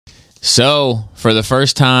So, for the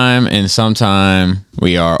first time in some time,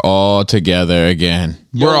 we are all together again.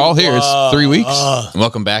 We're all here. It's 3 weeks.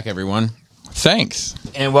 Welcome back, everyone. Thanks.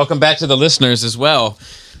 And welcome back to the listeners as well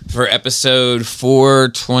for episode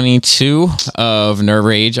 422 of Nerve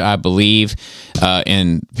Rage, I believe.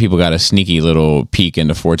 And people got a sneaky little peek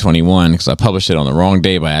into 421 because I published it on the wrong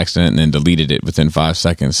day by accident and then deleted it within 5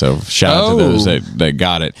 seconds. So shout out to those that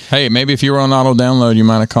got it. Hey, maybe if you were on auto download, you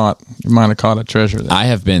might have caught a treasure there. I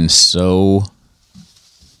have been so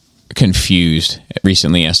confused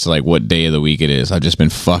recently as to like what day of the week it is. I've just been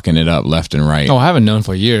fucking it up left and right. Oh, I haven't known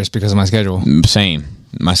for years because of my schedule. Same.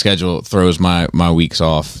 My schedule throws my weeks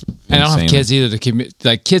off. And I don't have kids either to keep me,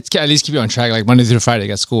 like kids can at least keep you on track, like Monday through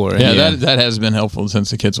Friday at school. Right? Yeah, that has been helpful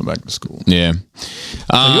since the kids went back to school. Yeah.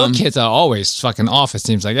 Your kids are always fucking off, it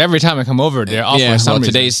seems like. Every time I come over, they're off for some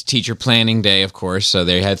reason. Today's teacher planning day, of course, so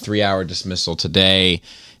they had 3-hour dismissal today.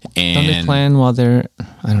 And don't they plan while they're...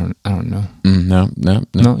 I don't know. No,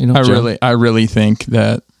 you know, I really think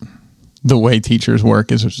that the way teachers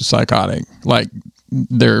work is psychotic. Like,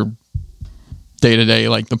 their day-to-day,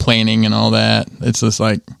 like the planning and all that. It's just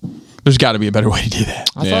like... There's got to be a better way to do that.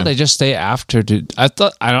 I thought they just stay after. I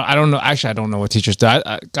don't know. Actually, I don't know what teachers do.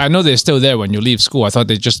 I know they're still there when you leave school. I thought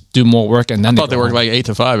they just do more work and then I thought they worked like 8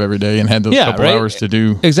 to 5 every day and had those couple hours to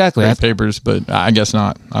do grade papers, but I guess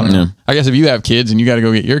not. I don't know. I guess if you have kids and you got to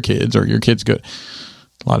go get your kids or your kids go, a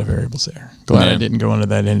lot of variables there. Glad I didn't go into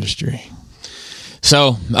that industry.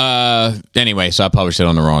 So anyway, so I published it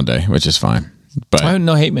on the wrong day, which is fine. But I have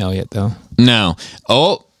no hate mail yet, though. No.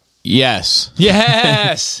 Oh. Yes.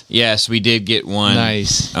 Yes, we did get one.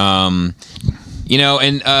 Nice. You know,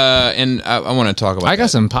 and I want to talk about. I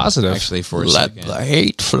got some positive actually for a Let second. the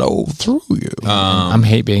hate flow through you. I'm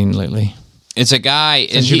hate baiting lately. It's a guy,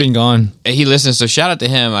 since you've been gone. He listens, so shout out to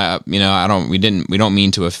him. We don't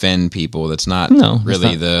mean to offend people. That's not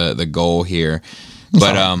really the goal here.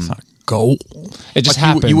 But it's not a goal. It just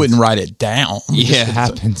happens. You wouldn't write it down. Yeah, it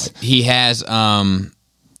happens. He has.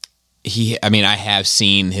 I have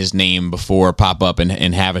seen his name before pop up and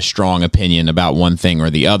have a strong opinion about one thing or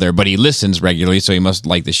the other, but he listens regularly, so he must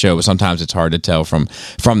like the show. But sometimes it's hard to tell from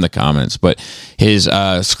the comments. But his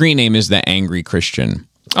screen name is The Angry Christian.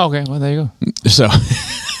 Okay, well, there you go. So,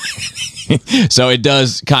 so it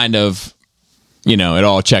does kind of, it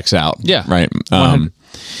all checks out. Yeah. Right.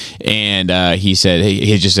 And he said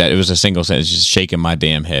he just said it was a single sentence, just shaking my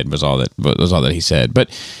damn head was all that he said. But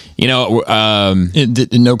no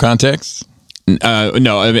context. No,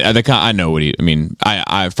 I know what he. I mean,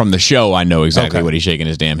 I from the show I know exactly what he's shaking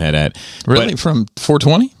his damn head at. Really, from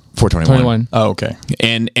 420, 421. Oh, okay.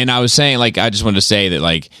 And I was saying, like, I just wanted to say that,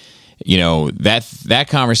 like, that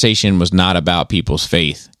conversation was not about people's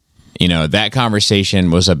faith. That conversation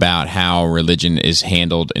was about how religion is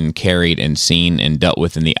handled and carried and seen and dealt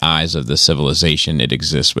with in the eyes of the civilization it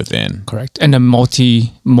exists within. Correct. And the multiple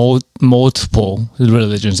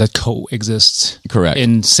religions that coexist. Correct.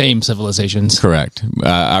 In same civilizations. Correct.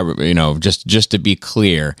 Just to be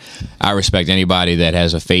clear, I respect anybody that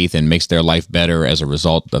has a faith and makes their life better as a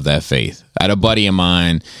result of that faith. I had a buddy of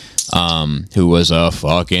mine who was a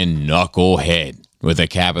fucking knucklehead with a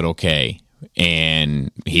capital K.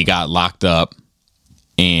 And he got locked up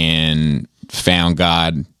and found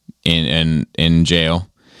God in jail,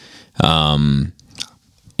 and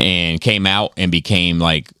came out and became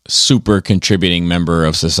like super contributing member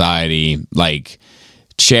of society, like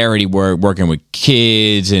charity work, working with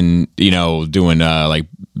kids, and doing like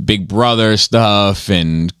Big Brother stuff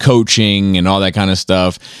and coaching and all that kind of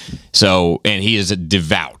stuff. So, and he is a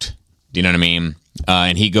devout. Do you know what I mean?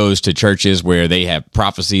 And he goes to churches where they have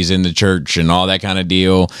prophecies in the church and all that kind of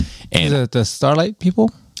deal. And is it the Starlight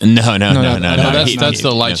people? No. That's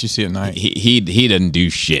the lights you see at night. He doesn't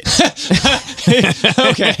do shit.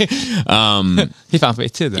 Okay. He found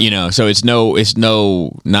faith too, though. So it's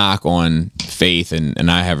no knock on faith,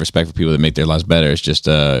 and I have respect for people that make their lives better. It's just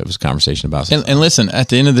it was a conversation about and listen, at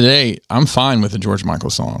the end of the day, I'm fine with the George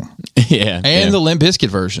Michael song. The Limp Bizkit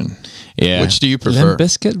version. Yeah. Which do you prefer? Limp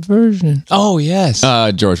Bizkit version. Oh, yes.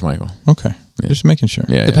 George Michael. Okay. Yeah. Just making sure.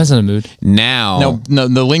 Yeah. Depends on the mood. Now. No,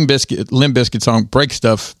 the Limp Bizkit song, Break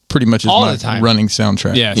Stuff, pretty much is all my the time. Running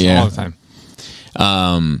soundtrack. Yeah, all the time.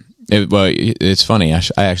 It's funny. I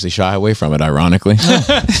actually shy away from it, ironically.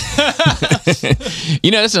 That's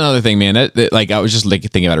another thing, man. That, like, I was just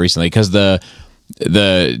thinking about it recently because the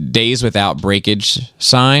days without breakage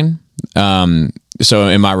sign. So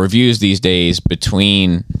in my reviews these days,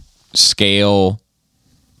 between scale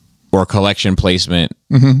or collection placement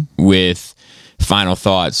with final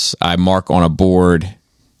thoughts, I mark on a board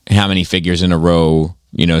how many figures in a row,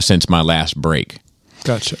 since my last break.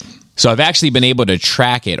 Gotcha. So I've actually been able to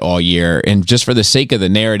track it all year, and just for the sake of the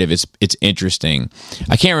narrative, it's interesting.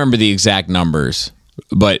 I can't remember the exact numbers,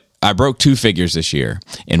 but I broke 2 figures this year,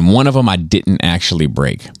 and one of them I didn't actually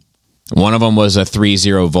break. One of them was a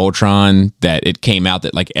 3-0 Voltron that it came out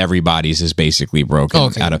that like everybody's is basically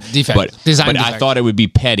broken out of defect. But defect. I thought it would be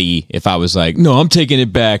petty if I was like, no, I'm taking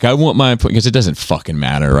it back. I want mine, because it doesn't fucking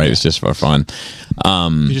matter, right? Yeah. It's just for fun.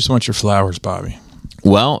 You just want your flowers, Bobby.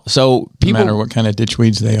 Well, so people, no matter what kind of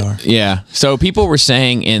ditchweeds they are. Yeah. So people were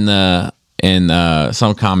saying in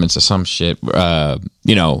some comments or some shit, and I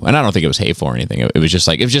don't think it was hateful or anything. It was just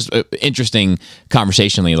interesting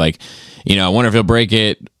conversationally, like, I wonder if he'll break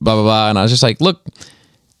it, blah, blah, blah. And I was just like, look,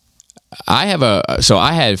 I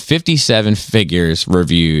had 57 figures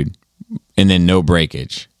reviewed and then no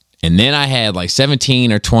breakage. And then I had like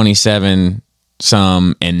 17 or 27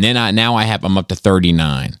 some, and then I'm up to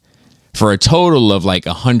 39. For a total of like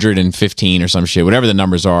 115 or some shit, whatever the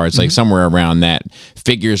numbers are, it's like somewhere around that.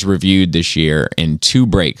 Figures reviewed this year in 2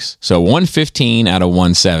 breaks. So 115 out of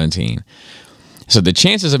 117. So the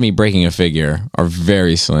chances of me breaking a figure are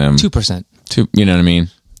very slim. 2%. You know what I mean?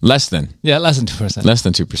 Less than 2%. Less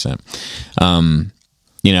than 2%.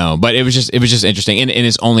 But it was just interesting. And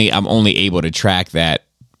I'm only able to track that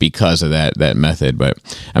because of that method. But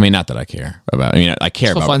I mean, not that I care about. I mean, I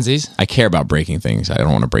care about funsies. I care about breaking things. I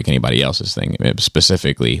don't want to break anybody else's thing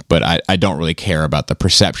specifically, but I don't really care about the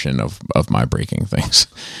perception of my breaking things.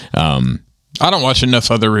 I don't watch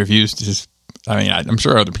enough other reviews. I'm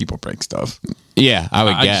sure other people break stuff. Yeah, I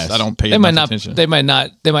would guess. I don't pay enough attention. They might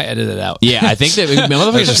edit it out. Yeah, I think that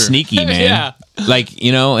motherfuckers are sneaky, man. Yeah. Like,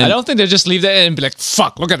 and I don't think they'll just leave that in and be like,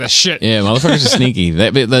 fuck, look at this shit. Yeah, motherfuckers are sneaky.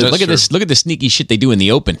 Look at the sneaky shit they do in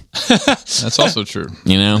the open. That's also true.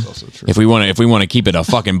 That's also true. If we want to keep it a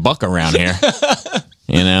fucking buck around here.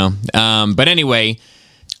 But anyway,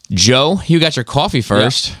 Joe, you got your coffee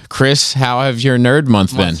first. Yeah. Chris, how have your nerd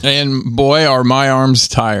month been? And boy, are my arms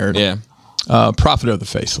tired. Yeah. Prophet of the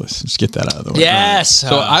Faceless. Let's get that out of the way. Yes.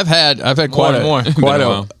 So I've had quite a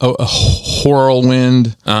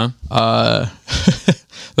whirlwind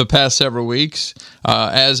the past several weeks.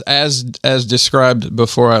 As described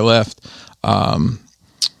before I left,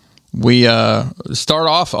 we start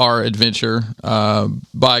off our adventure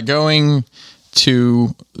by going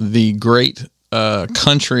to the great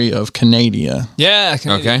country of Canada. Yeah.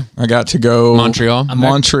 Okay. I got to go Montreal,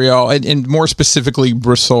 and more specifically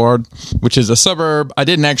Brossard, which is a suburb. I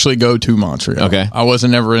didn't actually go to Montreal. Okay. I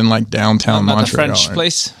wasn't ever in like downtown Montreal. The French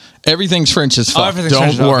place. Everything's French as fuck.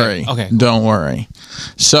 Don't worry. Okay. Don't worry.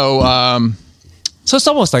 So, so it's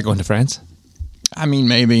almost like going to France. I mean,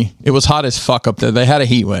 maybe it was hot as fuck up there. They had a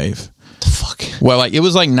heat wave. The fuck. Well, like it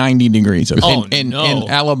was like 90 degrees. In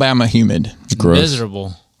Alabama, humid. Gross.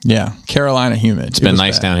 Miserable. Yeah, Carolina humid. It's been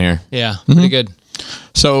nice down here. Yeah, pretty good.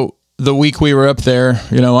 So the week we were up there,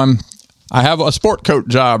 I have a sport coat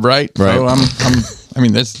job, right? Right. So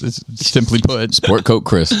that's simply put, sport coat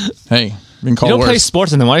Chris. Hey, been called you don't worse. play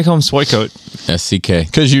sports, and then why do you call him sport coat? SCK.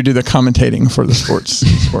 Because you do the commentating for the sports.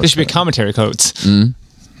 There should be commentary coats. I'm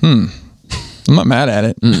not mad at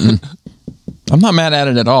it. I'm not mad at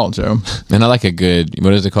it at all, Joe. And I like a good.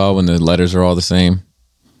 What is it called when the letters are all the same?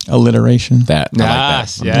 Alliteration. I like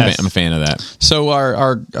that. Yes. I'm a fan of that.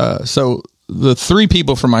 So so the 3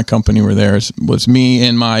 people from my company were there. Was me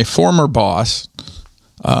and my former boss,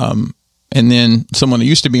 and then someone that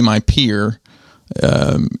used to be my peer,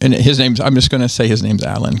 and his name's. I'm just going to say his name's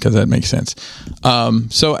Alan because that makes sense.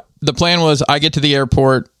 So the plan was I get to the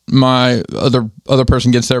airport, my other person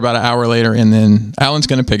gets there about an hour later, and then Alan's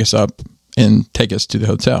going to pick us up and take us to the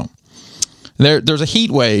hotel. There's a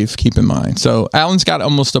heat wave, keep in mind. So Alan's got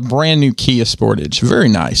almost a brand new Kia Sportage. Very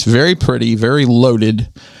nice, very pretty, very loaded,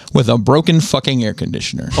 with a broken fucking air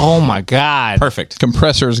conditioner. Oh my God. Perfect.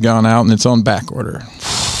 Compressor's gone out and it's on back order.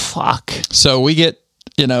 Fuck. So we get,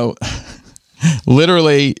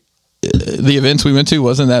 literally the events we went to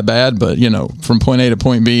wasn't that bad, but from point A to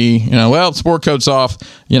point B, sport coat's off.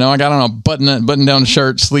 I got on a button down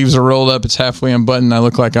shirt, sleeves are rolled up, it's halfway unbuttoned. I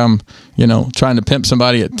look like I'm, trying to pimp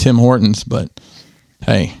somebody at Tim Hortons, but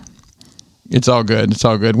hey, it's all good. It's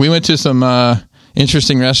all good. We went to some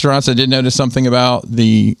interesting restaurants. I did notice something about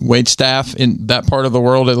the wait staff in that part of the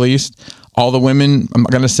world, at least. All the women, I'm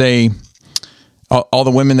going to say, all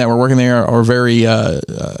the women that were working there are very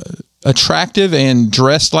attractive and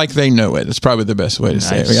dressed like they know it. It's probably the best way to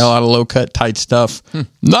say it. We got a lot of low cut, tight stuff.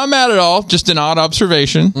 Not mad at all. Just an odd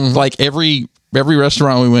observation. Like every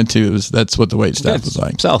restaurant we went to, that's what the wait staff was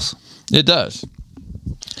like. Sells. It does.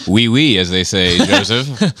 Oui, as they say,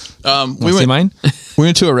 Joseph. We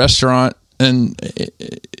went to a restaurant and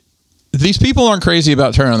these people aren't crazy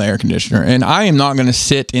about turning on the air conditioner, and I am not going to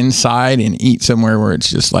sit inside and eat somewhere where it's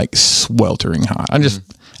just like sweltering hot.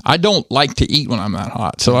 I don't like to eat when I'm that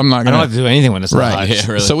hot, so I'm not going to. I don't like to do anything when it's right. hot. Yeah,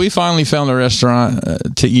 really. So we finally found a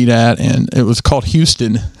restaurant to eat at, and it was called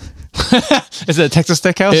Houston. Is it a Texas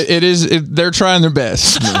steakhouse? It is. They're trying their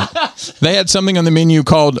best. They had something on the menu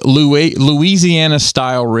called Louisiana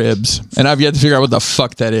style ribs, and I've yet to figure out what the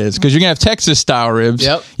fuck that is, because you can have Texas style ribs.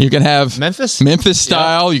 Yep. You can have Memphis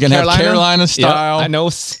style. Yep. You can have Carolina style. Yep. I know.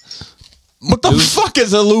 What the fuck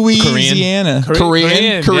is a Louisiana?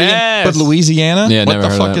 Korean? Yes. But Louisiana? Yeah, what never the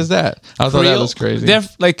heard fuck of that. is that? I thought that was crazy. They're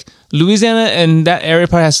like Louisiana and that area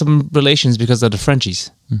probably has some relations because of the Frenchies.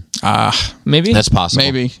 Maybe that's possible.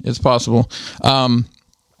 Maybe it's possible. I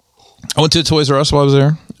went to Toys R Us while I was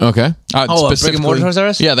there. Okay. Brick and mortar Toys R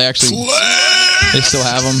Us? Yeah, they actually they still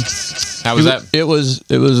have them. How was that? It was.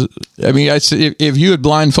 I mean, if you had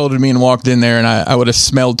blindfolded me and walked in there, and I would have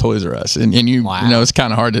smelled Toys R Us, and you know, it's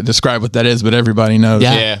kind of hard to describe what that is, but everybody knows.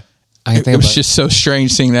 Yeah. It was just so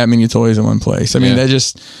strange seeing that many toys in one place. I mean, they're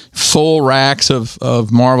just full racks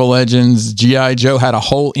of Marvel Legends. G.I. Joe had a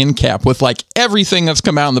whole end cap with like everything that's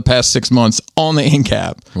come out in the past 6 months on the end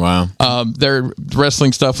cap. Wow. Their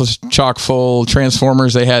wrestling stuff was chock full.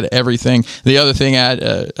 Transformers, they had everything. The other thing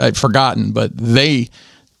I'd forgotten, but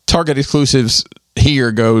Target exclusives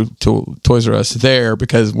here go to Toys R Us there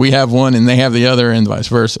because we have one and they have the other and vice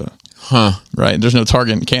versa. Huh. Right. There's no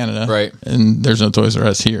Target in Canada. Right. And there's no Toys R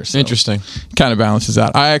Us here. So interesting. Kind of balances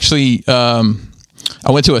out. I actually, I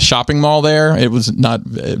went to a shopping mall there. It was not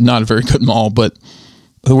a very good mall, but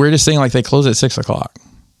the weirdest thing, like they close at 6:00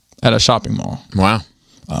 at a shopping mall. Wow.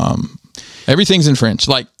 Everything's in French.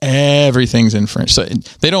 Like everything's in French. So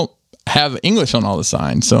they don't have English on all the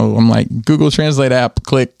signs. So I'm like, Google Translate app,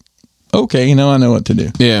 click. Okay, I know what to do.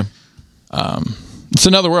 Yeah. It's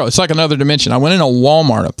another world. It's like another dimension. I went in a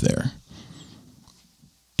Walmart up there,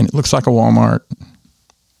 and it looks like a Walmart,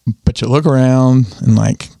 but you look around and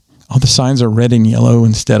like all the signs are red and yellow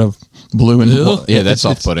instead of blue and blue. Yeah, that's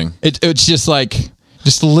off-putting. It's just like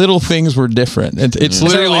little things were different. It's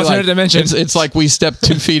literally like alternate dimension. It's like we stepped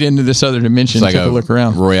 2 feet into this other dimension. It's like to look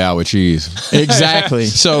around. Royale with cheese. Exactly.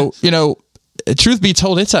 So truth be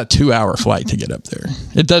told, it's a 2-hour flight to get up there.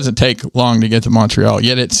 It doesn't take long to get to Montreal,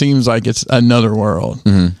 yet it seems like it's another world.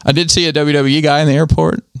 Mm-hmm. I did see a WWE guy in the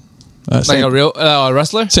airport. Like a real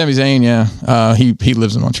wrestler? Sami Zayn, yeah. He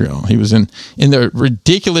lives in Montreal. He was in the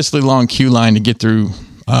ridiculously long queue line to get through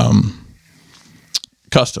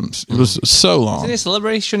customs. It was so long. Isn't he a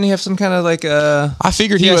celebrity? Shouldn't he have some kind of like I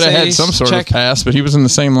figured he would have had some sort of pass, but he was in the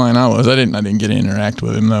same line I was. I didn't get to interact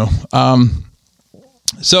with him though.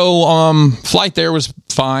 So flight there was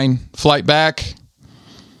fine. Flight back,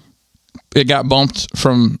 it got bumped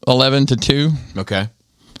from 11 to 2. Okay.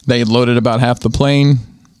 They had loaded about half the plane.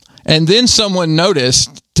 And then someone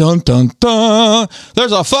noticed, dun, dun, dun,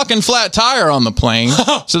 there's a fucking flat tire on the plane.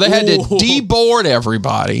 So they had to deboard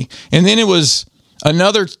everybody. And then it was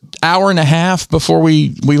another hour and a half before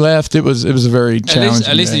we left. It was a very challenging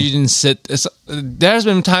At least day. you didn't sit. There's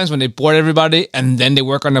been times when they board everybody and then they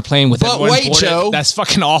work on the plane with everyone boarded. Joe. That's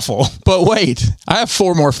fucking awful. But wait, I have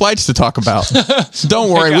 4 more flights to talk about.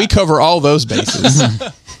 Don't worry, we cover all those bases.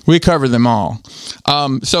 We covered them all.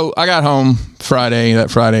 So I got home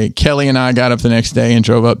that Friday. Kelly and I got up the next day and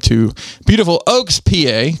drove up to beautiful Oaks,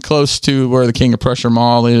 PA, close to where the King of Prussia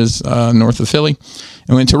Mall is, north of Philly,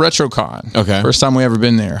 and went to RetroCon. Okay. First time we ever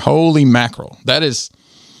been there. Holy mackerel. That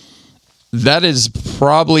is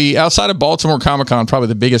probably, outside of Baltimore Comic-Con, probably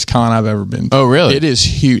the biggest con I've ever been to. Oh, really? It is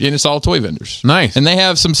huge. And it's all toy vendors. Nice. And they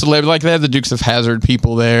have some celebrities, like they have the Dukes of Hazzard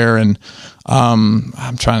people there. And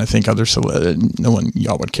I'm trying to think other no one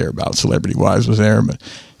y'all would care about celebrity-wise was there. But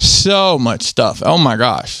so much stuff. Oh, my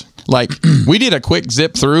gosh. Like, we did a quick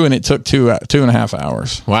zip through, and it took 2.5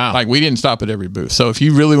 hours. Wow. Like, we didn't stop at every booth. So if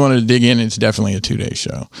you really wanted to dig in, it's definitely a 2-day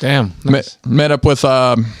show. Damn. Nice. Met up with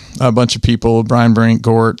a bunch of people, Brian Brink,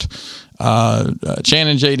 Gort,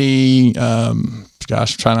 Shannon, JD,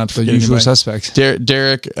 try not to forget the usual anybody. suspects.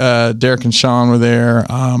 Derek and Sean were there.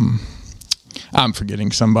 I'm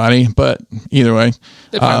forgetting somebody, but either way,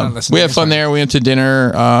 we had fun there. We went to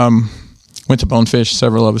dinner. Went to Bonefish.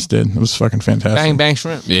 Several of us did. It was fucking fantastic. Bang bang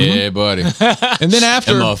shrimp. Yeah, buddy. And then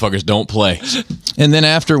after, them motherfuckers don't play. And then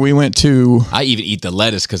after we went to, I even eat the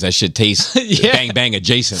lettuce because that shit tastes bang bang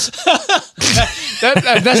adjacent.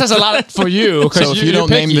 that says a lot for you. So if you don't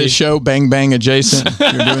name this show Bang Bang Adjacent,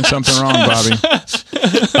 you're doing something wrong, Bobby.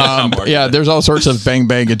 Yeah, there's all sorts of Bang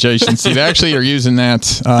Bang adjacency. They actually are using that.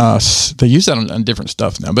 They use that on different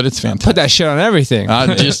stuff now, but it's fantastic. Put that shit on everything.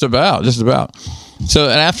 Just about. So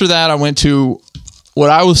and after that, I went to what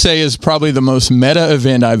I will say is probably the most meta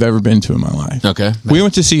event I've ever been to in my life. Okay. We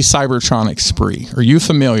went to see Cybertronic Spree. Are you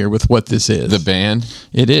familiar with what this is? The band?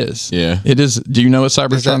 It is. Yeah. It is. Do you know what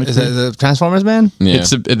Cybertronic is? That the Transformers band? Yeah.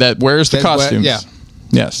 It's that wears the costumes. Yeah.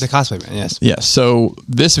 Yes. The cosplay band, yes. Yes. So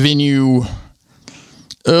this venue,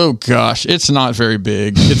 oh gosh, it's not very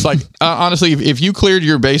big. It's like, honestly, if you cleared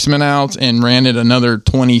your basement out and ran it another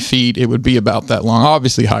 20 feet, it would be about that long.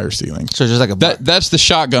 Obviously higher ceiling. So just like a bar. That's the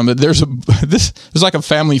shotgun, but there's like a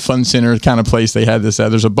family fun center kind of place they had this at.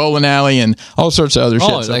 There's a bowling alley and all sorts of other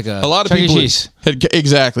shit. Oh, like a lot of Chuck E. people Cheese.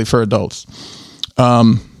 exactly for adults.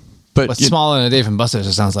 But smaller than a Dave and Buster's,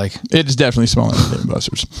 it sounds like. It's definitely smaller than Dave and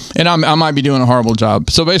Buster's. And I might be doing a horrible job.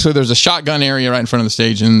 So basically, there's a shotgun area right in front of the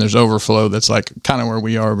stage, and there's overflow that's like kind of where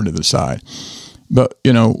we are over to the side. But,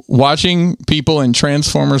 watching people in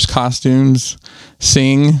Transformers costumes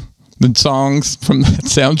sing the songs from that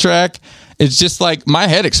soundtrack, it's just like my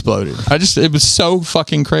head exploded. It was so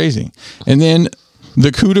fucking crazy. And then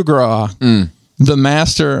the coup de grace, the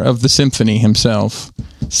master of the symphony himself,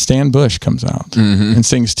 Stan Bush, comes out and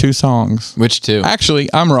sings 2 songs. Which 2? Actually,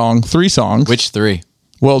 I'm wrong. 3 songs. Which 3?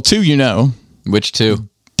 Well, 2 you know. Which 2?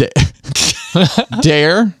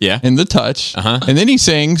 Dare. Yeah. And The Touch. Uh-huh. And then he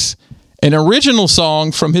sings an original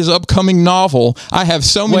song from his upcoming novel. I have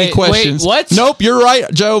so many questions. Wait, what? Nope, you're right,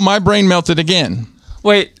 Joe. My brain melted again.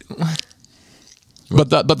 Wait. But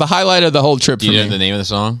the highlight of the whole trip Do for you me. know the name of the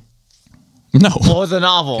song? No. What was the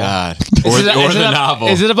novel? God. Is the novel.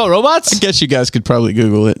 Is it about robots? I guess you guys could probably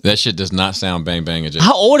Google it. That shit does not sound Bang Bang adjacent.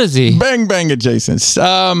 How old is he? Bang Bang adjacent.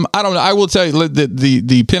 I don't know. I will tell you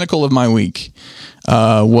the pinnacle of my week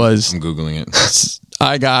was I'm Googling it.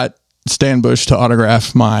 I got Stan Bush to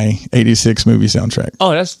autograph my 86 movie soundtrack.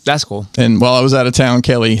 Oh, that's cool. And while I was out of town,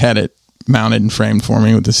 Kelly had it mounted and framed for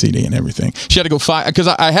me with the CD and everything. She had to go find, because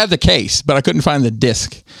I had the case, but I couldn't find the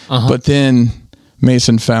disc. But then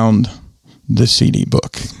Mason found the CD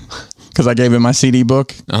book, because I gave him my CD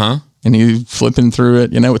book. And he flipping through it.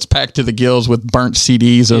 It's packed to the gills with burnt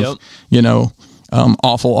CDs of,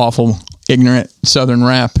 awful, ignorant Southern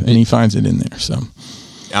rap, and he finds it in there. So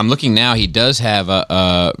I'm looking now. He does have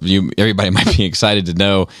everybody might be excited to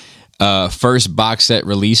know, first box set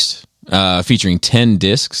released featuring 10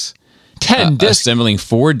 discs. 10 discs, assembling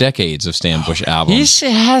 4 decades of Stan Bush albums.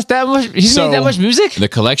 He has that much. He's made that much music. The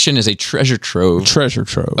collection is a treasure trove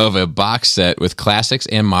of a box set with classics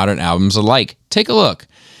and modern albums alike. Take a look.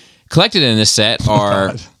 Collected in this set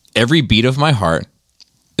are Every Beat of My Heart,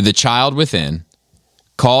 The Child Within,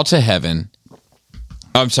 Call to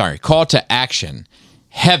Action,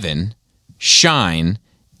 Heaven, Shine,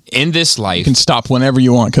 In This Life. You can stop whenever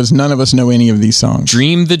you want, because none of us know any of these songs.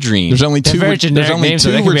 Dream the Dream. There's only 2 we're checking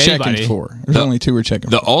anybody. for. There's only 2 we're checking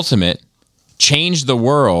for. The Ultimate, Change the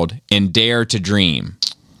World, and Dare to Dream.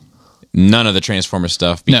 None of the Transformers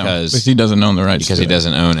stuff because he doesn't own the rights. Because he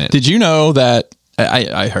doesn't own it. Did you know that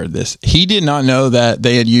I heard this? He did not know that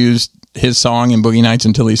they had used his song in Boogie Nights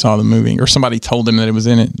until he saw the movie, or somebody told him that it was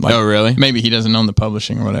in it. Oh, really? Maybe he doesn't own the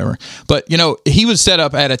publishing or whatever. But he was set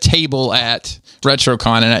up at a table at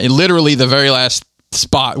RetroCon, and literally the very last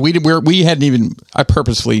spot we hadn't even. I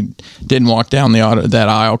purposefully didn't walk down that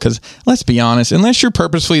aisle, because let's be honest, unless you're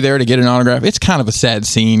purposefully there to get an autograph, it's kind of a sad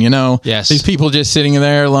scene. Yes, these people just sitting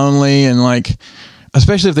there lonely and like.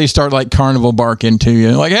 Especially if they start like carnival barking to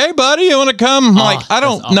you, like, "Hey, buddy, you want to come?" I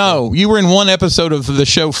don't know. You were in one episode of the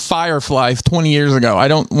show Firefly 20 years ago. I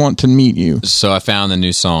don't want to meet you. So I found the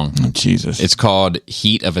new song. Oh, Jesus, it's called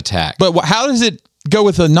 "Heat of Attack." But how does it go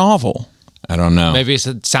with a novel? I don't know. Maybe it's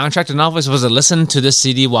a soundtrack to novel. Was it listen to this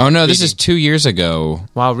CD while? Oh no, reading. This is 2 years ago.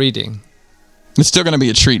 While reading, it's still going to be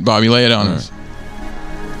a treat, Bobby. Lay it on us.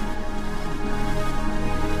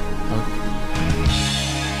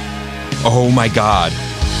 Oh my God.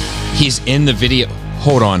 He's in the video.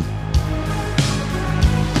 Hold on.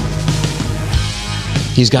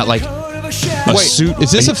 He's got like a suit.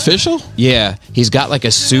 Is this official? Yeah. He's got like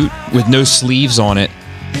a suit with no sleeves on it.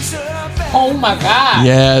 Oh my God.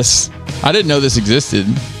 Yes. I didn't know this existed.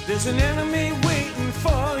 There's an enemy waiting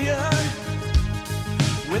for you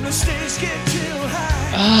when the stakes get too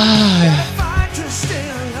high. Fight to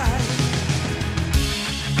stay alive.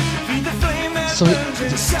 Feed the flame that burns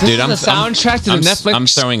inside. Dude, I'm the soundtrack to the Netflix. I'm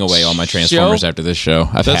throwing away all my Transformers after this show.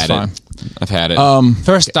 I've had it.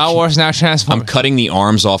 First Star Wars, now Transformers. I'm cutting the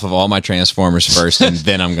arms off of all my Transformers first, and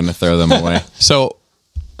then I'm going to throw them away. So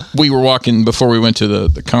we were walking before we went to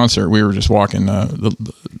the concert. We were just walking.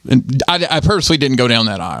 And I purposely didn't go down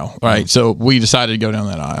that aisle, right? So we decided to go down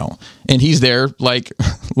that aisle, and he's there like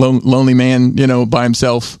lonely man, by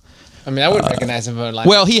himself. mean, I wouldn't recognize him. But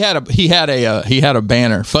well, he had a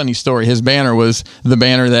banner. Funny story. His banner was the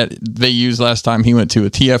banner that they used last time he went to a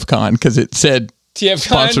TFCon because it said TFCon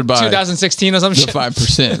sponsored by 2016 or some shit. The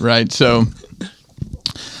 5%, right? So.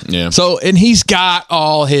 Yeah. So, and he's got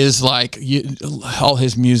all his all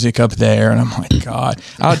his music up there, and I'm like, God.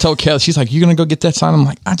 I told Kelly, she's like, "You gonna go get that sign?" I'm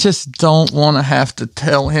like, I just don't want to have to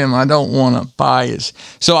tell him. I don't want to buy his.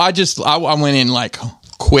 So I went in like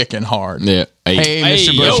quick and hard. Yeah. Hey,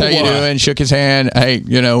 Mr. Bush, how you doing? Shook his hand. Hey,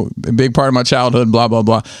 a big part of my childhood, blah, blah,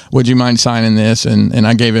 blah. Would you mind signing this? And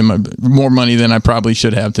I gave him more money than I probably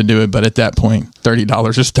should have to do it. But at that point,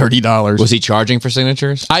 $30 is $30. Was he charging for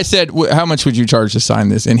signatures? I said, how much would you charge to sign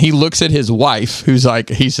this? And he looks at his wife, who's like,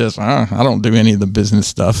 he says, I don't do any of the business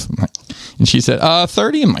stuff. And she said,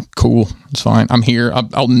 30. I'm like, cool. It's fine. I'm here.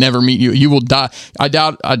 I'll never meet you. You will die. I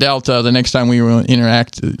doubt the next time we will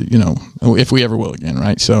interact, if we ever will again,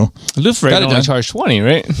 right? So Lou Ferrigno only charged 20,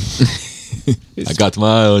 right? I got my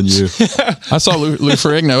eye on you. I saw Lou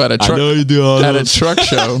Ferrigno at a truck. I know you do. At a truck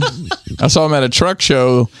show. I saw him at a truck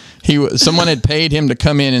show. Someone had paid him to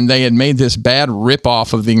come in, and they had made this bad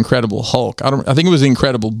ripoff of the Incredible Hulk. I think it was the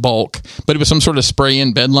Incredible Bulk, but it was some sort of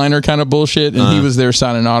spray-in bedliner kind of bullshit, and he was there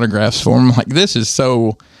signing autographs for him. I'm like, this is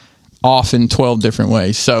so off in 12 different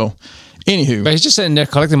ways. So, anywho. But he's just sitting there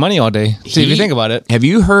collecting money all day. See, if you think about it. Have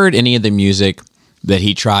you heard any of the music that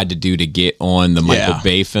he tried to do to get on the Michael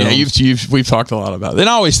Bay film? Yeah, we've talked a lot about it. And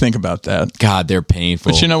I always think about that. God, they're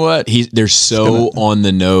painful. But you know what? They're so on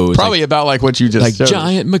the nose. Probably about like what you just said.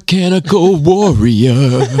 Giant mechanical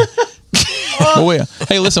warrior.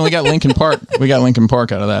 Hey, listen, we got Linkin Park. We got Linkin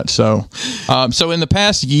Park out of that. So in the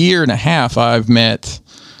past year and a half, I've met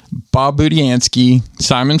Bob Budiansky,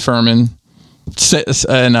 Simon Furman,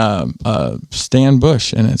 and Stan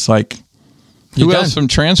Bush. And it's like, who else from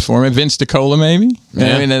Transform? Vince DiCola, maybe?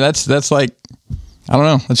 Yeah. I mean, that's like, I don't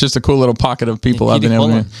know. It's just a cool little pocket of people I've been able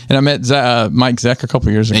to. And I met Mike Zeck a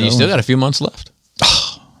couple years ago. And you still got a few months left.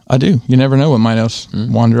 I do. You never know what might else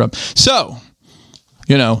wander up. So,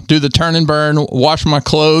 do the turn and burn, wash my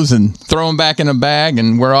clothes, and throw them back in a bag,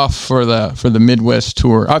 and we're off for the Midwest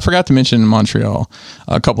tour. I forgot to mention in Montreal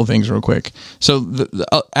a couple things real quick. So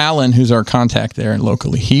Alan, who's our contact there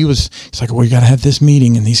locally, he's like, well, you got to have this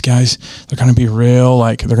meeting, and these guys, they're going to be real,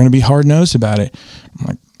 like, they're going to be hard-nosed about it. I'm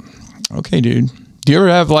like, okay, dude. Do you ever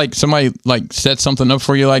have like somebody like set something up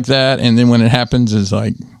for you like that, and then when it happens, is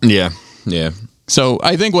like, yeah. So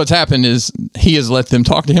I think what's happened is he has let them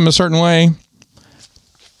talk to him a certain way.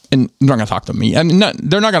 And they're not going to talk to me. I mean,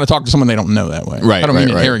 they're not going to talk to someone they don't know that way. Right. I don't mean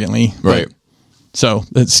it arrogantly. Right. So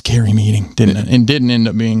that's a scary meeting, didn't end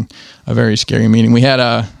up being a very scary meeting. We had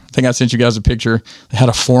I think I sent you guys a picture. They had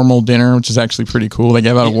a formal dinner, which is actually pretty cool. They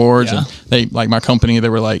gave out awards, and they, like my company, they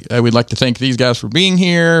were like, we'd like to thank these guys for being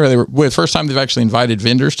here. They were the first time they've actually invited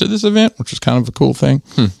vendors to this event, which is kind of a cool thing.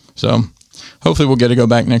 So hopefully we'll get to go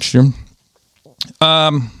back next year.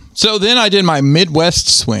 So then I did my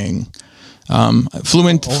Midwest swing.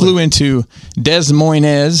 Flew into Des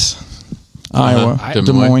Moines, Iowa.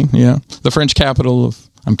 Des Moines, yeah, the French capital of.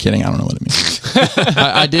 I'm kidding. I don't know what it means.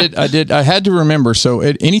 I had to remember. So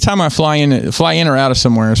anytime I fly in or out of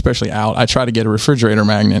somewhere, especially out, I try to get a refrigerator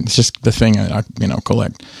magnet. It's just the thing I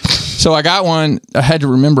collect. So I got one. I had to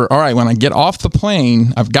remember. All right, when I get off the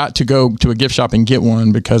plane, I've got to go to a gift shop and get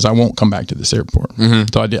one because I won't come back to this airport.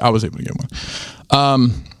 So I was able to get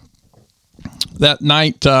one. That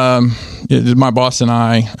night, my boss and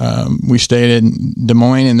I, we stayed in Des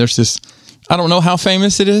Moines, and there's this, I don't know how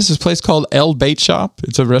famous it is, this place called El Bait Shop.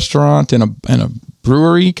 It's a restaurant and a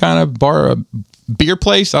brewery kind of bar, a beer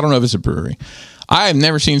place. I don't know if it's a brewery. I have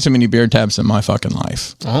never seen so many beer taps in my fucking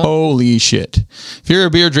life. Holy shit. If you're a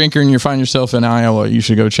beer drinker and you find yourself in Iowa, you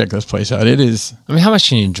should go check this place out. It is. I mean, how much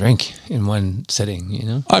can you drink in one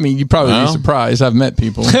sitting, I mean, you'd probably be surprised. I've met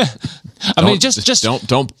people. I mean, just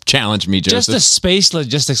don't challenge me, Joseph. Just the space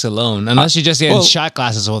logistics alone, unless you just get shot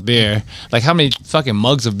glasses with beer. Like, how many fucking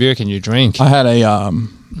mugs of beer can you drink? I had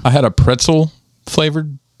a pretzel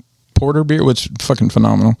flavored porter beer, which is fucking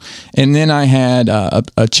phenomenal. And then I had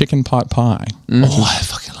a chicken pot pie. Oh, I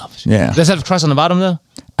fucking love it. Yeah. Does it have crust on the bottom, though?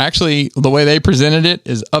 Actually, the way they presented it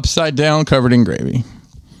is upside down, covered in gravy.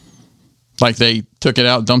 Like they took it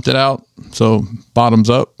out, dumped it out, so bottoms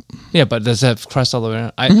up. Yeah, but does it have crust all the way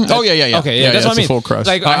around? Oh, yeah. Okay, yeah, that's what I mean. Full crust.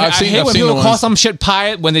 Like, I hate when people call some shit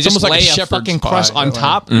pie when they just lay a fucking crust on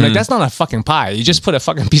top. Like, that's not a fucking pie. You just put a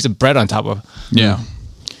fucking piece of bread on top of it. Yeah.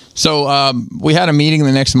 So we had a meeting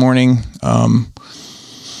the next morning. I'm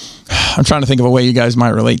trying to think of a way you guys might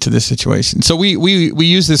relate to this situation. So we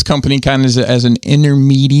use this company kind of as an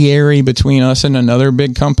intermediary between us and another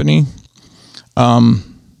big company. And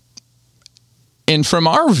And from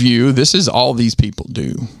our view, this is all these people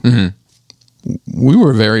do. Mm-hmm. We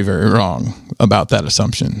were very, very wrong about that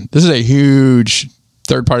assumption. This is a huge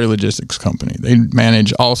third-party logistics company. They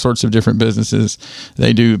manage all sorts of different businesses.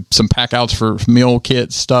 They do some pack-outs for meal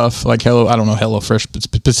kit stuff, like I don't know HelloFresh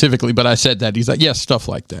specifically, but I said that. He's like, yes, stuff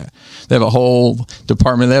like that. They have a whole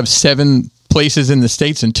department. They have 7 places in the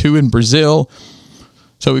States and 2 in Brazil.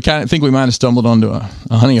 So we kind of think we might have stumbled onto a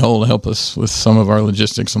honey hole to help us with some of our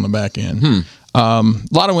logistics on the back end. A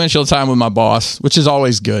lot of windshield time with my boss, which is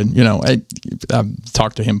always good. You know, I've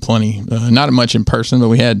talked to him plenty, not much in person, but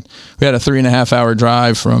we had a 3.5 hour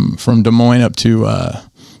drive from Des Moines up to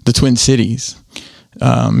the Twin Cities,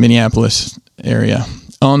 Minneapolis area.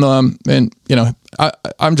 And you know,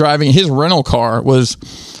 I'm driving. His rental car was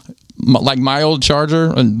like my old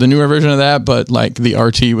Charger, the newer version of that, but like the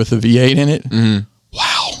RT with the V8 in it. Mm-hmm.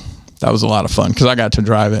 Wow, that was a lot of fun because I got to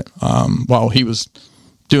drive it while he was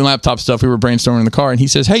doing laptop stuff. We were brainstorming in the car, and he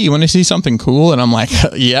says, "Hey, you want to see something cool?" And I'm like,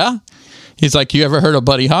 "Yeah." He's like, "You ever heard of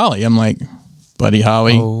Buddy Holly?" I'm like, "Buddy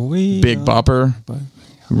Holly, Big Bopper,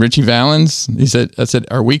 Richie Valens." I said,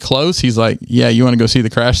 "Are we close?" He's like, "Yeah, you want to go see the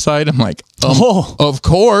crash site?" I'm like, of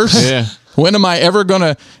course. Yeah. When am I ever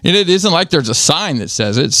gonna? And it isn't like there's a sign that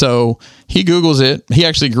says it. So he Googles it. He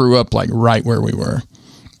actually grew up like right where we were.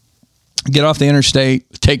 Get off the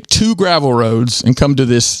interstate, take 2 gravel roads, and come to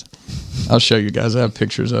this. I'll show you guys. I have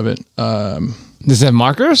pictures of it. Does it have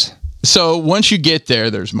markers? So once you get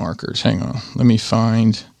there, there's markers. Hang on. Let me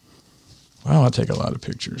find. Wow, I take a lot of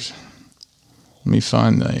pictures. Let me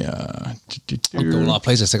find the. I'm going a lot of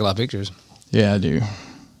places. Take a lot of pictures. Yeah, I do.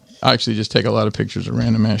 I actually just take a lot of pictures of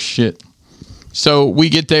random ass shit. So we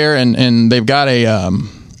get there, and they've got a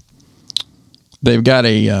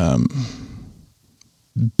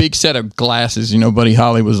big set of glasses. You know, Buddy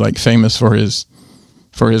Holly was like famous for his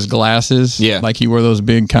glasses. Yeah. Like he wore those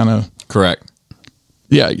big kind of... Correct.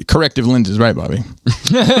 Yeah, corrective lenses, right, Bobby?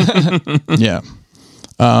 Yeah.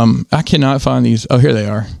 I cannot find these. Oh, here they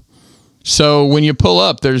are. So when you pull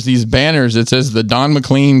up, there's these banners that says the Don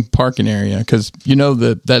McLean parking area, because you know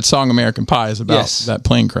that song American Pie is about that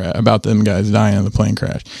plane crash, about them guys dying in the plane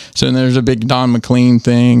crash. So then there's a big Don McLean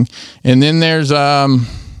thing, and then there's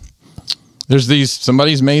these,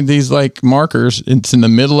 somebody's made these like markers. It's in the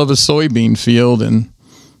middle of a soybean field, and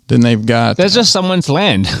then they've got... That's just someone's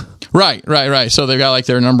land. Right. So they've got like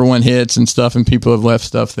their number 1 hits and stuff, and people have left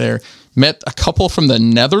stuff there. Met a couple from the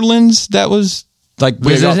Netherlands that was like,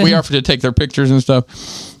 we offered to take their pictures and stuff.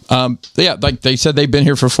 Yeah, like they said they've been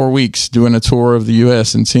here for 4 weeks doing a tour of the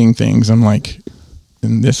U.S. and seeing things. I'm like,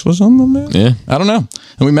 and this was on the map? Yeah. I don't know.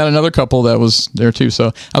 And we met another couple that was there too.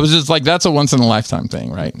 So I was just like, that's a once in a lifetime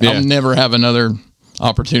thing, right? Yeah. I'll never have another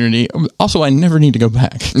opportunity. Also, I never need to go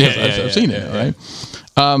back. I've seen it, right?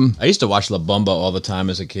 I used to watch La Bamba all the time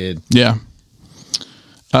as a kid. Yeah.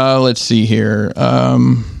 Let's see here.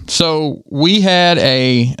 So we had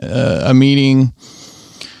a meeting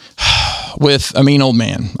with a mean old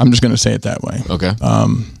man. I'm just going to say it that way. Okay.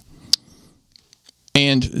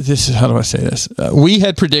 And this is, how do I say this? We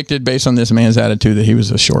had predicted based on this man's attitude that he was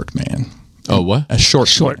a short man. Oh, what? A short.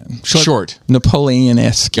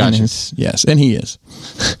 Napoleon-esque. Gotcha. Yes, and he is.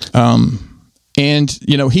 And,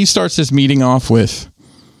 you know, he starts this meeting off with,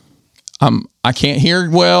 I can't hear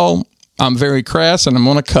well, I'm very crass, and I'm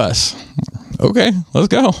going to cuss. Okay, let's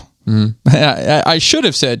go. Mm-hmm. I should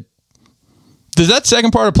have said, does that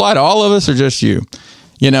second part apply to all of us or just you?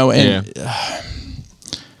 You know, and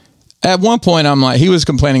at one point I'm like, he was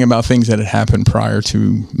complaining about things that had happened prior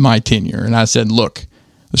to my tenure. And I said, look,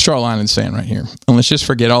 let's draw a line in the sand right here. And let's just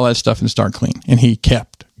forget all that stuff and start clean. And he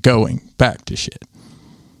kept going back to shit.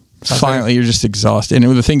 Finally, you're just exhausted. And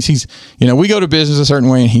with the things he's, you know, we go to business a certain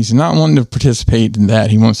way and he's not wanting to participate in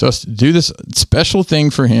that. He wants us to do this special thing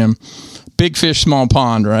for him. Big fish, small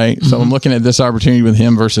pond, right? Mm-hmm. So I'm looking at this opportunity with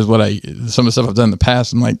him versus some of the stuff I've done in the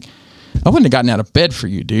past. I'm like, I wouldn't have gotten out of bed for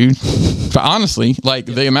you, dude. But honestly, like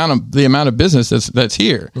the amount of business that's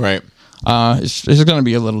here. Right. It's going to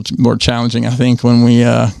be a little more challenging, I think, when we,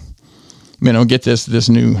 get this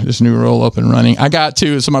new role up and running.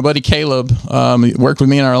 So my buddy Caleb worked with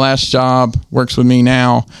me in our last job, works with me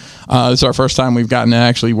now. This is our first time we've gotten to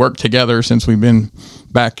actually work together since we've been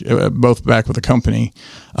both back with the company.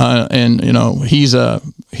 And you know, he's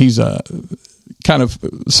kind of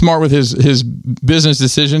smart with his business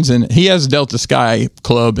decisions, and he has Delta Sky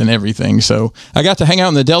Club and everything. So I got to hang out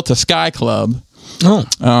in the Delta Sky Club.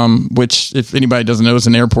 Which, if anybody doesn't know, is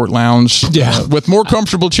an airport lounge with more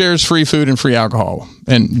comfortable chairs, free food, and free alcohol,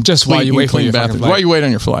 and just while you wait for your bathrooms. While you wait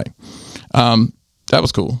on your flight. That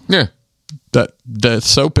was cool. Yeah. The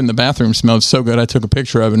soap in the bathroom smelled so good. I took a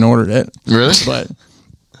picture of it and ordered it. Really? But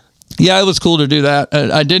Yeah, it was cool to do that.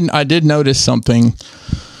 I did notice something.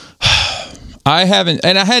 I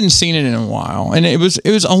hadn't seen it in a while, and it was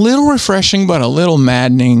a little refreshing, but a little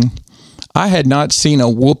maddening. I had not seen a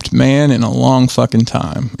whooped man in a long fucking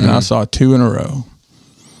time, and I saw 2 in a row.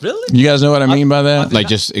 Really? You guys know what I mean by that? Like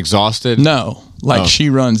just exhausted? No, like she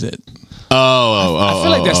runs it. I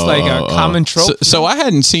feel like that's like a common trope. So I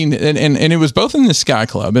hadn't seen it, and it was both in the Sky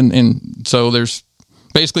Club, and so there's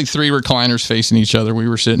basically 3 recliners facing each other. We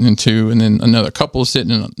were sitting in 2, and then another couple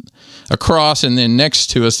sitting across, and then next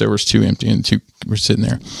to us there was 2 empty, and 2 were sitting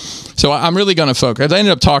there. So I'm really going to focus. I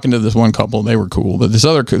ended up talking to this one couple. They were cool, but this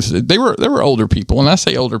other, they were older people, and I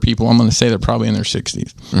say older people, I'm going to say they're probably in their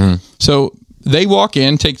 60s. Mm-hmm. So they walk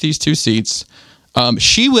in, take these 2 seats.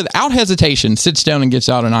 She, without hesitation, sits down and gets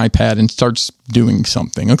out an iPad and starts doing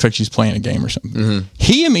something. Looks like she's playing a game or something. Mm-hmm.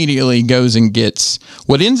 He immediately goes and gets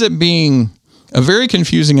what ends up being a very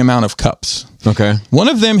confusing amount of cups. Okay. One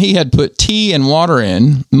of them he had put tea and water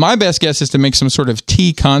in. My best guess is to make some sort of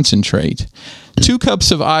tea concentrate. 2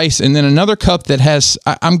 cups of ice, and then another cup that has,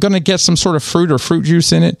 I'm going to get some sort of fruit or fruit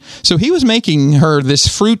juice in it. So he was making her this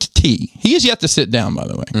fruit tea. He is yet to sit down, by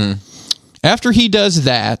the way. Mm. After he does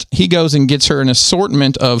that, he goes and gets her an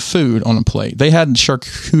assortment of food on a plate. They had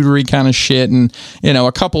charcuterie kind of shit and,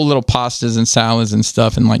 a couple little pastas and salads and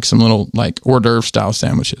stuff and like some little like hors d'oeuvre style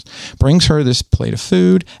sandwiches. Brings her this plate of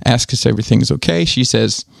food, asks if everything's okay. She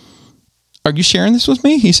says, "Are you sharing this with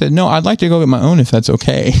me?" He said, "No, I'd like to go get my own if that's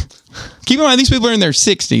okay." Keep in mind, these people are in their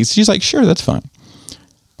 60s. She's like, "Sure, that's fine."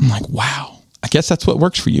 I'm like, wow. I guess that's what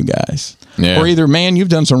works for you guys. Yeah. Or either, man, you've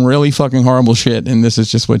done some really fucking horrible shit, and this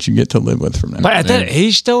is just what you get to live with from now. But at that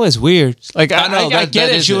age, though, is weird. Like I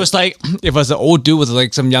get it. She was like, if it was an old dude with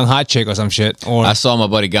like some young hot chick or some shit. Or I saw my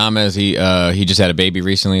buddy Gomez. He just had a baby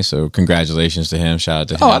recently, so congratulations to him. Shout out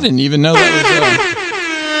to him. Oh, I didn't even know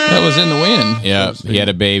that was in the wind. Yeah, he had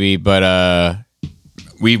a baby, but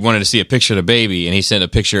we wanted to see a picture of the baby, and he sent a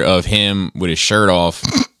picture of him with his shirt off,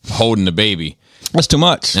 holding the baby. That's too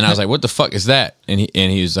much. And I was like, "What the fuck is that?" And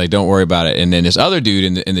he was like, "Don't worry about it." And then this other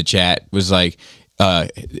dude in the chat was like,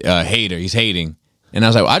 "Hater, he's hating." And I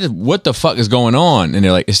was like, "What the fuck is going on?" And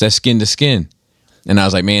they're like, "It's that skin to skin." And I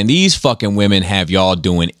was like, "Man, these fucking women have y'all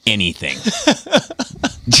doing anything."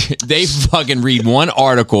 They fucking read one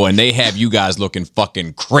article and they have you guys looking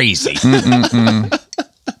fucking crazy. It's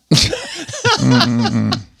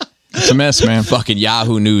a mess, man. Fucking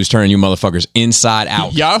Yahoo News turning you motherfuckers inside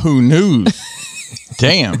out. Yahoo News.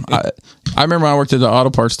 Damn. I remember when I worked at the auto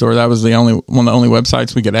parts store. That was one of the only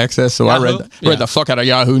websites we could access. So Yahoo? I read the fuck out of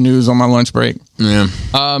Yahoo News on my lunch break. Yeah.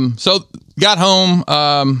 So got home.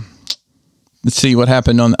 Let's see what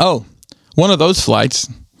happened on. One of those flights.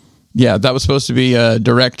 Yeah, that was supposed to be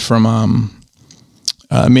direct from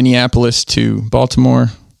Minneapolis to Baltimore.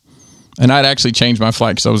 And I'd actually changed my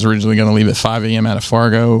flight because I was originally going to leave at 5 a.m. out of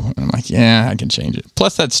Fargo. And I'm like, yeah, I can change it.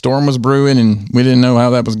 Plus, that storm was brewing, and we didn't know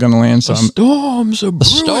how that was going to land. So the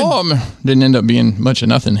storm didn't end up being much of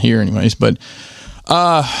nothing here anyways. But,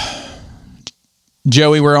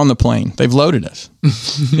 Joey, we're on the plane. They've loaded us.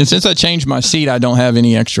 And since I changed my seat, I don't have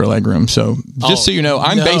any extra legroom. So just so you know,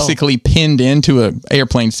 I'm basically pinned into an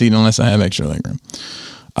airplane seat unless I have extra legroom.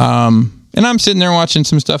 And I'm sitting there watching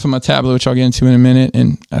some stuff on my tablet, which I'll get into in a minute,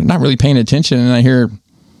 and I'm not really paying attention. And I hear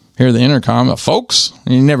the intercom, folks,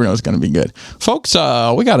 and you never know it's going to be good. Folks,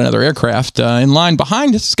 we got another aircraft in line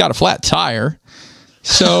behind us. It's got a flat tire.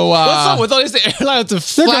 So what's up with all these airlines with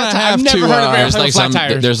flat tires? I've never heard of airplanes with flat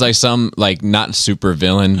tires. There's like some like not super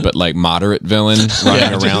villain, but like moderate villain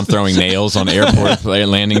running around throwing nails on airport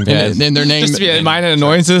landing pads. And their name, just to be minor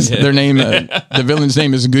annoyances. Their name, the villain's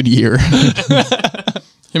name is Goodyear.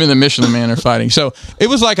 Him and the Michelin Man are fighting. So it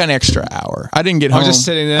was like an extra hour. I didn't get home. I was just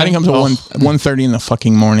sitting there. I didn't come to 1:30 in the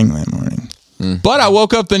fucking morning that morning. But I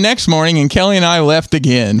woke up the next morning and Kelly and I left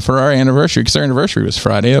again for our anniversary because our anniversary was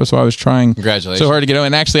Friday. That was why I was trying so hard to get home.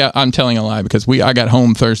 And actually, I'm telling a lie because I got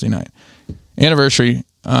home Thursday night. Anniversary.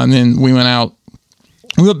 And then we went out.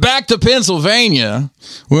 We went back to Pennsylvania.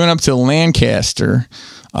 We went up to Lancaster.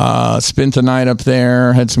 Spent the night up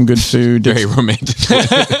there, had some good food. Very romantic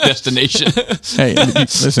destination. Hey,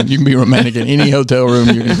 listen, you can be romantic in any hotel room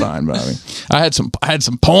you can find, Bobby. I had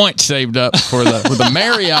some points saved up for the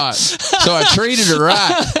Marriott, so I treated her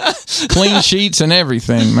right. Clean sheets and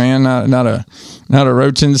everything, man. Not a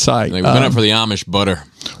roach in sight. We went up for the Amish butter.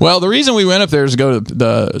 Well, the reason we went up there is to go to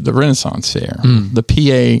the Renaissance Fair, the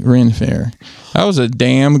PA Ren Fair. That was a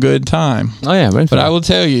damn good time. Oh yeah, but I will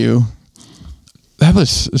tell you. That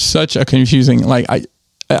was such a confusing. Like I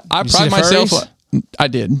pride myself. I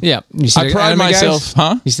did. Yeah. You see I pride myself,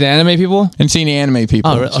 huh? You see the anime people? And seen the anime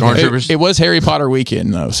people. Oh, really? Stormtroopers? It was Harry Potter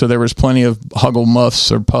weekend, though, so there was plenty of Huggle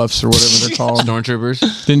Muffs or Puffs or whatever they're called.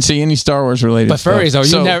 Stormtroopers? Didn't see any Star Wars related But furries, stuff.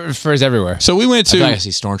 though. You never furries everywhere. So we went to... I feel like I see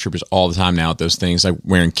Stormtroopers all the time now at those things, like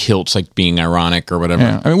wearing kilts, like being ironic or whatever.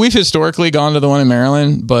 Yeah. I mean, we've historically gone to the one in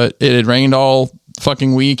Maryland, but it had rained all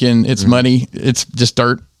fucking week, and it's muddy. It's just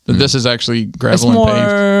dirt. This is actually gravel it's more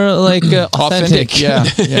and paved. like authentic. Yeah.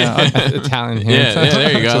 Italian here. Yeah,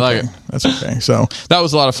 there you go. I like it. That's okay. So that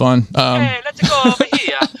was a lot of fun. Hey, let's go over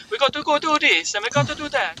here. We got to go do this and we got to do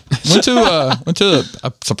that. Went to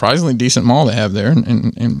a surprisingly decent mall they have there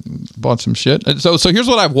and bought some shit. So here's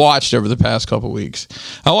what I've watched over the past couple weeks.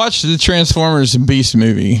 I watched the Transformers Beast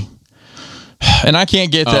movie. And I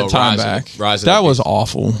can't get that time back. That was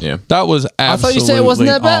awful. Yeah. That was absolutely I thought you said it wasn't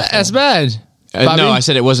that bad. awful. As bad. No, I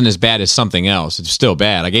said it wasn't as bad as something else. It's still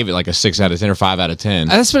bad. I gave it like a 6 out of 10 or 5 out of 10.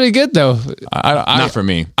 That's pretty good, though. Not for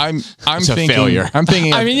me. I'm It's a thinking failure. I'm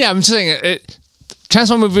thinking. I mean, yeah, I'm saying it.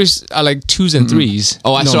 Transformer movies are like 2s and 3s.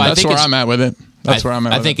 Oh, I think where I'm at with it. That's where I'm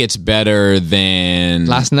at. I think it's better than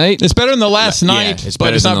Last Night. it's better than the last night, it's but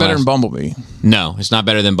better it's than not the better last- than Bumblebee. No, it's not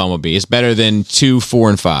better than Bumblebee. It's better than 2, 4,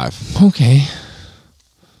 and 5. Okay.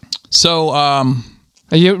 So,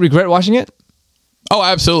 You regret watching it? oh,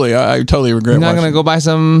 absolutely. I totally regret. You're not watching going to go buy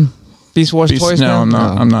some Beast Wars toys No, now? I'm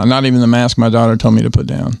not. I'm not. Not even the mask my daughter told me to put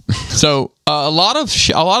down. So a lot of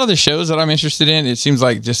the shows that I'm interested in, it seems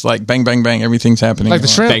like just like bang, bang, bang, everything's happening. Like the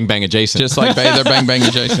shrimp? Bang Bang adjacent. Just like they're bang, bang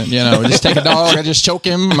adjacent. You know, just take a dog, I just choke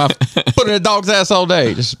him, I put it in a dog's ass all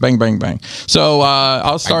day. Just bang, bang, bang. So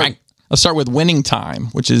I'll start. bang. I'll start with Winning Time,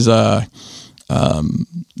 which is the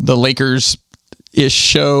Lakers. Ish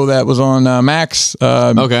show that was on Max.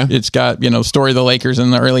 Okay. It's got, story of the Lakers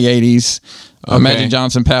in the early 80s. Magic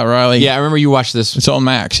Johnson, Pat Riley. Yeah, I remember you watched this. It's on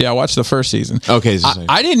Max. Yeah, I watched the first season. Okay.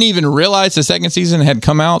 I didn't even realize the second season had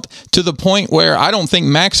come out, to the point where I don't think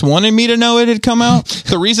Max wanted me to know it had come out.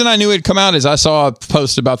 The reason I knew it had come out is I saw a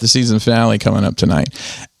post about the season finale coming up tonight.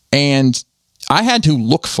 And I had to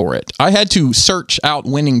look for it. I had to search out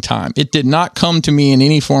Winning Time. It did not come to me in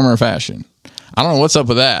any form or fashion. I don't know what's up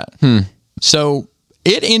with that. So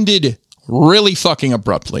it ended really fucking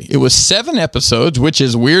abruptly. It was 7 episodes, which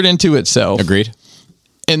is weird into itself. Agreed.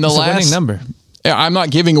 In the It's a winning last number. I'm not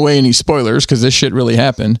giving away any spoilers because this shit really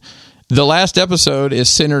happened. The last episode is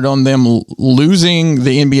centered on them losing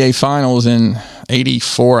the NBA Finals in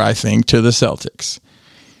 '84, I think, to the Celtics.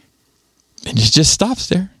 And it just stops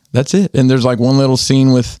there. That's it. And there's like one little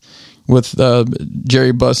scene with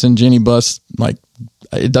Jerry Buss and Jenny Buss. Like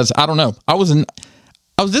it does. I don't know. I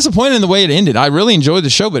was disappointed in the way it ended. I really enjoyed the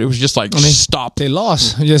show, but it was just like, stop. They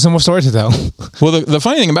lost. There's some more story to tell. Well, the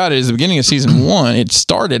funny thing about it is the beginning of season 1, it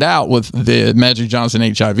started out with the Magic Johnson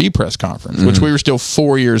HIV press conference, which we were still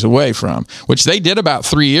 4 years away from, which they did about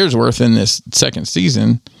 3 years worth in this second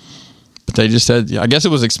season. But they just said, I guess it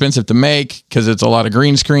was expensive to make because it's a lot of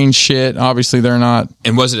green screen shit. Obviously, they're not.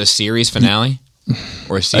 And was it a series finale?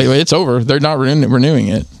 Or a season? It's over. They're not renewing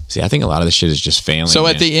it. See, I think a lot of this shit is just failing. So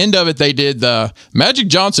at the end of it, they did the Magic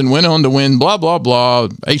Johnson went on to win blah, blah, blah,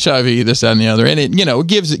 HIV, this, that, and the other. And it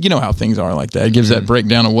gives, how things are like that. It gives that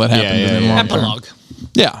breakdown of what happened to them long term. Epilogue.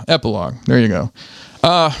 Yeah, epilogue. There you go.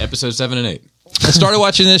 Episode 7 and 8. I started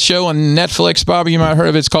watching this show on Netflix, Bobby. You might have heard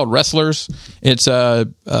of it. It's called Wrestlers. It's a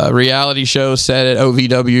reality show set at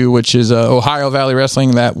OVW, which is Ohio Valley Wrestling.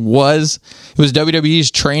 It was WWE's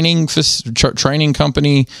training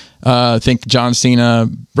company. I think John Cena,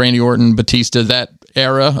 Randy Orton, Batista, that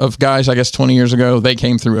era of guys, I guess 20 years ago, they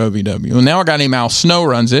came through OVW. And now a guy named Al Snow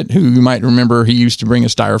runs it, who you might remember he used to bring a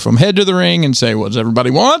styrofoam head to the ring and say, what does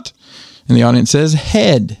everybody want? And the audience says,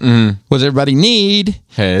 head. What does everybody need?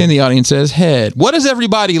 Head. And the audience says, head. What does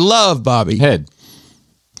everybody love, Bobby? Head.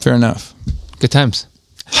 Fair enough. Good times.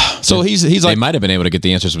 So he's They like, might have been able to get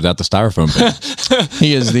the answers without the styrofoam bit.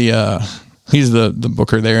 he is he's the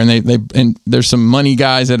booker there, and there's some money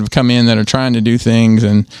guys that have come in that are trying to do things,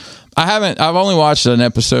 and I've only watched an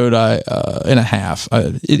episode and a half.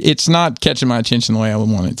 It's not catching my attention the way I would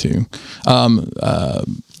want it to.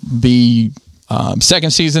 The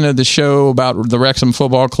second season of the show about the Wrexham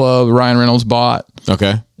Football Club, Ryan Reynolds bought.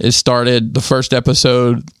 Okay. It started the first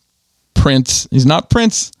episode. Prince, he's not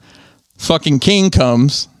Prince, fucking King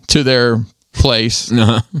comes to their place,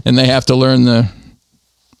 and they have to learn the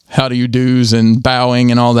how do you do's and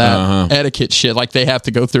bowing and all that etiquette shit. Like they have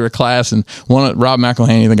to go through a class. And Rob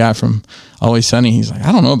McElhenney, the guy from Always Sunny, he's like,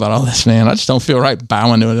 I don't know about all this, man. I just don't feel right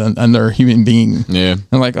bowing to another human being. Yeah.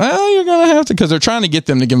 I'm like, well, you're gonna have to, because they're trying to get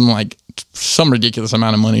them to give them like some ridiculous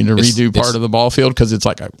amount of money to redo part of the ball field, because it's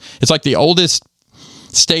like the oldest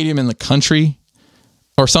stadium in the country.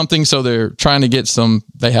 or something. So they're trying to get some.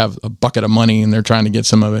 They have a bucket of money and they're trying to get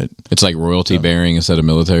some of it. It's like royalty bearing instead of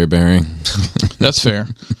military bearing. That's fair.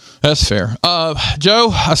 That's fair.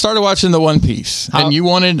 Joe, I started watching the One Piece, and you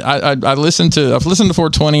wanted. I've listened to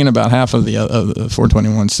 420 and about half of the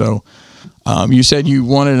 421. So, you said you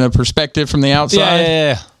wanted a perspective from the outside.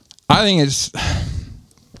 Yeah. I think it's.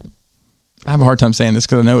 I have a hard time saying this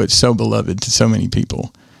because I know it's so beloved to so many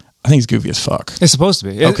people. I think it's goofy as fuck. It's supposed to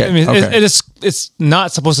be. Okay. I mean, it's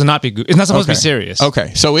not supposed to not be goofy. It's not supposed to be serious.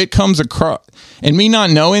 Okay. So it comes across, and me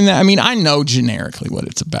not knowing that, I mean, I know generically what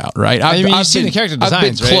it's about, right? You've seen the character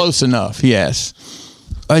designs, I've been close enough, yes.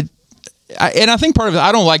 And I think part of it,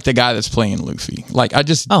 I don't like the guy that's playing Luffy. Like, I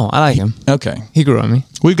like him. Okay. He grew on me.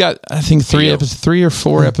 We've got, I think, 3 or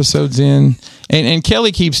 4 episodes in, and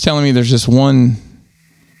Kelly keeps telling me there's just one.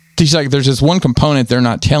 She's like, there's this one component they're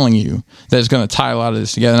not telling you that's going to tie a lot of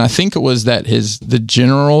this together. And I think it was that the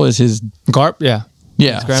general is his Garp. Yeah.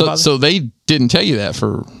 Yeah. So they didn't tell you that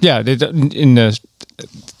for. Yeah. They in the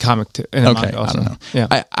comic. In the okay. manga also. I don't know.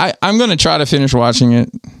 Yeah. I'm going to try to finish watching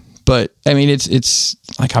it, but I mean, it's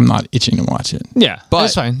like, I'm not itching to watch it. Yeah. But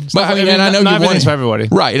that's fine. But I mean, and I know not you wanted for everybody.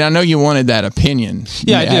 Right. And I know you wanted that opinion.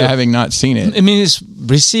 Yeah, I do. Having not seen it. I mean, it's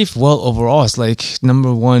received well overall. It's like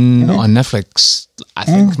number 1 on Netflix. I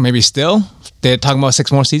think maybe still. They're talking about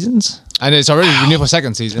 6 more seasons, and it's already renewed for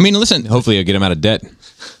 2nd season. I mean, listen. Hopefully, you'll get him out of debt.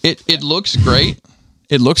 It looks great.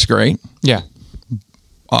 It looks great. Yeah.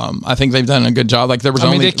 I think they've done a good job. Like there was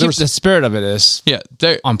they keep the spirit of it is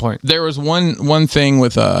on point. There was one thing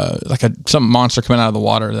with some monster coming out of the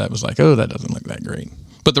water that was like, oh, that doesn't look that great.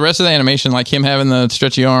 But the rest of the animation, like him having the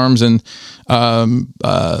stretchy arms and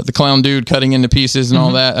the clown dude cutting into pieces and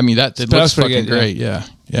all that, I mean, it looks fucking great. Yeah.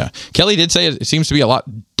 Kelly did say it seems to be a lot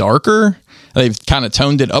darker. They've kind of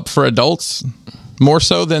toned it up for adults more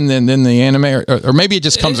so than the anime, or maybe it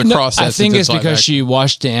just comes across. I think it's because she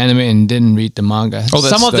watched the anime and didn't read the manga.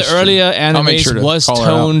 Some of the earlier animes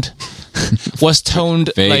was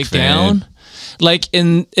toned like down. Like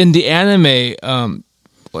in the anime,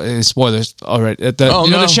 spoilers already.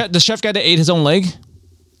 The chef guy that ate his own leg.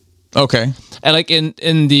 Okay, and like in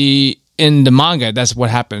the manga, that's what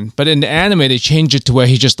happened. But in the anime, they changed it to where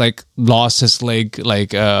he just like lost his leg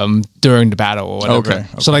during the battle or whatever. Okay.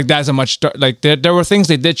 So like that's a much like there were things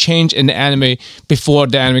they did change in the anime before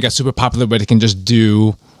the anime got super popular, where they can just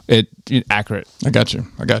do it accurate. I got you.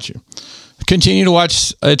 Continue to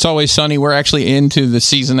watch It's Always Sunny. We're actually into the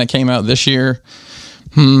season that came out this year.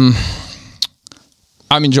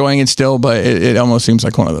 I'm enjoying it still, but it almost seems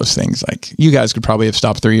like one of those things. Like you guys could probably have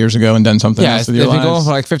stopped 3 years ago and done something else with your lives. They've been going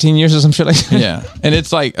for like 15 years or some shit like that. Yeah, and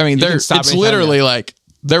it's like, I mean, it's literally like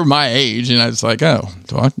they're my age, and I was like, oh,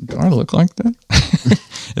 do I look like that?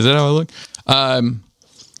 Is that how I look?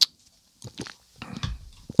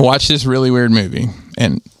 Watch this really weird movie,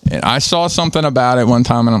 and I saw something about it one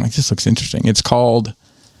time, and I'm like, this looks interesting. It's called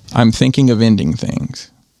I'm Thinking of Ending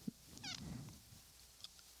Things.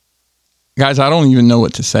 Guys, I don't even know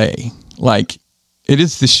what to say. Like, it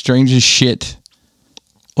is the strangest shit.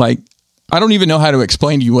 Like, I don't even know how to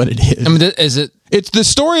explain to you what it is. I mean, is it? It's the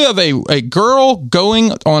story of a girl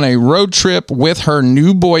going on a road trip with her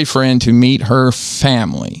new boyfriend to meet her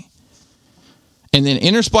family. And then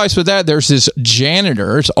interspliced with that, there's this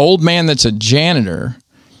janitor, this old man that's a janitor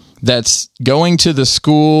that's going to the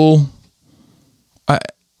school. I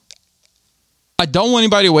don't want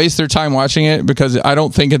anybody to waste their time watching it because I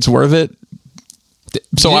don't think it's worth it.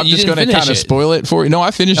 So I'm just going to kind of spoil it for you. No,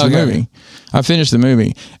 I finished the movie. I finished the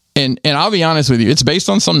movie. And I'll be honest with you, it's based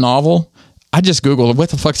on some novel. I just Googled, what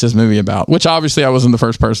the fuck's this movie about? Which obviously I wasn't the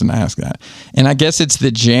first person to ask that. And I guess it's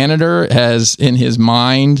the janitor has in his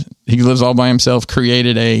mind, he lives all by himself,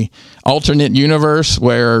 created a alternate universe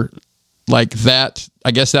where like that,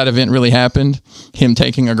 I guess that event really happened, him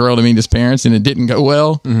taking a girl to meet his parents, and it didn't go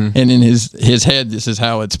well. Mm-hmm. And in his head, this is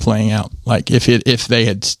how it's playing out. Like if they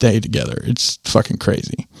had stayed together, it's fucking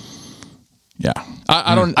crazy. Yeah.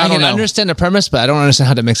 I don't know. Understand the premise, but I don't understand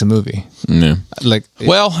how that makes a movie. No.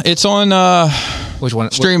 It's on which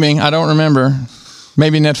one? Streaming. I don't remember.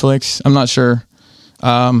 Maybe Netflix. I'm not sure.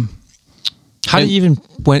 How do you even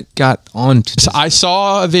got on to this? I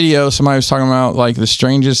saw a video. Somebody was talking about like the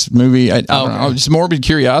strangest movie. I don't know. Just morbid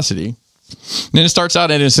curiosity. And then it starts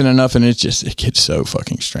out innocent enough, and it gets so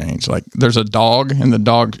fucking strange. Like there's a dog, and the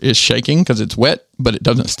dog is shaking because it's wet, but it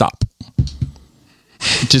doesn't stop.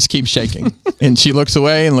 It just keeps shaking. And she looks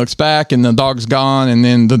away and looks back, and the dog's gone, and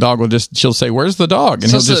then the dog she'll say, "Where's the dog?"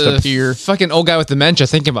 And he'll just appear. Fucking old guy with dementia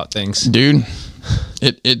thinking about things. Dude,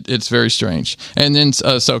 It's very strange. And then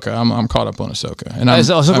Ahsoka, I'm caught up on Ahsoka. And is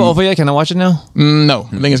Ahsoka over yet? Can I watch it now? No,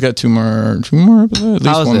 I think it's got two more episodes. At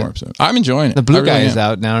least one more episode. I'm enjoying it. The blue guy is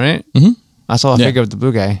out now, right? Mm-hmm. I saw a figure of the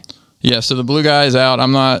blue guy. Yeah, so the blue guy is out.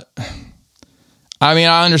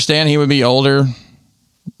 I understand he would be older,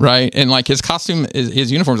 right? And like his costume,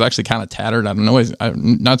 his uniform is actually kind of tattered. I don't know. I've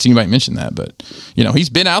not seen anybody mention that, but he's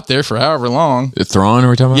been out there for however long. Thrawn, are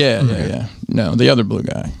we talking about? Yeah. No, the other blue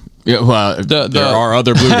guy. Yeah, well, there are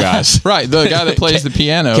other blue guys. Right, the guy that plays the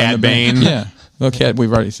piano. Cad Bane. Yeah. Well, Cad,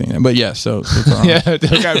 we've already seen it. But yeah, so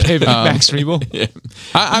the guy that played Max Rebo. Yeah.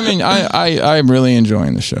 I'm really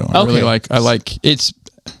enjoying the show. I really like it's.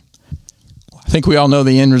 I think we all know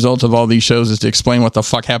the end result of all these shows is to explain what the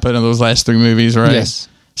fuck happened in those last 3 movies, right? Yes.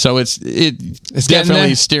 So it's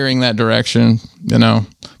definitely steering that direction, because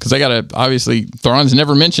they got to, obviously, Thrawn's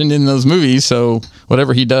never mentioned in those movies, so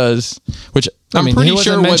whatever he does, which I'm pretty he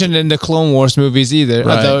sure wasn't mentioned in the Clone Wars movies either.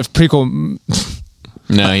 Right. The prequel.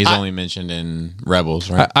 No, he's only mentioned in Rebels,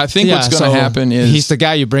 right? I think what's going to happen is he's the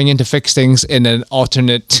guy you bring in to fix things in an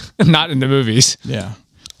alternate, not in the movies. Yeah.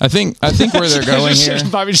 I think where they're going here.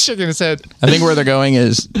 Bobby's shaking his head. I think where they're going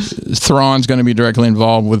is Thrawn's going to be directly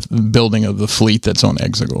involved with the building of the fleet that's on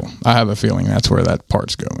Exegol. I have a feeling that's where that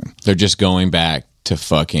part's going. They're just going back to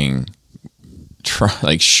fucking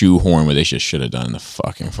shoehorn what they just should have done in the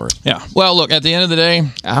fucking first. Yeah. Well, look, at the end of the day,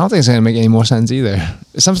 I don't think it's going to make any more sense either.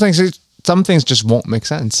 Some things just won't make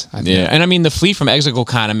sense. I think. Yeah, and I mean the fleet from Exegol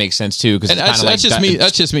kind of makes sense too, because that's just me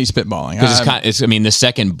spitballing. Because the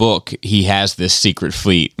second book he has this secret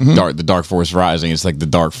fleet, the Dark Force Rising. It's like the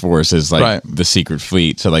Dark Force is like the secret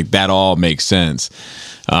fleet, so like that all makes sense.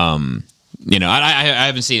 I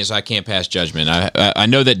haven't seen it, so I can't pass judgment. I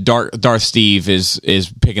know that Darth Steve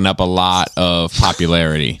is picking up a lot of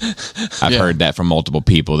popularity. I've heard that from multiple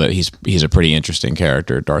people that he's a pretty interesting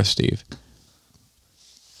character, Darth Steve.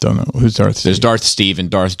 Don't know who's Darth Steve. There's Darth Steve and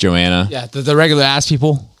Darth Joanna. Yeah, the regular ass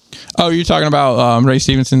people. Oh, you're talking about Ray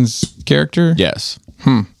Stevenson's character? Yes.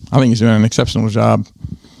 I think he's doing an exceptional job.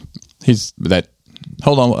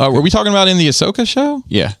 Hold on. Were we talking about in the Ahsoka show?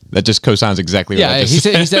 Yeah, that just co-signs exactly what I just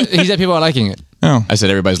said. He said people are liking it. Oh. I said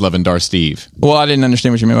everybody's loving Darth Steve. Well, I didn't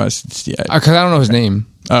understand what you meant by because I don't know his name.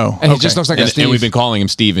 Oh, and he just looks like a Steve. And we've been calling him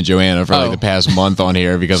Steve and Joanna for the past month on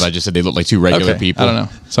here because I just said they look like two regular people. I don't know.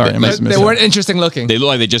 Sorry, they weren't interesting looking. They look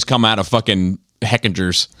like they just come out of fucking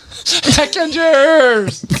Heckingers.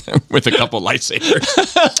 With a couple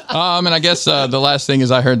lightsabers. And I guess the last thing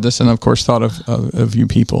is I heard this and of course thought of you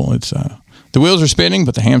people. It's the wheels are spinning,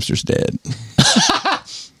 but the hamster's dead.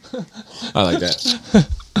 I like that.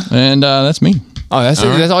 And that's me. Oh, that's it?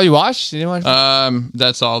 That's all you watched? You didn't watch?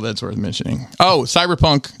 That's all that's worth mentioning. Oh,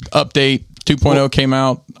 Cyberpunk update 2.0 came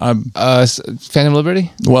out. Phantom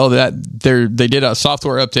Liberty? Well, they did a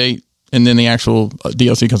software update, and then the actual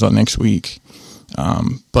DLC comes out next week.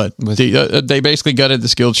 But they basically gutted the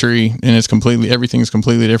skill tree, and everything's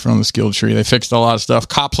completely different on the skill tree. They fixed a lot of stuff.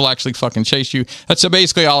 Cops will actually fucking chase you. So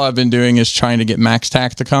basically all I've been doing is trying to get Max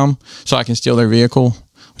Tac to come so I can steal their vehicle,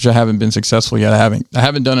 which I haven't been successful yet. I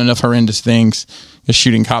haven't done enough horrendous things. Just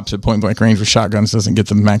shooting cops at point blank range with shotguns doesn't get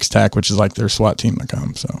the Max Tac, which is like their SWAT team to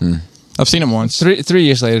come. So I've seen them once. 3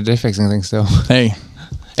 years later, they're fixing things still. Hey.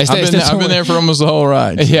 I've been there for almost the whole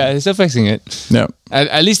ride. So. Yeah, they're still fixing it. No,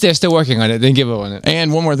 at least they're still working on it. They didn't give up on it.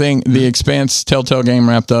 And one more thing, the Expanse Telltale game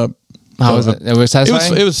wrapped up. How was it? It was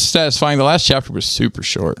satisfying? It was satisfying. The last chapter was super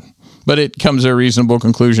short, but it comes to a reasonable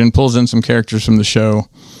conclusion, pulls in some characters from the show,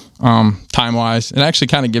 time-wise. It actually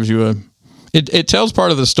kind of gives you it tells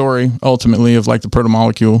part of the story, ultimately, of like the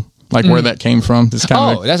proto-molecule, like where that came from. It's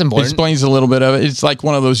kind of that's important. Explains a little bit of it. It's like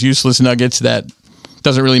one of those useless nuggets that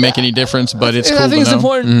doesn't really make any difference, but it's cool to know. I think it's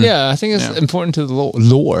important. Yeah, I think it's important to the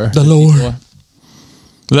lore. The lore. Well,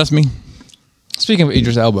 that's me. Speaking of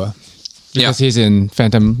Idris Elba, because he's in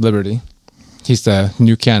Phantom Liberty, he's the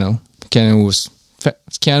new Keanu.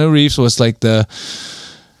 Keanu Reeves was like the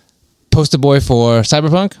poster boy for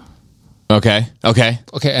Cyberpunk. Okay,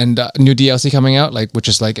 and new DLC coming out, which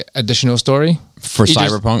is like additional story for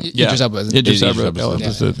Cyberpunk. Idris Elba is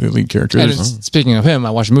the lead character. And speaking of him, I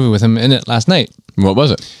watched a movie with him in it last night. What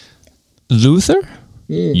was it? Luther.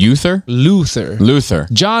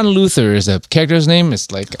 John Luther is a character's name.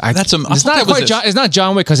 It's like it's not quite John. It's not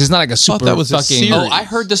John Wick because he's not like a super fucking. Oh, I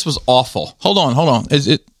heard this was awful. Hold on. Is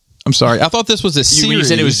it? I'm sorry. I thought this was a series. You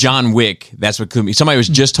said it was John Wick. That's what could be. Somebody was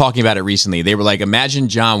just talking about it recently. They were like, imagine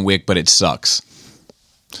John Wick, but it sucks.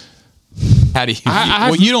 How do you...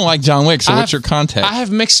 you don't like John Wick, so what's your context? I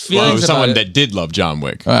have mixed feelings about someone it. that did love John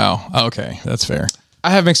Wick. Oh, okay. That's fair.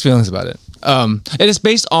 I have mixed feelings about it. It is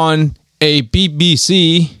based on a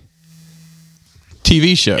BBC...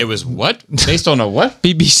 TV show. It was what? Based on a what?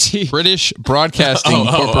 BBC. British Broadcasting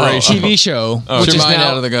Corporation. TV show, which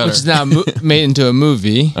is now made into a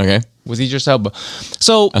movie. Okay. With Idris Elba.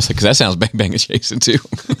 So I was like, because that sounds Bang Bang adjacent too.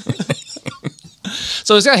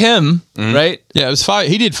 So it's got him, right? Yeah, it was 5.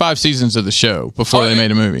 He did 5 seasons of the show before they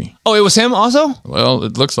made a movie. Oh, it was him also? Well,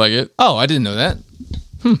 it looks like it. Oh, I didn't know that.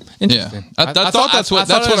 Interesting. Yeah. I thought that's what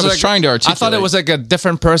I was trying to articulate. I thought it was like a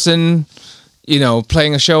different person,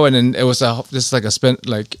 playing a show, and then it was just like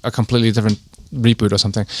a completely different reboot or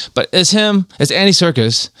something. But it's him. It's Andy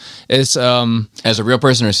Serkis. It's as a real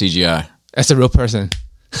person or CGI? As a real person.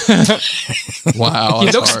 Wow,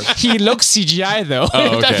 he looks CGI though.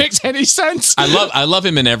 If that makes any sense. I love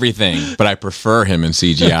him in everything, but I prefer him in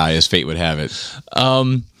CGI, as fate would have it.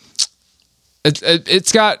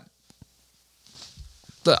 It's got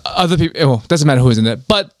the other people. Well, doesn't matter who's in it,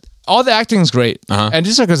 but all the acting is great, and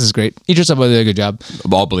Andy Serkis is great. Idris Elba did a good job.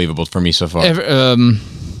 All believable for me so far.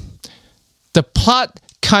 The plot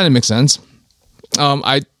kind of makes sense.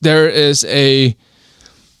 There is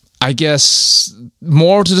I guess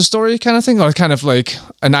more to the story kind of thing, or kind of like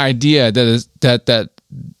an idea that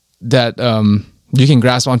you can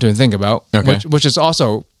grasp onto and think about, which is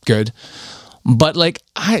also good. But like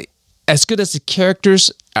as good as the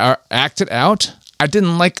characters are acted out, I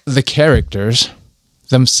didn't like the characters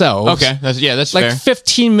themselves. Okay, that's like fair.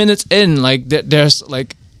 15 minutes in, like there's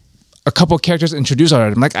like a couple of characters introduced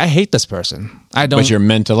already. I'm like, I hate this person. I don't. But you're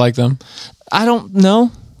meant to like them. I don't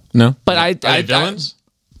know. No, but are they villains?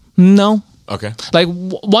 No. Okay. Like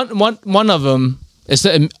one of them is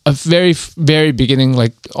a very, very beginning,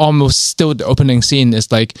 like almost still the opening scene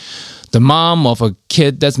is like the mom of a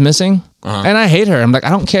kid that's missing, and I hate her. I'm like, I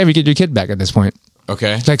don't care if you get your kid back at this point.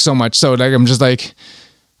 Okay. Like so much. So like I'm just like,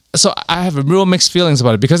 so I have real mixed feelings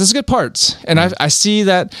about it because it's good parts, and I see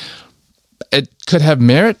that it could have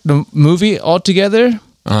merit, the movie altogether,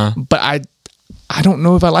 but I don't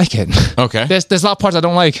know if I like it. Okay. There's a lot of parts I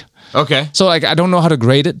don't like. Okay. So like I don't know how to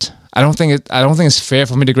grade it. I don't think it's fair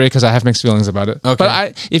for me to grade because I have mixed feelings about it. Okay.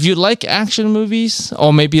 But if you like action movies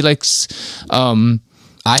or maybe like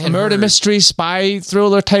murder mystery spy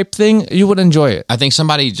thriller type thing, you would enjoy it. I think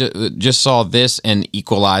somebody just saw this and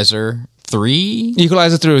Equalizer 3.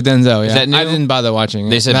 Equalizer 3 with Denzel. Yeah. Is that new? I didn't bother watching it.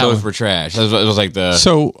 They said both were trash. It was like the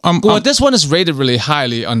this one is rated really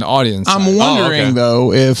highly on the audience. I'm wondering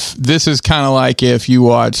though if this is kind of like if you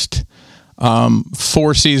watched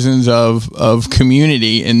 4 seasons of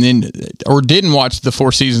Community and then, or didn't watch the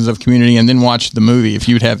 4 seasons of Community and then watch the movie, if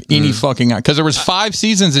you'd have any fucking, because there was 5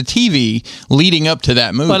 seasons of TV leading up to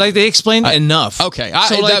that movie. But like they explained enough. Okay,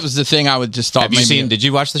 that was the thing I would just thought. Have you seen? Did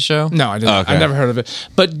you watch the show? No, I didn't. I never heard of it.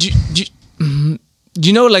 But do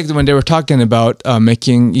you know, like when they were talking about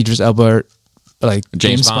making Idris Elba like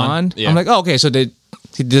James Bond? Yeah. I'm like, okay, so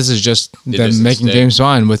this is just them making James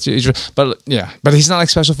Bond with Idris, but he's not like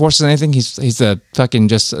special forces or anything. He's a fucking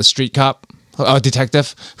just a street cop, a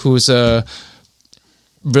detective who's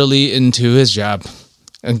really into his job.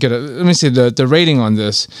 And let me see, the rating on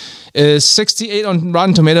this is 68 on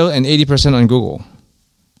Rotten Tomato and 80% on Google.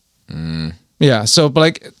 Yeah, so but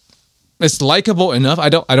like it's likable enough. I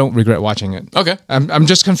don't regret watching it. Okay. I'm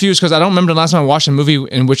just confused because I don't remember the last time I watched a movie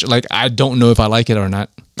in which like I don't know if I like it or not.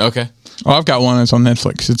 Okay. Oh, I've got one that's on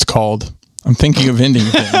Netflix. It's called I'm thinking of ending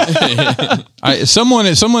things. Someone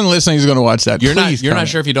listening is going to watch that. You're not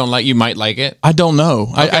sure if you don't like. You might like it. I don't know.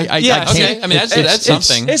 Okay. I can't. I mean, that's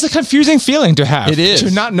something. It's a confusing feeling to have. It is to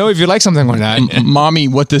not know if you like something or not. Mommy,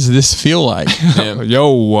 what does this feel like?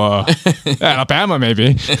 Yo, Alabama,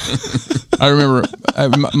 maybe. I remember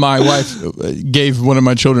my wife gave one of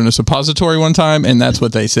my children a suppository one time, and that's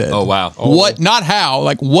what they said. Oh wow! What? Not how?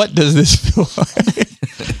 Like, what does this feel like?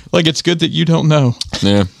 Like, it's good that you don't know.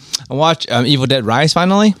 Yeah. I watched Evil Dead Rise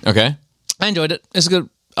finally. Okay. I enjoyed it. It's a good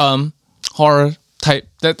horror type.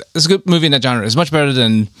 It's a good movie in that genre. It's much better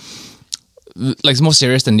than, like, it's more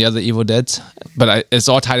serious than the other Evil Deads, but it's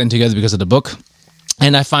all tied in together because of the book.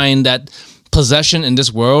 And I find that possession in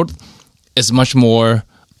this world is much more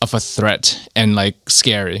of a threat and like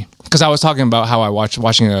scary. Because I was talking about how I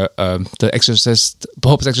watching the Exorcist,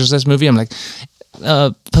 Pope's Exorcist movie. I'm like,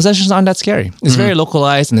 possessions aren't that scary. It's very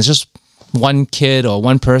localized and it's just one kid or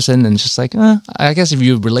one person, and it's just like, I guess if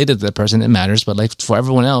you related to that person, it matters. But like for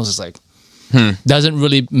everyone else, it's like doesn't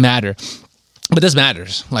really matter. But this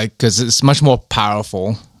matters, like because it's much more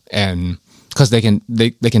powerful, and because they can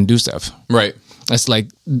do stuff. Right. It's like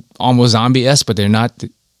almost zombie-esque, but they're not.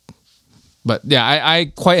 But yeah, I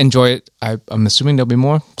quite enjoy it. I'm assuming there'll be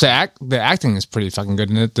more. The acting is pretty fucking good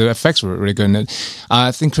in it. The effects were really good in it.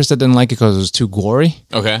 I think Krista didn't like it because it was too gory.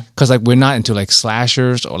 Okay. Because like we're not into like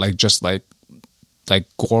slashers or like just like like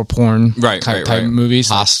gore porn type movies.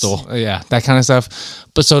 Hostel. That kind of stuff.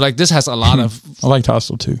 But so like this has a lot of... I liked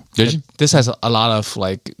Hostel too. Did you? This has a lot of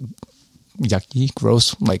like yucky,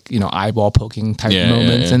 gross, like, you know, eyeball poking type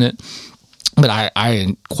moments in it. But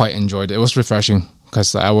I quite enjoyed it. It was refreshing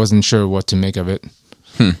because I wasn't sure what to make of it.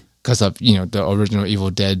 Because of, you know, the original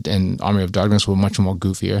Evil Dead and Army of Darkness were much more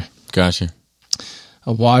goofier. Gotcha.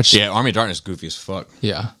 I watched... Yeah, Army of Darkness is goofy as fuck.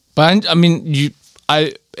 Yeah. But I mean,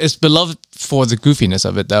 it's beloved for the goofiness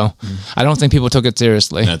of it, though. I don't think people took it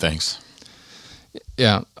seriously. No, thanks.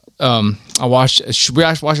 Yeah. We watched a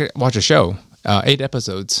show, 8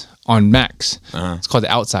 episodes on Max. It's called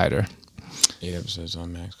The Outsider. 8 episodes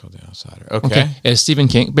on Max called The Outsider. Okay. It's Stephen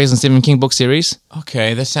King, based on Stephen King book series.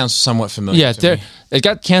 Okay, that sounds somewhat familiar to me. It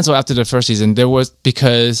got canceled after the first season.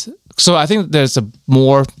 So I think there's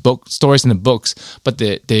more book stories in the books, but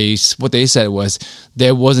what they said was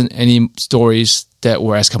there wasn't any stories that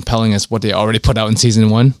were as compelling as what they already put out in season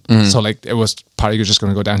 1. So like it was probably just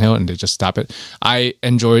going to go downhill, and they just stopped it. I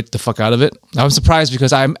enjoyed the fuck out of it. I was surprised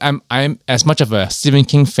because I'm as much of a Stephen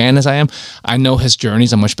King fan as I am. I know his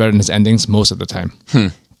journeys are much better than his endings most of the time.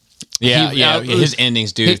 His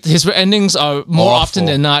endings, dude. His endings are more often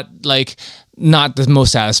than not like not the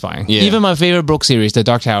most satisfying. Yeah. Even my favorite book series, The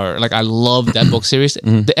Dark Tower, like I love that book series.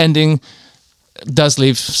 The ending does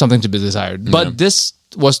leave something to be desired, but this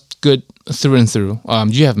was good through and through.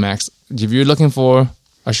 You have Max. If you're looking for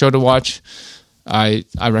a show to watch, I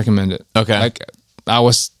recommend it. Okay. Like I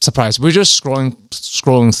was surprised. We were just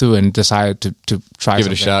scrolling through and decided to try give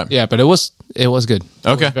it a shot. Yeah, but it was good.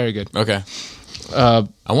 Okay. It was very good. Okay. I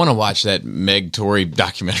want to watch that Meg Tory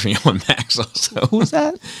documentary on Max also. Who's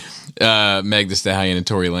that? Meg Thee Stallion and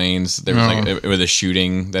Tory Lanez. There was with a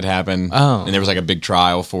shooting that happened, and there was like a big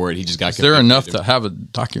trial for it. He just got. Is there enough to have a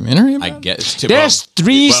documentary about I guess. There's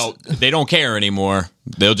 3. Well, they don't care anymore.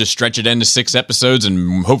 They'll just stretch it into 6 episodes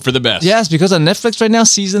and hope for the best. Yes, because on Netflix right now,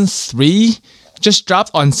 season 3 just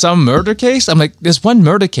dropped on some murder case. I'm like, there's one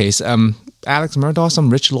murder case. Alex Murdaugh, some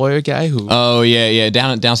rich lawyer guy who... Oh, yeah,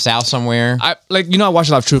 down south somewhere. I watch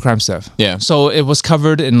a lot of true crime stuff. Yeah. So it was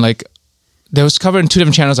covered in like... It was covered in 2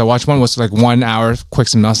 different channels I watched. One was like 1 hour quick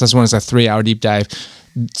synopsis. One is a 3-hour deep dive.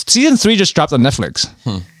 Season 3 just dropped on Netflix.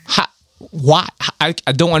 Why? I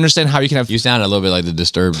don't understand how you can have... You sound a little bit like the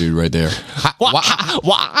Disturbed dude right there.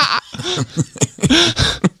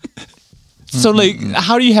 So like,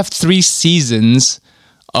 how do you have 3 seasons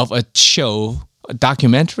of a show... A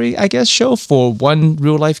documentary, I guess, show for one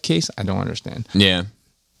real life case? I don't understand. Yeah.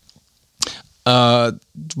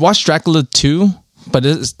 Watch Dracula 2, but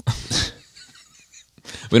it's...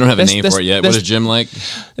 We don't have a name for it yet. What is Jim like?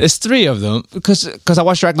 There's 3 of them because I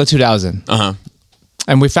watched Dracula 2000.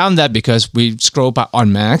 And we found that because we scrolled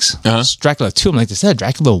on Max. Dracula 2. I'm like, is that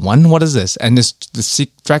Dracula 1? What is this? And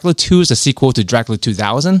Dracula 2 is a sequel to Dracula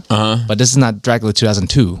 2000. But this is not Dracula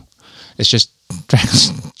 2002. It's just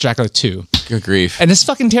Dracula 2. Good grief. And it's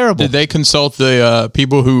fucking terrible. Did they consult the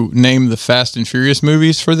people who named the Fast and Furious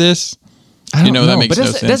movies for this? I don't know. That makes no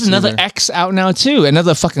sense. There's another either. X out now too.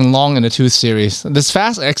 Another fucking Long in the Tooth series. There's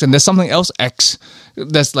Fast X and there's something else X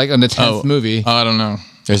that's like on the 10th movie. I don't know.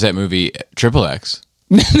 There's that movie Triple X.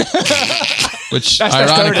 Which,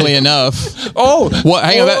 ironically enough... What?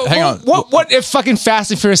 Hang on. What if fucking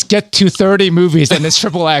Fast and Furious get to 30 movies and it's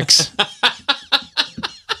Triple X?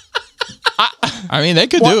 I mean, they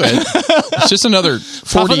could do it. It's just another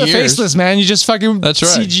 40 years. Faceless, man. You just fucking That's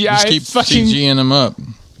right. CGI. Just keep CGing them up.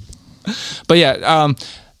 But yeah,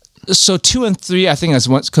 so 2 and 3, I think, as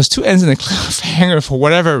once because 2 ends in a cliffhanger for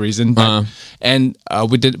whatever reason, and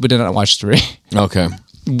we did not watch 3. Okay,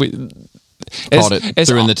 called it.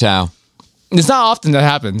 Threw in the towel. It's not often that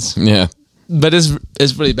happens. Yeah, but it's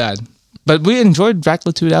really bad. But we enjoyed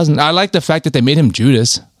Dracula 2000. I like the fact that they made him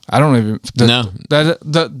Judas. I don't even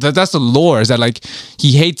that's the lore, is that like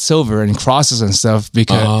he hates silver and crosses and stuff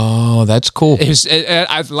because that's cool.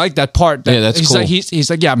 I like that part. That's he's cool. Like, he's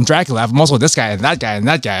like, yeah, I'm Dracula. I'm also this guy and that guy and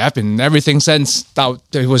that guy. I've been everything since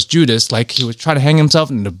he was Judas. Like he was trying to hang himself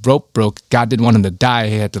and the rope broke. God didn't want him to die.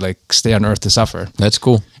 He had to like stay on Earth to suffer. That's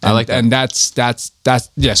cool. I like that. And that's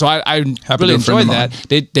yeah. So I really enjoyed that.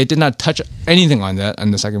 They did not touch anything on that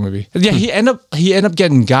in the second movie. Yeah, he ended up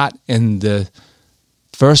getting got in the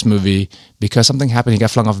first movie because something happened. He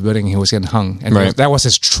got flung off a building and he was getting hung, and that was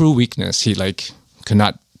his true weakness. He like could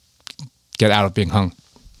not get out of being hung.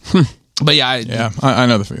 But yeah, I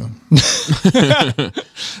know the feeling.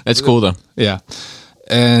 That's cool though. Yeah,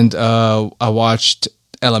 and I watched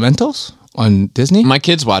Elementals on Disney. My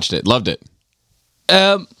kids watched it, loved it.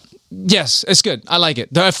 Yes, it's good. I like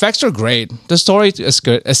it. The effects are great. The story is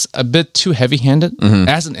good. It's a bit too heavy-handed.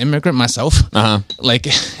 As an immigrant myself, like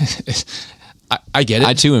I get it.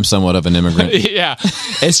 I too am somewhat of an immigrant. Yeah,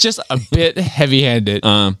 it's just a bit heavy-handed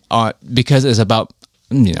because it's about,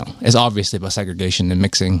 it's obviously about segregation and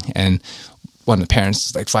mixing, and when the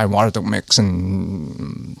parents like fire and water don't mix,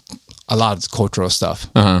 and a lot of cultural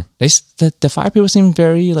stuff. The fire people seem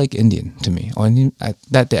very like Indian to me, or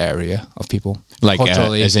that the area of people, like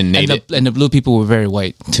culturally, as in native, and the blue people were very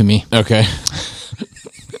white to me. Okay,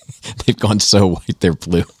 they've gone so white they're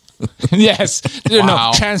blue. Yes,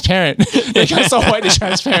 no, transparent. They got so white and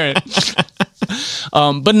transparent.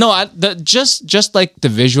 But no, just like the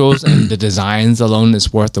visuals and the designs alone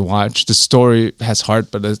is worth the watch. The story has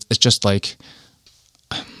heart, but it's just like,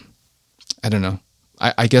 I don't know.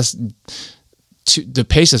 I guess the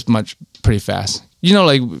pace is pretty fast.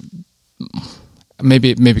 Like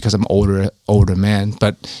maybe because I'm older man,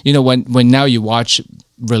 but when now you watch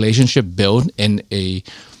relationship build in a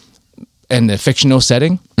fictional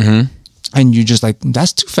setting, and you just like,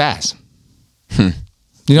 that's too fast.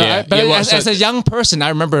 As a young person, I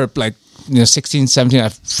remember like 16, 17, I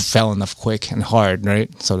fell in love quick and hard, right,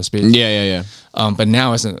 so to speak. Yeah. But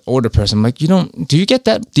now as an older person, I'm like, do you get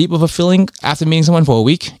that deep of a feeling after meeting someone for a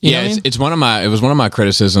week? It was one of my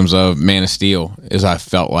criticisms of Man of Steel is I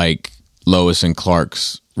felt like Lois and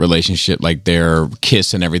Clark's relationship, like their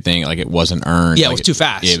kiss and everything, like it wasn't earned. Yeah, it was too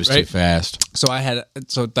fast. Yeah, it was too fast. So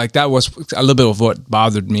that was a little bit of what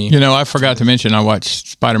bothered me. I forgot to mention, I watched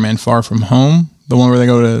Spider-Man Far From Home, the one where they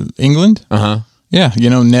go to England. Yeah,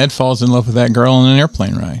 Ned falls in love with that girl on an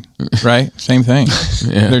airplane ride, right? Same thing.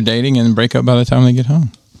 Yeah. They're dating and break up by the time they get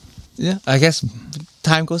home. Yeah, I guess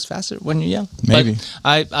time goes faster when you're young. Maybe.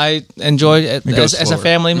 But I enjoyed it as a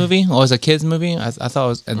family movie or as a kids movie. I thought it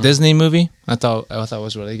was a Disney movie. I thought it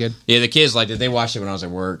was really good. Yeah, the kids liked it. They watched it when I was at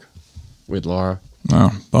work with Laura.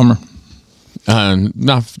 Oh, bummer.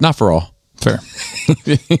 Not for all. Fair.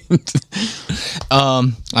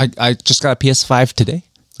 I just got a PS5 today.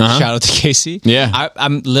 Shout out to Casey. Yeah,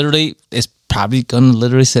 I'm literally, it's probably gonna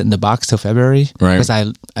literally sit in the box till February, right? Because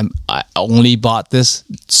I only bought this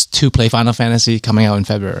to play Final Fantasy coming out in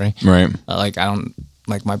February, right?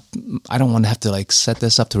 I don't want to have to like set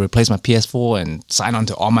this up to replace my PS4 and sign on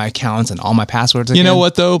to all my accounts and all my passwords again. You know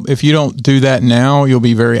what though? If you don't do that now, you'll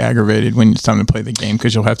be very aggravated when it's time to play the game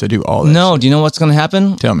because you'll have to do all that. No, do you know what's going to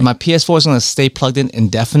happen? Tell me. My PS4 is going to stay plugged in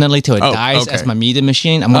indefinitely till it dies as my media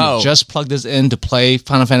machine. I'm going to just plug this in to play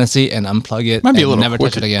Final Fantasy and unplug it. Might be a little never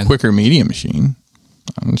touch it again. Quicker media machine.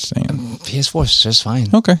 I'm just saying. PS4 is just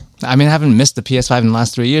fine. Okay. I mean, I haven't missed the PS5 in the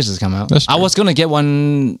last 3 years it's come out. I was going to get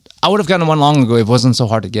one. I would have gotten one long ago if it wasn't so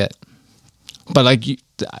hard to get. But like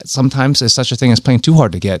sometimes there's such a thing as playing too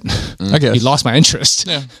hard to get. I guess. You lost my interest.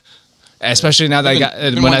 Yeah. Especially now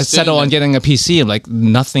that when I settle on getting a PC, I'm like,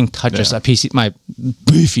 nothing touches a PC, my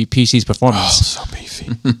beefy PC's performance. Oh, so beefy.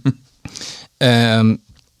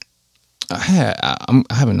 I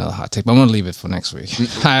have another hot take, but I'm going to leave it for next week.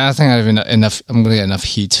 I think I have enough. I'm going to get enough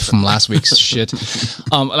heat from last week's shit.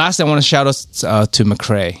 Lastly, I want to shout out to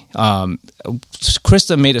McCrae.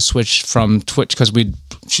 Krista made a switch from Twitch because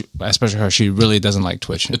especially her, she really doesn't like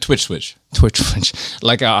Twitch. The Twitch switch.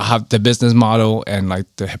 Like have the business model and like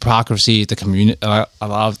the hypocrisy, the community, a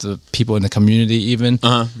lot of the people in the community even.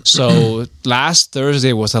 So last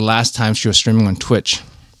Thursday was the last time she was streaming on Twitch,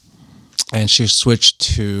 and she switched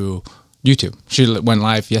to YouTube. She went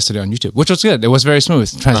live yesterday on YouTube, which was good. It was very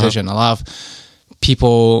smooth transition. A lot of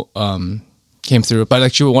people came through, but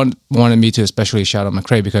like she wanted me to especially shout out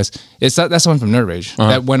McCrae because that's someone from Nerd Rage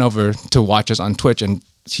that went over to watch us on Twitch, and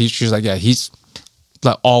she was like, yeah, he's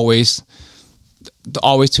like always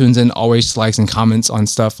tunes in, always likes and comments on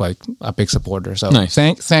stuff, like a big supporter. So nice.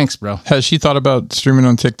 Thanks, bro. Has she thought about streaming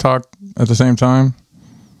on TikTok at the same time?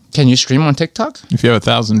 Can you stream on TikTok if you have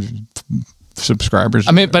 1,000 subscribers?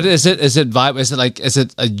 I mean, but is it vibe? Is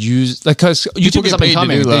it a use? Like, because YouTube is up and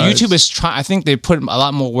coming. YouTube is trying. I think they put a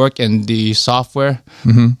lot more work in the software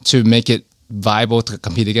to make it viable to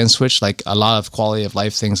compete against Twitch. Like a lot of quality of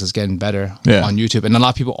life things is getting better on YouTube, and a lot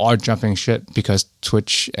of people are jumping shit because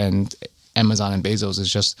Twitch and Amazon and Bezos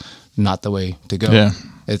is just not the way to go. Yeah.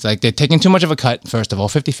 It's like they're taking too much of a cut. First of all,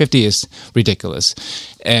 50-50 is ridiculous,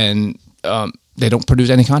 and they don't produce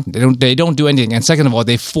any content. They don't do anything. And second of all,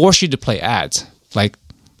 they force you to play ads. Like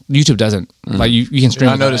YouTube doesn't. Like you can stream.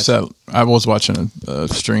 I noticed that. I was watching a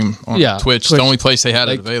stream on Twitch. The only place they had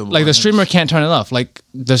it available. Like the streamer can't turn it off. Like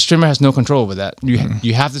the streamer has no control over that.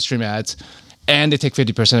 You have to stream ads, and they take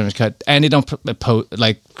 50% of the cut, and they don't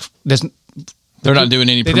they're not doing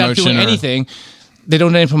any promotion. They're not doing anything. They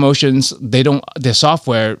don't do any promotions. Their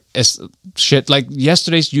software is shit. Like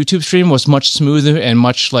yesterday's YouTube stream was much smoother and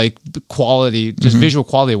much like quality, just visual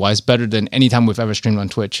quality wise, better than any time we've ever streamed on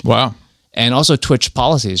Twitch. Wow. And also Twitch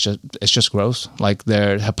policy is just gross. Like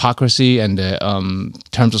their hypocrisy and the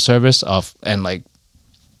terms of service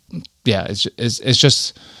it's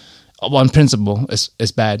just on principle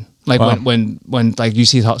it's bad. Like when like you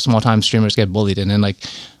see small time streamers get bullied, and then like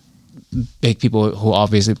big people who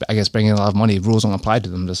obviously I guess bring in a lot of money, rules don't apply to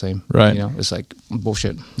them the same. Right. You know, it's like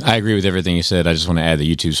bullshit. I agree with everything you said. I just want to add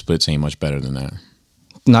the YouTube splits ain't much better than that.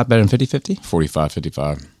 Not better than 50-50?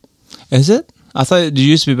 45-55. Is it? I thought it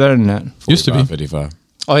used to be better than that. Used to be 55.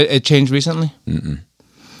 Oh, it changed recently? Mm-mm.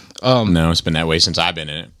 No, it's been that way since I've been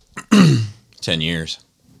in it. 10 years.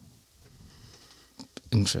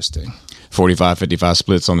 Interesting. 45-55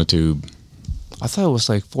 splits on the tube. I thought it was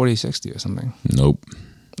like 40-60 or something. Nope.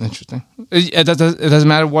 Interesting. It doesn't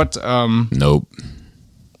matter what. Nope.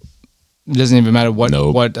 It doesn't even matter what.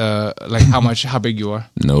 Nope. What like how big you are.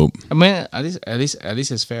 Nope. I mean, at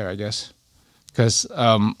least it's fair, I guess. Because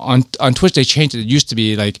on Twitch they changed it. It used to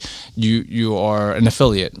be like you are an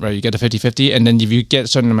affiliate, right? You get a 50-50, and then if you get a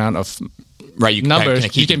certain amount of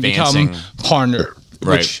numbers, you can become partner,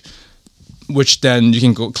 right? Which then you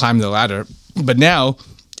can go climb the ladder. But now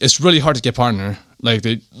it's really hard to get partner. Like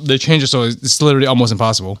they changed it so it's literally almost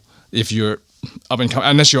impossible if you're up and coming,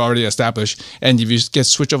 unless you're already established. And if you get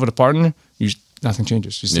switched over to partner, nothing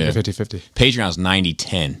changes. You still get 50-50. Patreon's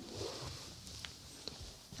 90-10.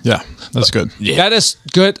 Yeah, that's good. Yeah. That is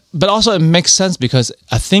good, but also it makes sense because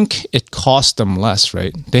I think it costs them less,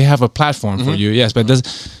 right? They have a platform for you, yes, but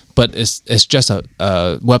it's just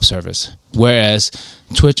a web service. Whereas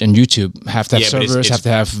Twitch and YouTube have to have servers, have to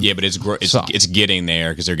have... Yeah, but it's getting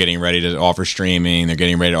there because they're getting ready to offer streaming. They're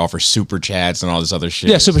getting ready to offer super chats and all this other shit.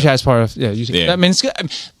 Yeah, super chat is part of YouTube. Yeah. I mean, it's good.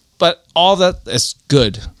 But all that is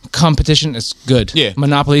good. Competition is good. Yeah.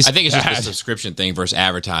 Monopolies. I think it's just the subscription thing versus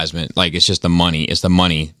advertisement. Like, it's just the money. It's the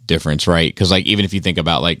money difference, right? Because, like, even if you think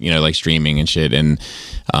about, like, you know, like streaming and shit, and,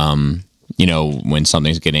 you know, when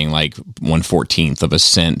something's getting, like, 1/14th of a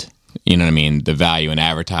cent, you know what I mean? The value in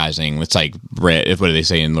advertising, it's like bread. What do they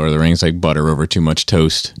say in Lord of the Rings? Like butter over too much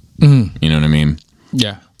toast. Mm-hmm. You know what I mean?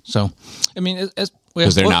 Yeah. So, I mean,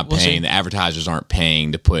 because they're not paying. The advertisers aren't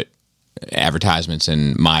paying to put advertisements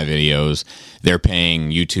in my videos. They're paying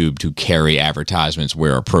YouTube to carry advertisements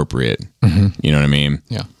where appropriate. Mm-hmm. You know what I mean?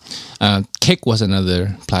 Yeah. Kick was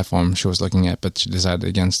another platform she was looking at, but she decided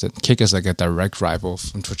against it. Kick is like a direct rival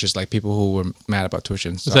from Twitch. It's like people who were mad about Twitch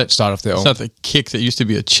and start off their own. It's not the Kick that used to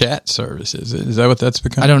be a chat service, is it? Is that what that's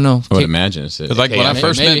become? I don't know. I would imagine it's like when I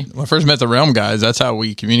first met the Realm guys, that's how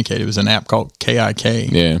we communicated. It was an app called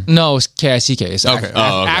KIK. Yeah. No, it's KICK. It's okay.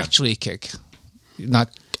 Actually Kick. Not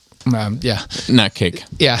not Kick.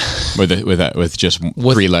 Yeah. With just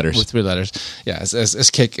 3 letters. With 3 letters. Yeah, it's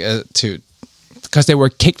Kick too. Because they were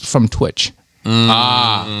kicked from Twitch.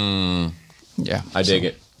 Yeah. I dig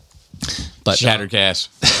it. But Shattercast.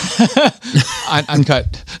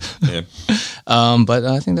 Uncut. Yeah. But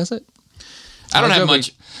I think that's it. I don't have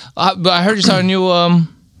much. But I heard you started a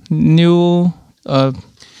new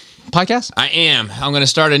podcast? I am. I'm going to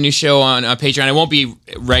start a new show on Patreon. It won't be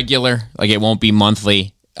regular. Like, it won't be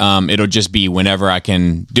monthly. It'll just be whenever I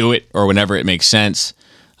can do it or whenever it makes sense.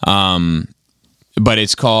 But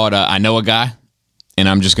it's called I Know a Guy. And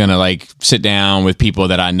I'm just going to, like, sit down with people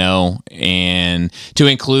that I know, and to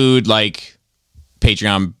include, like,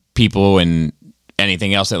 Patreon people and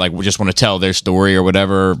anything else that, like, just want to tell their story or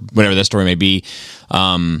whatever that story may be.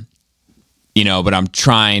 You know, but I'm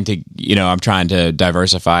trying to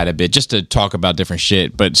diversify it a bit just to talk about different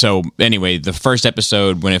shit. But so anyway, the first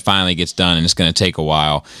episode, when it finally gets done, and it's going to take a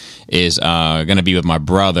while, is going to be with my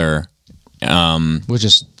brother. Which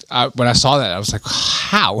is... when I saw that, I was like,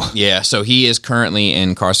 how? Yeah, so he is currently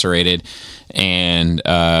incarcerated, and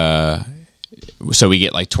so we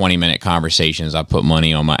get like 20-minute conversations. I put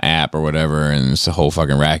money on my app or whatever, and it's a whole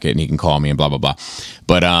fucking racket, and he can call me and blah, blah, blah.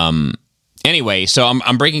 But anyway, so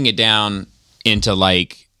I'm breaking it down into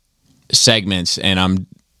like segments, and I'm,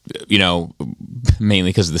 you know, mainly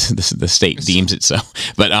because the state deems it so,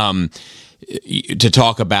 but to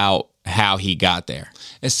talk about how he got there.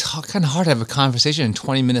 It's kind of hard to have a conversation in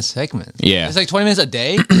 20-minute segments. Yeah. It's like 20 minutes a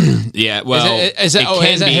day? Yeah, well, it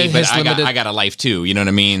can be, but I got a life too, you know what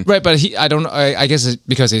I mean? Right, but I guess it's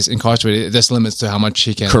because he's incarcerated, there's limits to how much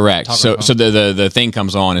he can Correct. talk so about. So the thing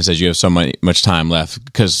comes on and says you have so much time left,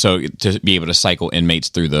 because to be able to cycle inmates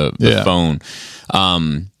through the phone.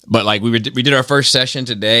 But like we did our first session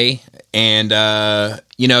today, and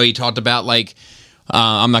you know, he talked about like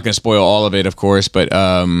I'm not going to spoil all of it, of course, but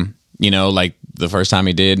you know, like the first time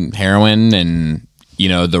he did heroin, and you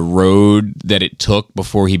know, the road that it took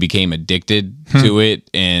before he became addicted to it,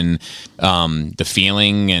 and the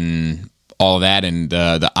feeling and all of that, and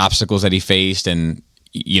the obstacles that he faced, and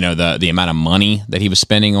the amount of money that he was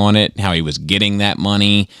spending on it, how he was getting that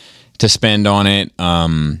money to spend on it.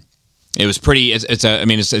 It was pretty.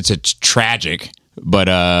 It's tragic, but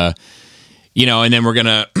and then we're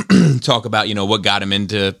gonna talk about what got him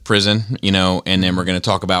into prison, and then we're gonna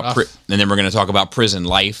talk about prison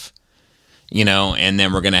life, and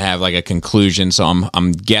then we're gonna have like a conclusion. So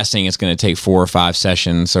I'm guessing it's gonna take 4 or 5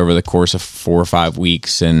 sessions over the course of 4 or 5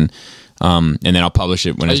 weeks, and then I'll publish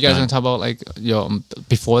it when it's done. Are you guys gonna talk about like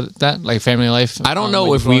before that, like family life? I don't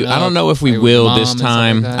know if we will this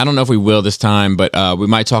time. I don't know if we will this time, but we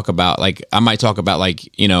might talk about like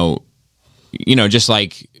just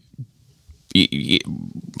like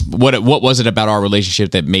what was it about our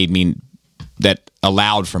relationship that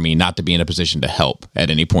allowed for me not to be in a position to help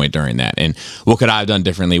at any point during that, and what could I have done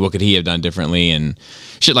differently? What could he have done differently, and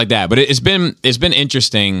shit like that. But it's been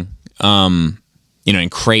interesting, and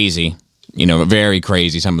crazy. Very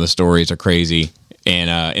crazy. Some of the stories are crazy,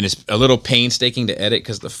 and it's a little painstaking to edit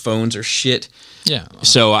because the phones are shit. Yeah.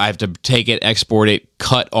 So I have to take it, export it,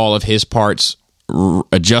 cut all of his parts,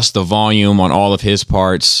 adjust the volume on all of his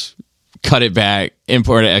parts, cut it back,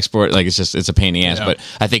 import it, export. Like it's a pain in the ass, but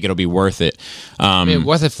I think it'll be worth it.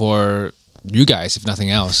 Worth it for you guys, if nothing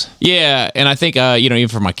else. Yeah, and I think even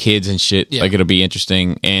for my kids and shit, like it'll be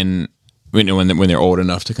interesting, and when they're old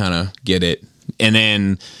enough to kind of get it. And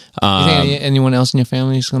then, you think anyone else in your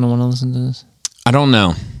family is going to want to listen to this? I don't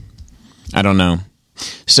know.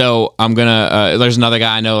 So I'm gonna. There's another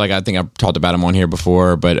guy I know. Like I think I've talked about him on here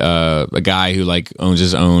before, but a guy who like owns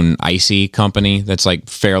his own icy company that's like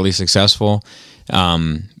fairly successful,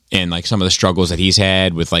 and like some of the struggles that he's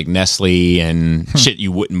had with like Nestle and shit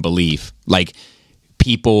you wouldn't believe, like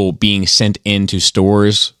people being sent into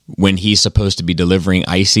stores when he's supposed to be delivering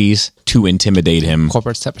ices to intimidate him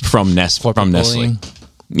from Nestle.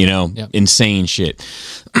 Insane shit.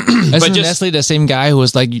 Isn't Nestle the same guy who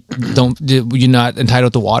was like, you're not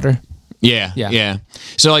entitled to water? Yeah.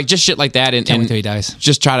 So like just shit like that, and until he dies.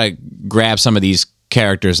 Just try to grab some of these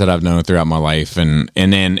characters that I've known throughout my life, and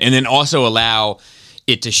then also allow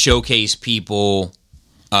it to showcase people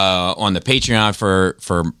on the Patreon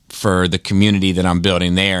for the community that I'm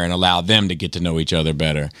building there, and allow them to get to know each other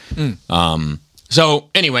better. So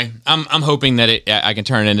anyway, I'm hoping that I can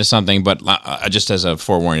turn it into something, but just as a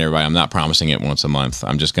forewarning, everybody, I'm not promising it once a month.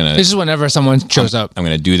 I'm just gonna. This is whenever someone shows up. I'm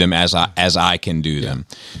gonna do them as I can do them.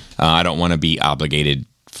 I don't want to be obligated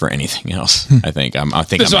for anything else. I think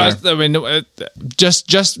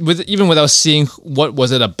just even without seeing what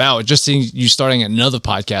was it about, just seeing you starting another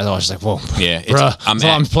podcast, I was just like, whoa, yeah, I'm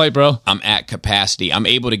on play, bro. I'm at capacity. I'm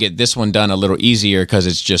able to get this one done a little easier because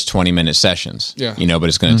it's just 20-minute sessions. Yeah, but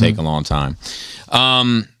it's going to take a long time.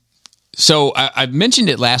 So I mentioned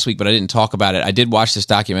it last week, but I didn't talk about it. I did watch this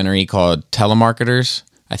documentary called Telemarketers.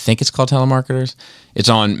 I think it's called Telemarketers. It's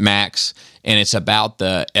on Max, and it's about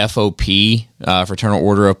the FOP, Fraternal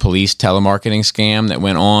Order of Police telemarketing scam that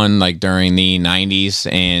went on like during the 90s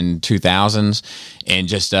and 2000s. And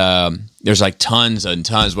just there's like tons and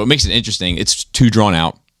tons. What makes it interesting, it's too drawn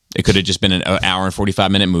out. It could have just been an hour and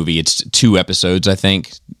 45-minute movie. It's 2 episodes, I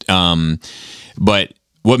think. But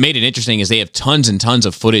what made it interesting is they have tons and tons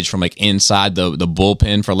of footage from like inside the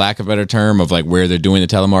bullpen, for lack of a better term, of like where they're doing the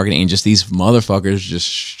telemarketing, and just these motherfuckers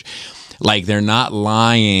just like they're not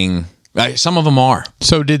lying. Some of them are.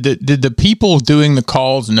 So did the people doing the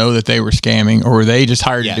calls know that they were scamming, or were they just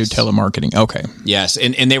hired to do telemarketing? Okay. Yes,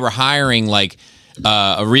 and they were hiring like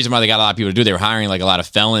a reason why they got a lot of people to do. They were hiring like a lot of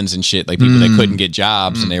felons and shit, like people that couldn't get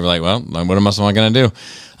jobs, and they were like, well, what am I going to do?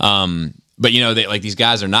 But they like these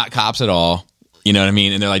guys are not cops at all. You know what I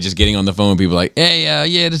mean? And they're like just getting on the phone with people like, hey,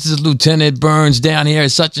 this is Lieutenant Burns down here at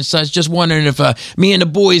such and such. Just wondering if me and the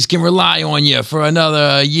boys can rely on you for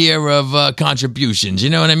another year of contributions. You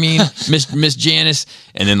know what I mean? Miss Janice.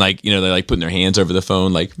 And then like, they're like putting their hands over the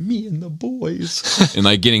phone like, me and the boys. And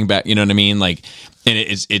like getting back, you know what I mean? Like, and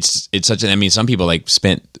it's such an, some people like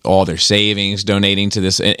spent all their savings donating to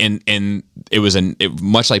this. And it was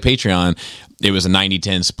much like Patreon, it was a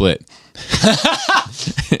 90-10 split.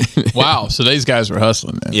 Wow, so these guys were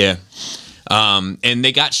hustling then. Yeah. And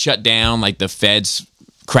they got shut down, like the feds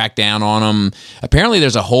cracked down on them. Apparently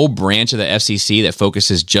there's a whole branch of the FCC that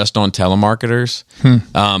focuses just on telemarketers.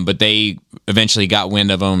 But they eventually got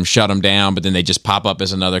wind of them, shut them down, but then they just pop up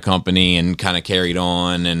as another company and kind of carried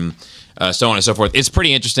on. And so on and so forth. It's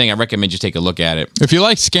pretty interesting. I recommend you take a look at it. If you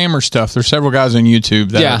like scammer stuff, there's several guys on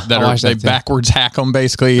YouTube that backwards hack them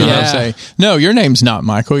basically. And they'll say, no, your name's not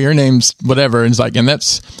Michael. Your name's whatever. And it's like, and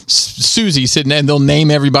that's Susie sitting there, and they'll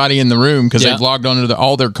name everybody in the room because they've logged onto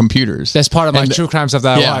all their computers. That's part of my true crime stuff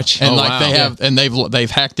that I watch. And they have, and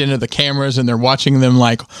they've hacked into the cameras, and they're watching them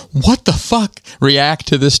like, what the fuck, react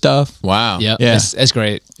to this stuff. Wow. Yeah. It's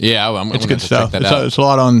great. Yeah, it's good stuff. It's a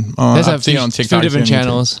lot on. I've seen on TikTok. Two different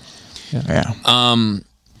channels. Yeah.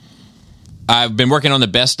 I've been working on the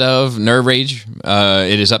best of Nerd Rage.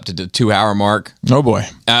 It is up to the 2-hour mark. Oh boy.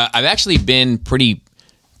 I've actually been pretty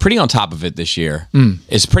on top of it this year.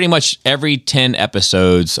 It's pretty much every 10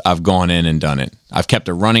 episodes I've gone in and done it. I've kept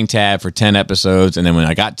a running tab for 10 episodes, and then when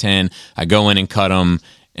I got 10, I go in and cut them,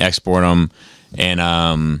 export them,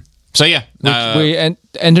 and so yeah, we're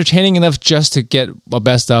entertaining enough just to get a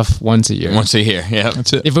best of once a year. Yeah,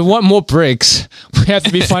 that's it. If we want more breaks, we have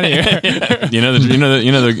to be funnier. You know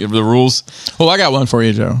the rules. Well, I got one for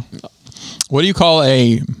you, Joe. What do you call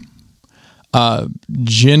a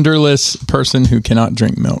genderless person who cannot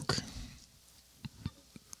drink milk?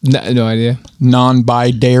 No idea.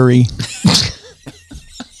 Non-bi-dairy.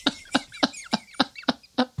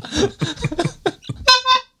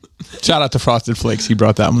 Shout out to Frosted Flakes. He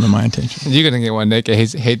brought that one to my attention. You're going to get one, Nick. I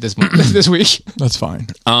hate this this week. That's fine.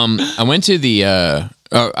 I went to the...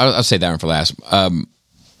 I'll say that one for last.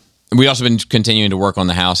 We also been continuing to work on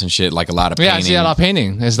the house and shit, like a lot of painting. Yeah, I see a lot of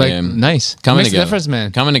painting. It's like nice. Coming together. Makes a difference,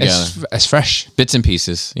 man. Coming together. It's fresh. Bits and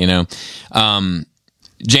pieces, you know.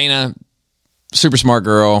 Jaina, super smart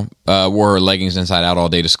girl, wore her leggings inside out all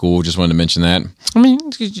day to school. Just wanted to mention that. I mean,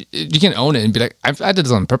 you can own it and be like, I did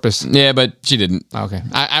this on purpose. Yeah, but she didn't. Okay.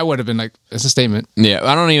 I would have been like, it's a statement. Yeah,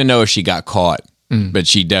 I don't even know if she got caught, but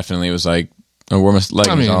she definitely was like, I wore my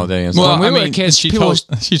leggings all day. And well, when we were kids, she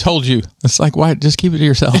told you. It's like, why? Just keep it to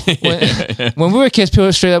yourself. When we were kids, people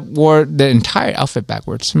straight up wore the entire outfit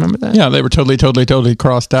backwards. Remember that? Yeah, they were totally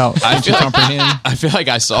crossed out. I feel like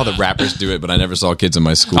I saw the rappers do it, but I never saw kids in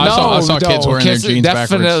my school. I saw kids wearing their jeans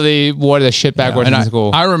definitely backwards. Wore the shit backwards in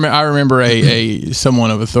school. I remember a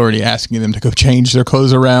someone of authority asking them to go change their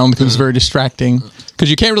clothes around because it's very distracting. Because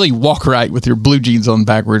you can't really walk right with your blue jeans on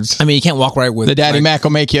backwards. I mean, you can't walk right with... The Daddy Mac will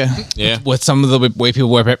make you. Yeah. With some of the way people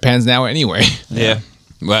wear pants now anyway. Yeah.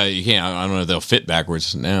 Well, you can't. I don't know if they'll fit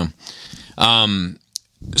backwards now.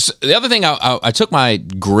 So the other thing, I took my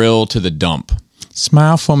grill to the dump.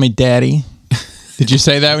 Smile for me, Daddy. Did you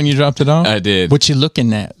say that when you dropped it off? I did. What you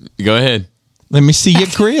looking at? Go ahead. Let me see your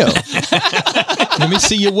grill. Let me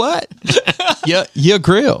see your what? Your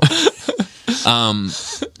grill.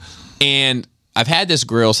 And I've had this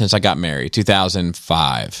grill since I got married,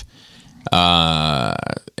 2005.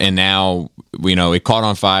 And now, it caught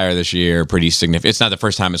on fire this year pretty significant. It's not the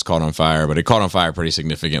first time it's caught on fire, but it caught on fire pretty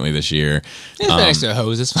significantly this year. It's next to a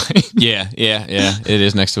hose. It's fine. Yeah. It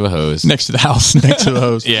is next to a hose. Next to the house, next to the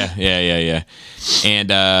hose. Yeah. And,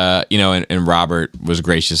 and Robert was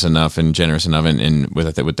gracious enough and generous enough and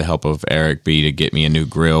with the help of Eric B to get me a new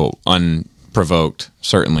grill unprovoked,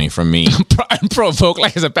 certainly from me. Unprovoked,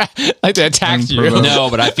 like they attacked you. No,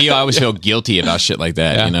 but I always feel guilty about shit like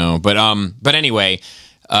that, But anyway,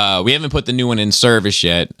 we haven't put the new one in service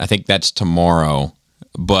yet. I think that's tomorrow.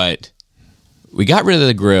 But we got rid of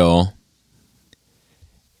the grill,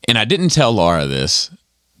 and I didn't tell Laura this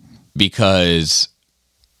because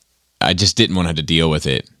I just didn't want her to deal with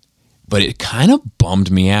it. But it kind of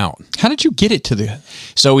bummed me out. How did you get it to the...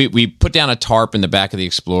 So we put down a tarp in the back of the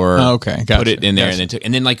Explorer. Oh, okay, gotcha. Put it in there,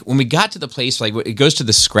 and then like when we got to the place, like it goes to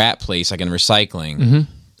the scrap place, like in recycling.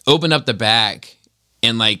 Opened up the back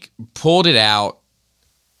and like pulled it out.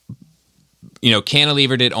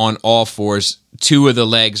 Cantilevered it on all fours. 2 of the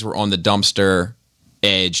legs were on the dumpster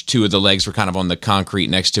edge. 2 of the legs were kind of on the concrete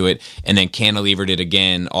next to it, and then cantilevered it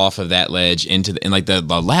again off of that ledge into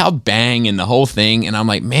the loud bang and the whole thing. And I'm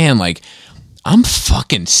like, man, like I'm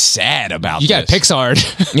fucking sad about this. You got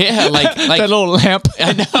Pixar. Yeah, like that little lamp.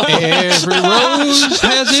 I know. Every rose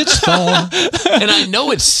has its thorn. And I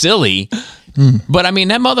know it's silly. But I mean,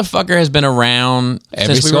 that motherfucker has been around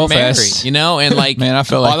since we were married, and like, man, I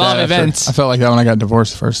felt like that. I felt like that when I got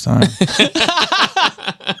divorced the first time.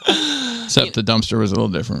 Except the dumpster was a little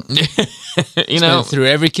different. through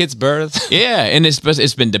every kid's birth. Yeah, and it's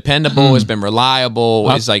been dependable. It's been reliable.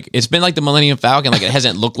 It's been like the Millennium Falcon. Like, it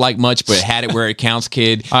hasn't looked like much, but it had it where it counts,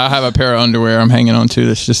 kid. I have a pair of underwear I'm hanging on to.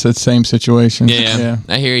 That's just the same situation. Yeah,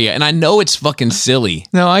 I hear you, and I know it's fucking silly.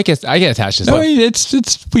 No, I get attached to stuff.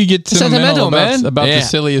 It's we get sentimental about the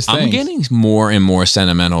silliest things. I'm getting more and more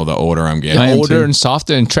sentimental the older I'm getting. Older and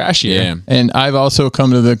softer and trashier. Yeah, and I've also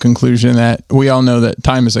come to the conclusion that we all know that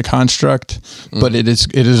time is a construct, but it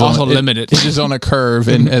is also limited. It is on a curve,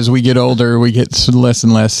 and as we get older, we get less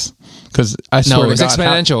and less. Because I swear to God,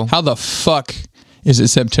 exponential. How the fuck is it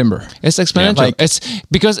September? It's exponential. It's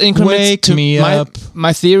because increments. Wake me up.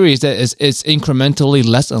 My theory is that it's incrementally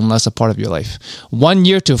less and less a part of your life. 1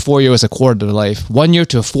 year to 4 years is a quarter of life. 1 year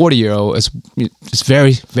to a 40-year-old is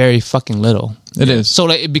very, very fucking little. It is. So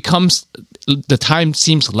like it becomes, the time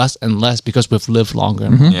seems less and less because we've lived longer.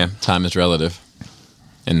 Mm-hmm. Yeah, time is relative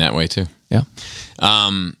in that way too. Yeah.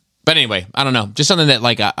 But anyway, I don't know. Just something that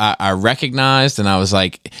like I recognized, and I was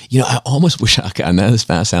like, I almost wish I could. I know this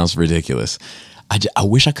sounds ridiculous. I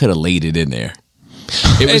wish I could have laid it in there.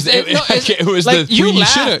 It was like you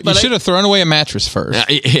should have thrown away a mattress first.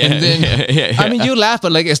 I mean, you laugh,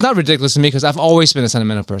 but like it's not ridiculous to me because I've always been a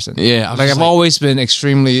sentimental person. Yeah, I've always been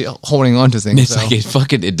extremely holding on to things. It's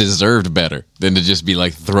like it deserved better than to just be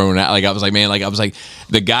like thrown out. Like I was like, man, like I was like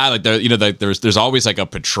the guy, like there's always like a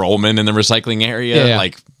patrolman in the recycling area. Yeah.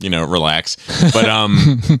 Like relax. But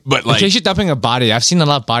like, in case you're dumping a body, I've seen a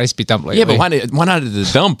lot of bodies be dumped lately. Yeah, but why not at the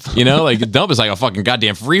dump? Like the dump is like a fucking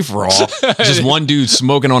goddamn free for all. Just one dude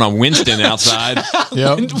smoking on a Winston outside.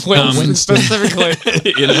 Yep. Winston specifically.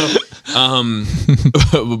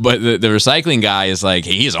 But the recycling guy is like,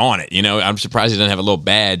 he's on it. I'm surprised he doesn't have a little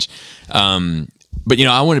badge. But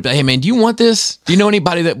I want to be, hey man, do you want this? Do you know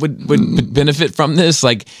anybody that would benefit from this?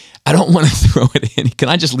 Like, I don't want to throw it in. Can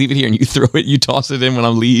I just leave it here and you throw it? You toss it in when I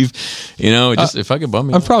leave. If I could bum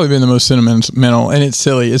me. I've probably been the most sentimental, and it's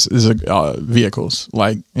silly. Is vehicles,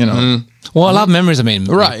 like Well, a lot of memories are made.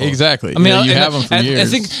 Right, exactly. I mean, you have them for years. I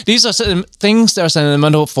think these are things that are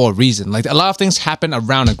sentimental for a reason. Like a lot of things happen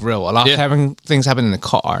around a grill. A lot of things happen in the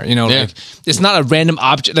car. Like it's not a random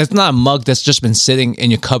object. It's not a mug that's just been sitting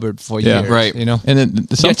in your cupboard for years. Right. And then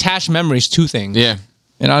you attach memories to things. Yeah.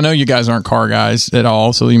 And I know you guys aren't car guys at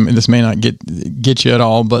all, so this may not get you at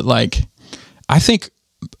all. But like, I think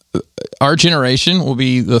our generation will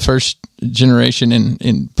be the first generation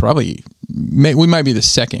in probably we might be the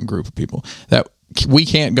second group of people that we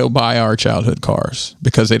can't go buy our childhood cars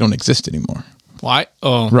because they don't exist anymore. Why?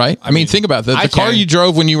 Right? I mean, think about that. The car you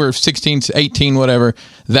drove when you were 16, 18, whatever,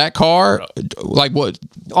 that car, like what?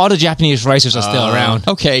 All the Japanese racers are still around.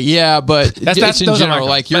 Okay, yeah, but that's in general.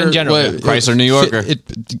 Like you're Chrysler New Yorker.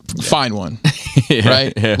 Find one.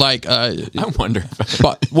 Right? Yeah. Like, I wonder.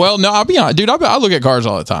 Well, no, I'll be honest, dude. I look at cars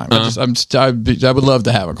all the time. I would love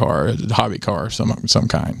to have a car, a hobby car of some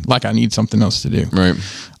kind. Like I need something else to do. Right.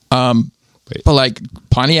 But like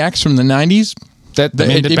Pontiacs from the 90s.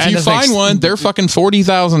 If you find one, they're fucking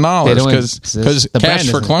 $40,000 because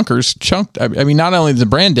Cash for Clunkers chunked. I mean, not only is the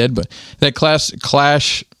brand dead, but that Cash for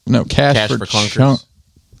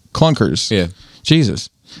Clunkers. Yeah, Jesus,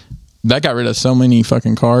 that got rid of so many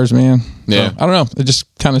fucking cars, man. Yeah, so, I don't know. It's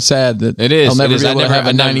just kind of sad that it is. I'll never be able to have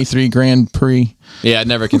a 93 Grand Prix. Yeah, I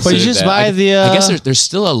never considered that. But you just buy the. I guess there's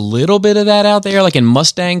still a little bit of that out there, like in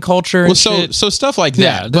Mustang culture. And shit. So stuff like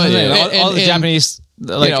that. Yeah, but all the Japanese.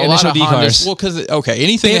 Like a lot of Hondas. Well, because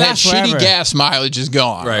anything that had shitty gas mileage is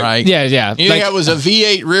gone, right? Yeah. Anything that was a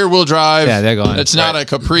V8 rear wheel drive, they're gone. It's not a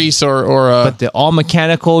Caprice or a. But the all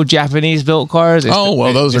mechanical Japanese built cars.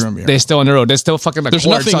 Those are gonna be. They're still on the road. They're still fucking. There's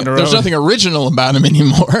nothing original about them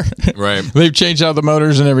anymore. Right. They've changed out the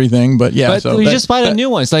motors and everything, but yeah. But we just buy the new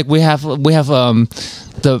ones. Like we have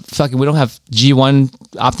the fucking. We don't have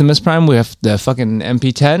G1 Optimus Prime. We have the fucking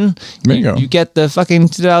MP10. There you go. You get the fucking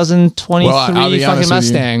 2023 fucking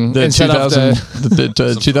Mustang instead of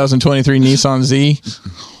the 2023 Nissan Z.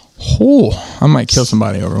 Oh, I might kill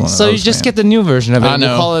somebody over one of those. So you just get the new version of it. I know.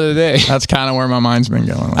 We'll call it a day. That's kind of where my mind's been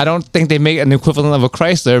going. I don't think they make an equivalent of a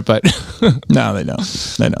Chrysler, but no, they don't.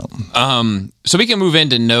 They don't. So we can move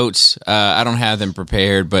into notes. I don't have them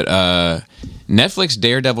prepared, but Netflix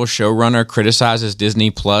Daredevil showrunner criticizes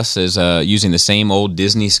Disney Plus as using the same old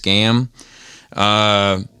Disney scam.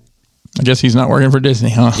 I guess he's not working for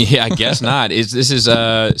Disney, huh? Yeah, I guess not. This is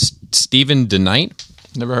Stephen DeKnight.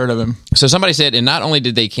 Never heard of him. So somebody said, and not only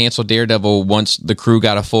did they cancel Daredevil once the crew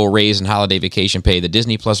got a full raise and holiday vacation pay, the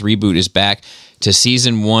Disney Plus reboot is back to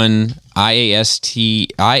season 1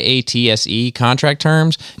 IATSE contract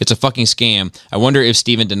terms. It's a fucking scam. I wonder if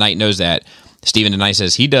Stephen DeKnight knows that. Stephen DeKnight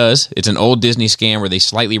says he does. It's an old Disney scam where they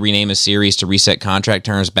slightly rename a series to reset contract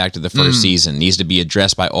terms back to the first season. Needs to be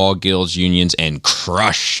addressed by all guilds, unions, and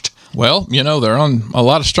crushed. Well, they're on a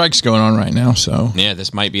lot of strikes going on right now, so yeah,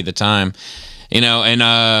 this might be the time. And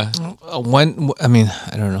I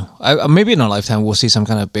don't know. Maybe in our lifetime we'll see some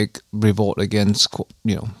kind of big revolt against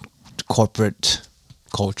corporate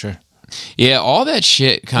culture. Yeah, all that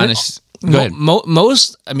shit kind of.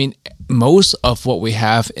 Most of what we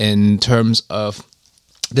have in terms of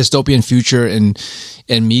dystopian future in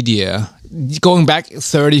media, going back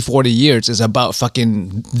 30, 40 years, is about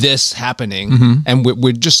fucking this happening, and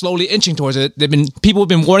we're just slowly inching towards it. People have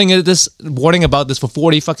been warning about this for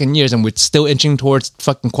 40 fucking years, and we're still inching towards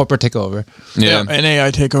fucking corporate takeover. Yeah, an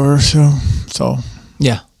AI takeover. So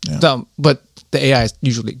yeah. So, but the AI is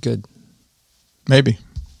usually good. Maybe.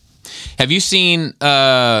 Have you seen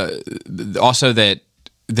also that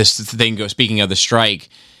this thing goes? Speaking of the strike,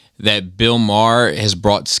 that Bill Maher has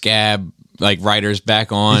brought scab writers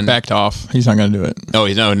back on. He's backed off. He's not going to do it. Oh,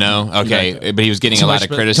 no. Okay, but he was getting a lot of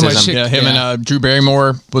criticism. Yeah, him and Drew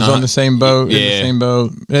Barrymore was on the same boat. Yeah, in the same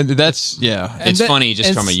boat. It's funny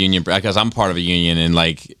just from a union, because I'm part of a union, and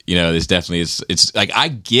there's definitely it's like I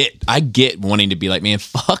get wanting to be like, man,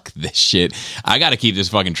 fuck this shit. I got to keep this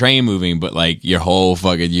fucking train moving, but your whole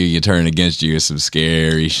fucking union turning against you is some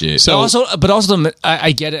scary shit. So but also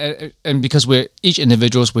I get it, and because we're each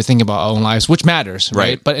individuals, we think about our own lives, which matters,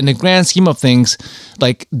 right? But in the grand scheme of things,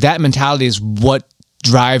 that mentality is what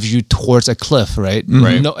drives you towards a cliff, right?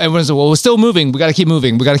 Right. No, everyone's like, well, we're still moving. We got to keep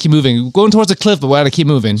moving. We're going towards a cliff, but we got to keep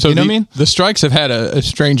moving. So you know what I mean? The strikes have had a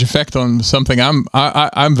strange effect on something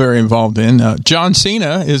I'm very involved in. John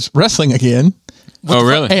Cena is wrestling again.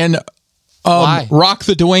 Really? And Rock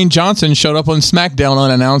the Dwayne Johnson showed up on SmackDown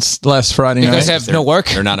unannounced last Friday night. You guys have no work?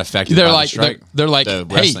 They're not affected by the strike. They're like, the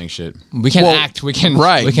wrestling shit. We can act. We can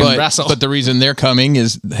wrestle. But the reason they're coming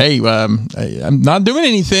is, hey, I'm not doing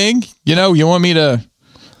anything. You want me to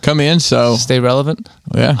come in, so stay relevant.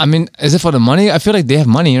 Yeah. I mean, is it for the money? I feel like they have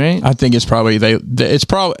money, right? I think it's probably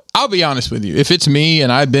I'll be honest with you. If it's me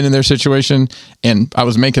and I've been in their situation and I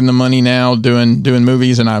was making the money now doing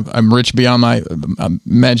movies and I'm rich beyond my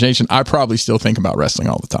imagination, I probably still think about wrestling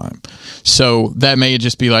all the time. So that may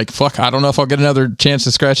just be like, fuck, I don't know if I'll get another chance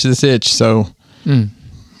to scratch this itch. So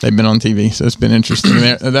they've been on TV, so it's been interesting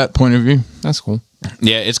at that point of view. That's cool.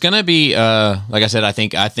 Yeah, it's gonna be like I said. I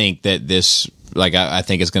think that this. I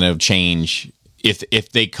think it's going to change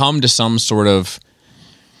if they come to some sort of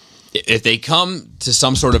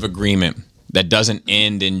agreement that doesn't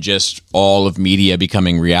end in just all of media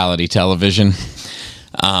becoming reality television.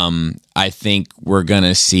 I think we're going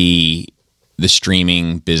to see the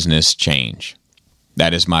streaming business change.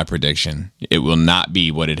 That is my prediction. It will not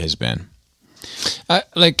be what it has been. I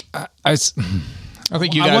think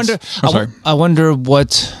you guys. I wonder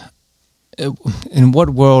what in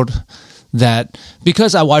what world. That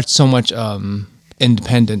because I watch so much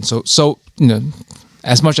independent, so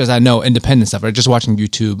as much as I know independent stuff, right? Just watching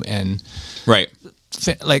YouTube and right,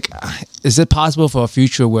 is it possible for a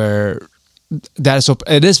future where that is so?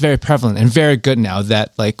 It is very prevalent and very good now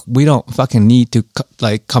that we don't fucking need to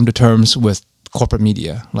come to terms with corporate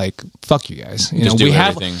media. Fuck you guys.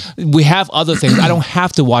 We have other things. I don't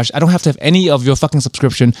have to watch. I don't have to have any of your fucking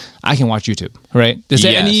subscription. I can watch YouTube, right?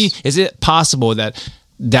 Is it possible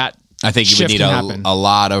that I think you would need a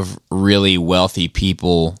lot of really wealthy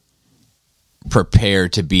people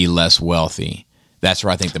prepared to be less wealthy. That's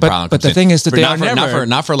where I think the problem comes in. But the thing is that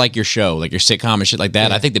not for your show, your sitcom and shit like that.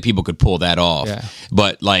 Yeah. I think that people could pull that off. Yeah.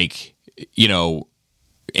 But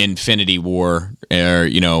Infinity War or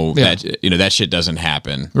that shit doesn't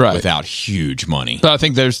happen without huge money. But I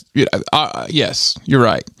think there's yes, you're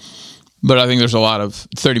right. But I think there's a lot of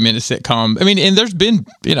 30-minute sitcom. I mean, and there's been,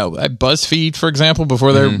 at BuzzFeed, for example,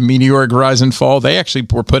 before their meteoric rise and fall, they actually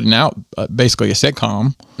were putting out basically a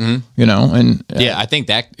sitcom, and I think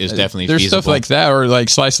that is definitely there's feasible. Stuff like that, or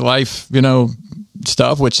slice of life,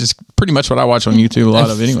 stuff, which is pretty much what I watch on YouTube a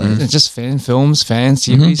lot of anyway. It's just fan films, fan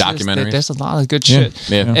series, documentaries. There's a lot of good shit.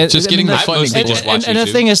 Yeah. Just getting the funding. And the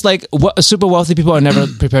thing is, super wealthy people are never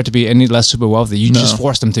prepared to be any less super wealthy. You just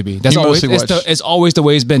force them to be. That's always it's always the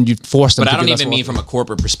way it's been. You force them. But I don't even mean from a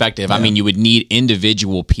corporate perspective. Yeah. I mean, you would need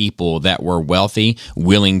individual people that were wealthy,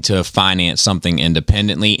 willing to finance something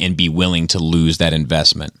independently, and be willing to lose that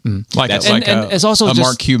investment. It's also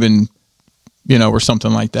Mark Cuban. Or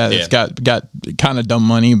something like that. It's got kind of dumb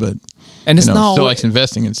money, but And it's not still likes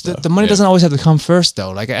investing in stuff. The money doesn't always have to come first,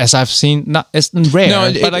 though. Like as I've seen, it's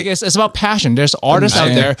rare, but like it's about passion. There's artists out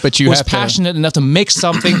there who's passionate enough to make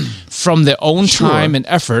something from their own time and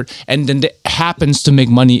effort, and then it happens to make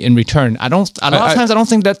money in return. A lot of times I don't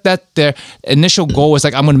think that their initial goal is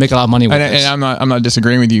like, I'm going to make a lot of money with this. And I'm not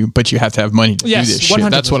disagreeing with you, but you have to have money to do this shit.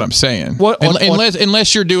 100%. That's what I'm saying.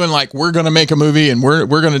 Unless you're doing like, we're going to make a movie and we're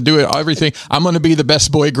going to do it everything. I'm going to be the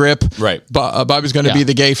best boy grip. Right. Bobby's going to be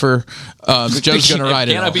the gaffer. Joe's going to write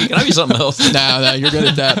it. Can I be something else? No, you're good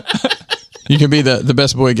at that. You can be the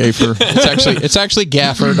best boy gaffer. It's actually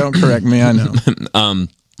gaffer. Don't correct me. I know.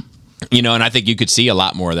 And I think you could see a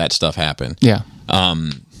lot more of that stuff happen. Yeah.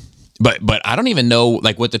 But I don't even know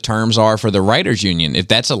like what the terms are for the writers union, if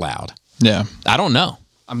that's allowed. Yeah. I don't know.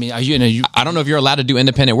 I mean, are you I don't know if you're allowed to do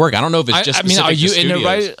independent work. I don't know if it's just. I mean, are you in the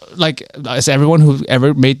right? Like, is everyone who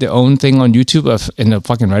ever made their own thing on YouTube in the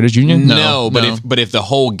fucking writers union? No. But if the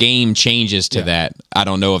whole game changes to that, I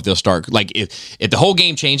don't know if they'll start. Like, if the whole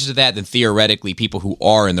game changes to that, then theoretically, people who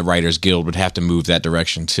are in the Writers Guild would have to move that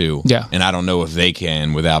direction too. Yeah. And I don't know if they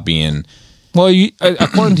can without being. Well,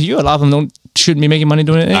 according to you, a lot of them shouldn't be making money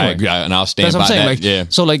doing it anyway. And I'll stand by that. Saying.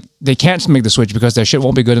 Like, so, like, they can't make the switch because their shit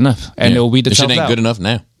won't be good enough, and it'll weed itself out. Shit ain't good enough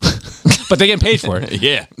now. But they get paid for it.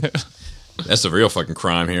 Yeah. That's the real fucking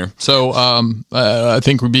crime here. So I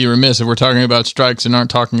think we'd be remiss if we're talking about strikes and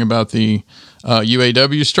aren't talking about the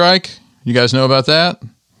UAW strike. You guys know about that?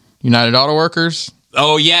 United Auto Workers?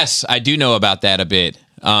 Oh, yes. I do know about that a bit.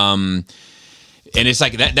 And it's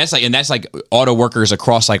like that's like auto workers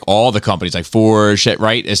across like all the companies, like Ford, shit,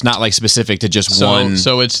 right? It's not like specific to just one.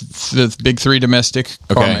 So it's the big three domestic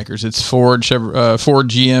car makers. It's Ford,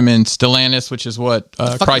 GM, and Stellantis, which is what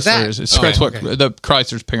Chrysler is. It's the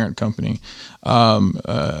Chrysler's parent company.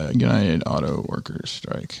 United Auto Workers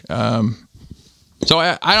strike. So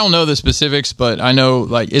I don't know the specifics, but I know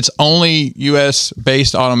like it's only U.S.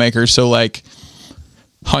 based automakers. So like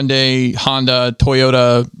Hyundai, Honda,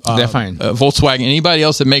 Toyota, they're fine. Volkswagen, anybody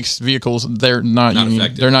else that makes vehicles, they're not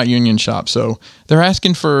union. They're not union shops. So they're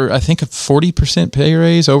asking for, I think, a 40% pay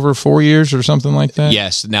raise over 4 years or something like that.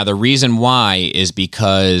 Yes. Now the reason why is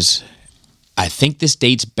because I think this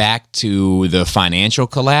dates back to the financial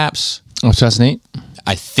collapse. Oh, 2008.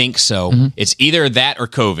 I think so. Mm-hmm. It's either that or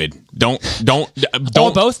COVID. Don't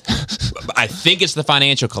or both. I think it's the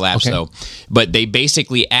financial collapse though. But they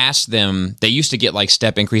basically asked them. They used to get like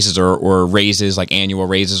step increases or raises, like annual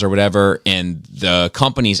raises or whatever, and the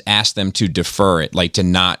companies asked them to defer it, like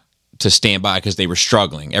to stand by because they were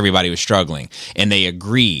struggling. Everybody was struggling, and they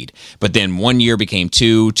agreed. But then 1 year became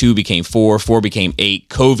 2, 2 became 4, 4 became 8.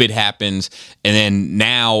 COVID happens, and then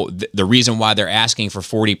now the reason why they're asking for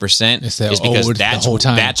 40% is because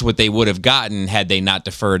that's what they would have gotten had they not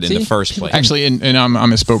deferred in the first place. Actually, and I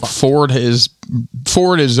misspoke.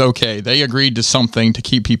 Ford is okay. They agreed to something to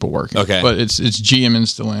keep people working. Okay, but it's GM and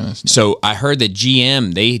Stellantis. So I heard that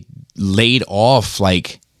GM, they laid off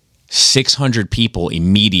like 600 people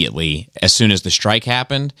immediately as soon as the strike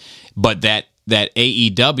happened, but that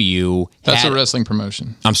AEW that's a wrestling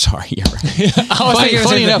promotion. I'm sorry, you're right.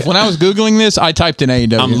 Funny enough, when I was Googling this, I typed in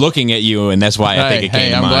AEW. I'm looking at you, and that's why I think it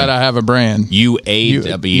came to mind. I'm glad I have a brand.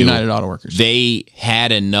 UAW, United Auto Workers. They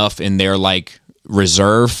had enough in their like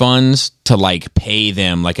reserve funds to like pay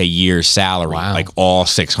them like a year's salary, like all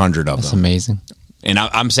 600 of them. That's amazing. And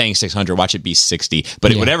I'm saying 600. Watch it be 60.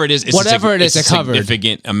 But whatever it is, it's a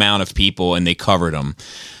significant amount of people, and they covered them.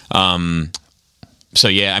 So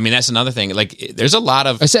yeah, I mean that's another thing. Like, there's a lot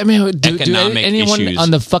of economic anyone issues.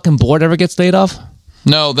 on the fucking board ever gets laid off?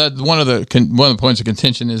 No, that one of the points of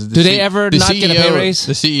contention is. They ever not get a pay raise?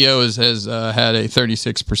 The CEO has had a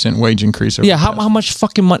 36% wage increase. Over how much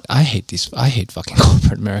fucking money? I hate fucking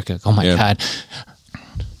corporate America. Oh my god.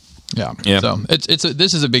 Yeah. So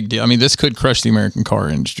this is a big deal. I mean, this could crush the American car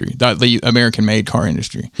industry, the American-made car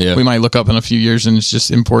industry. Yeah. We might look up in a few years and it's just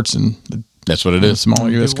imports and that's what it is. Smaller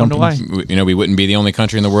U.S. companies. We wouldn't be the only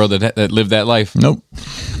country in the world that lived that life. Nope.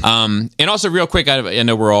 And also, real quick, I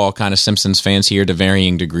know we're all kind of Simpsons fans here to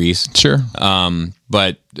varying degrees. Sure.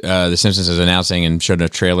 But The Simpsons is announcing and showed a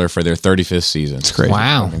trailer for their 35th season. It's crazy.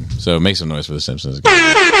 Wow. So make some noise for The Simpsons.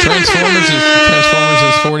 Transformers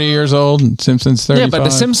is 40 years old and Simpsons 35. Yeah, but The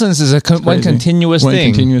Simpsons is one continuous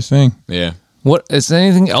thing. Yeah. What is there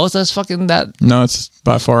anything else that's fucking that? No, it's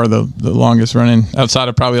by far the longest running outside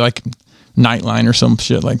of probably like Nightline or some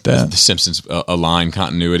shit like that. The Simpsons align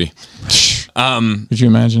continuity. Could you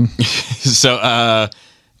imagine? So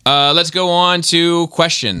let's go on to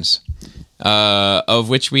questions, of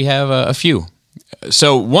which we have a few.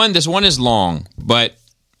 So this one is long, but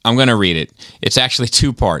I'm going to read it. It's actually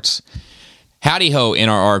 2 parts. Howdy ho,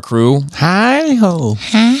 NRR crew. Howdy ho.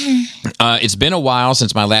 Hi. It's been a while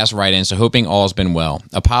since my last write-in, so hoping all's been well.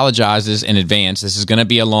 Apologizes in advance. This is going to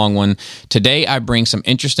be a long one. Today, I bring some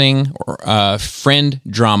interesting friend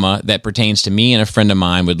drama that pertains to me and a friend of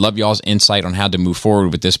mine. Would love y'all's insight on how to move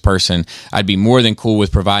forward with this person. I'd be more than cool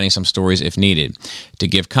with providing some stories if needed. To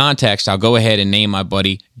give context, I'll go ahead and name my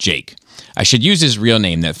buddy Jake. I should use his real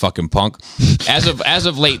name, that fucking punk. As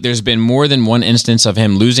of late, there's been more than one instance of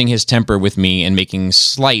him losing his temper with me and making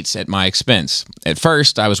slights at my expense. At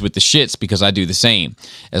first, I was with the shits because I do the same.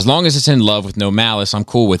 As long as it's in love with no malice, I'm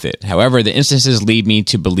cool with it. However, the instances lead me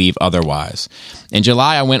to believe otherwise. In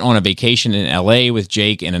July, I went on a vacation in LA with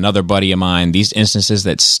Jake and another buddy of mine. These instances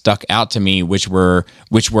that stuck out to me, which were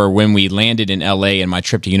when we landed in LA and my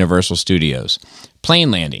trip to Universal Studios.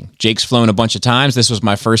 Plane landing. Jake's flown a bunch of times. This was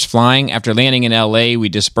my first flying. After landing in LA, we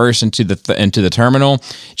disperse into the terminal.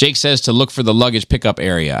 Jake says to look for the luggage pickup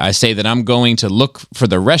area. I say that I'm going to look for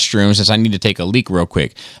the restroom since I need to take a leak real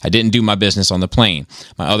quick. I didn't do my business on the plane.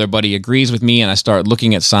 My other buddy agrees with me and I start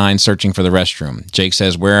looking at signs searching for the restroom. Jake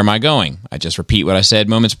says, "Where am I going?" I just repeat what I said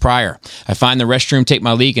moments prior. I find the restroom, take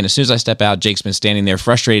my leak, and as soon as I step out, Jake's been standing there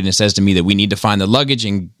frustrated and says to me that we need to find the luggage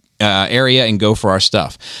and area and go for our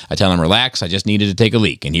stuff. I tell him, relax, I just needed to take a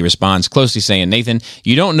leak. And he responds closely saying, "Nathan,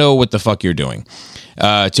 you don't know what the fuck you're doing."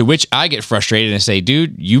 To which I get frustrated and say,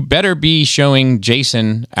 "Dude, you better be showing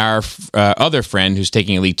Jason, our other friend who's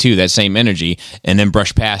taking a leak too, that same energy," and then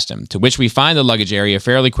brush past him. To which we find the luggage area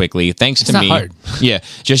fairly quickly, thanks to me. Hard. Yeah,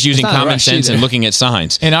 just using common sense and looking at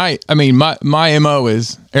signs. And I mean, my MO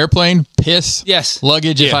is airplane, piss, yes,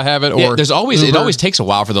 luggage if I have it, or it always takes a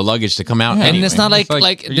while for the luggage to come out. Yeah. Anyway. And it's not like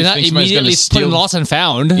they're not immediately putting lost and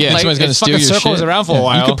found. Yeah, like, someone's going to steal your circles shit. around for a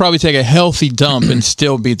while. You could probably take a healthy dump and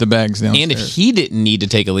still beat the bags downstairs. And if he didn't need to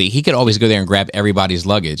take a leak, he could always go there and grab everybody's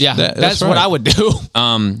luggage. Yeah, that's right. What I would do.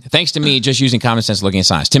 Thanks to me just using common sense looking at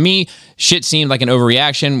signs. To me, shit seemed like an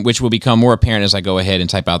overreaction, which will become more apparent as I go ahead and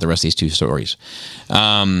type out the rest of these two stories.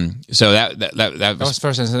 So that was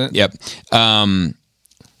first incident. Yep.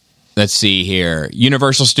 Let's see here.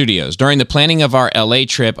 Universal Studios. During the planning of our LA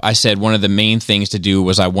trip, I said one of the main things to do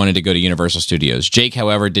was I wanted to go to Universal Studios. Jake,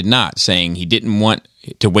 however, did not, saying he didn't want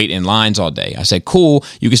to wait in lines all day. I said, "Cool,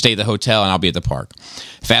 you can stay at the hotel and I'll be at the park."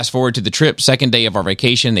 Fast forward to the trip, second day of our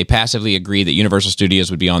vacation, they passively agreed that Universal Studios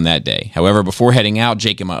would be on that day. However, before heading out,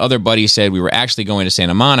 Jake and my other buddy said we were actually going to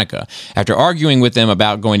Santa Monica. After arguing with them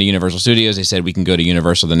about going to Universal Studios, they said we can go to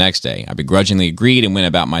Universal the next day. I begrudgingly agreed and went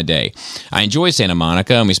about my day. I enjoyed Santa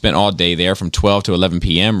Monica and we spent all day there from 12 to 11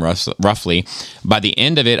 p.m. roughly. By the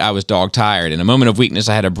end of it, I was dog tired. In a moment of weakness,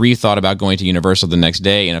 I had a brief thought about going to Universal the next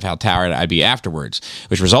day and of how tired I'd be afterwards,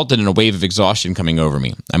 which resulted in a wave of exhaustion coming over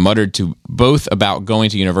me. I muttered to both about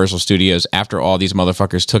going to Universal Studios after all these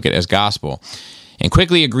motherfuckers took it as gospel, and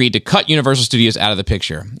quickly agreed to cut Universal Studios out of the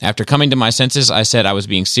picture. After coming to my senses, I said I was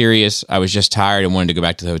being serious. I was just tired and wanted to go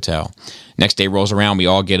back to the hotel. Next day rolls around, we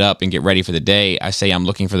all get up and get ready for the day. I say I'm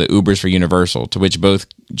looking for the Ubers for Universal, to which both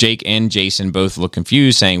Jake and Jason both look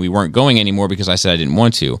confused, saying we weren't going anymore because I said I didn't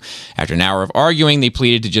want to. After an hour of arguing, they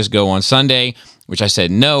pleaded to just go on Sunday, which I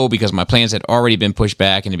said no because my plans had already been pushed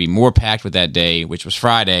back and to be more packed with that day, which was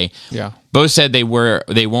Friday. Yeah. Both said there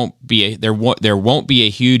won't be a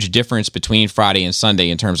huge difference between Friday and Sunday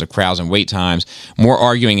in terms of crowds and wait times. More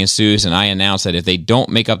arguing ensues, and I announced that if they don't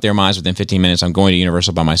make up their minds within 15 minutes, I'm going to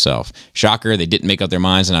Universal by myself. Shocker, they didn't make up their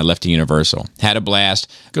minds, and I left to Universal. Had a blast,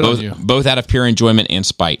 both out of pure enjoyment and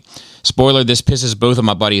spite. Spoiler, this pisses both of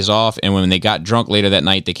my buddies off, and when they got drunk later that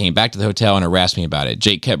night, they came back to the hotel and harassed me about it.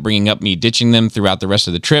 Jake kept bringing up me ditching them throughout the rest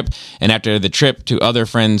of the trip, and after the trip to other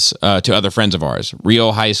friends of ours.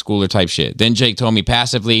 Real high schooler type shit. Then Jake told me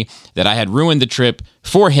passively that I had ruined the trip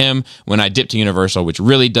for him when I dipped to Universal, which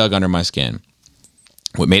really dug under my skin.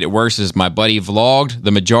 What made it worse is my buddy vlogged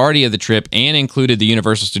the majority of the trip and included the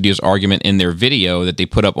Universal Studios argument in their video that they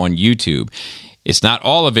put up on YouTube. It's not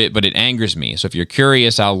all of it, but it angers me. So if you're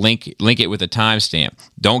curious, I'll link it with a timestamp.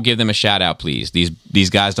 Don't give them a shout out, please. These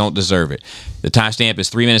guys don't deserve it. The timestamp is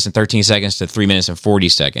 3 minutes and 13 seconds to 3 minutes and 40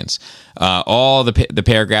 seconds. All the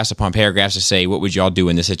paragraphs upon paragraphs to say, what would y'all do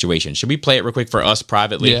in this situation? Should we play it real quick for us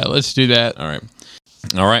privately? Yeah, let's do that.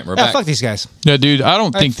 All right, we're back. Fuck these guys. No, dude, I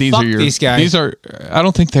don't think these are your... these guys. These are... I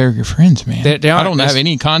don't think they're your friends, man. They I don't have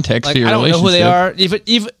any context to your relationship. I don't know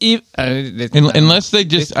who they are. Unless they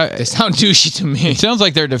just... They sound douchey to me. It sounds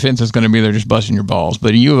like their defense is going to be they're just busting your balls,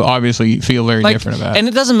 but you obviously feel very different about it. And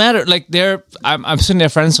it doesn't matter. Like, I'm sitting there,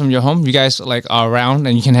 friends from your home. You guys like are around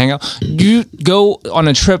and you can hang out. You go on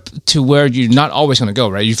a trip to where you're not always going to go,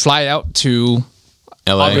 right? You fly out to...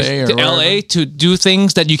 LA to do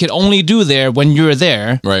things that you can only do there when you're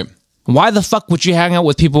there. Right. Why the fuck would you hang out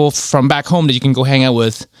with people from back home that you can go hang out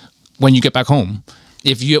with when you get back home?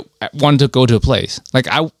 if you want to go to a place. Like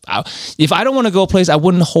if I don't want to go a place, I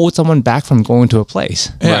wouldn't hold someone back from going to a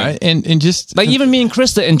place. Yeah, right? and just like even me and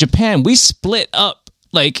Krista in Japan, we split up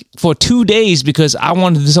like for 2 days because I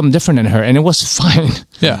wanted to do something different than her, and it was fine.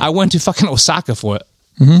 Yeah, I went to fucking Osaka for it.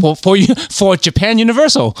 For Japan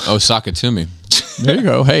Universal. Osaka to me. There you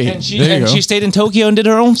go. Hey, she stayed in Tokyo and did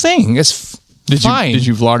her own thing. It's fine. Did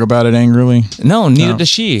you vlog about it angrily? No, neither does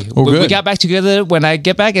she. Well, we got back together when I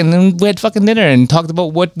get back, and then we had fucking dinner and talked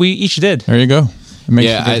about what we each did. There you go. It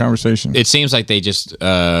makes a good conversation. It seems like they just,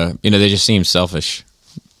 they just seem selfish,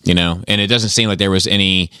 and it doesn't seem like there was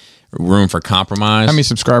any room for compromise. How many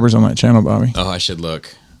subscribers on that channel, Bobby? Oh, I should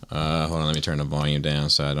look. Hold on, let me turn the volume down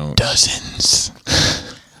so I don't. Dozens.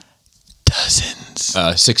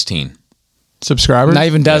 16 subscribers. Not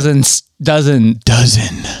even dozens. Dozen. 1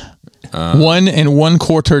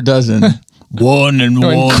 1/4 dozen. 1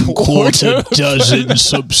 1/4 dozen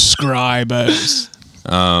subscribers.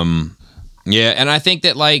 Yeah, and I think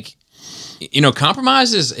that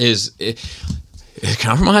compromise is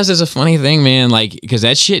compromise is a funny thing, man. Like, because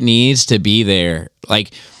that shit needs to be there.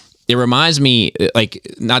 Like, it reminds me,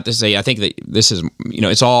 not to say, I think that this is,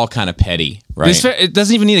 it's all kind of petty, right? It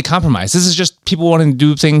doesn't even need a compromise. This is just people wanting to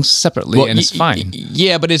do things separately, and it's fine.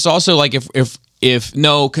 Yeah, but it's also like I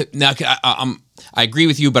agree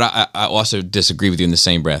with you, but I also disagree with you in the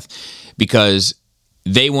same breath, because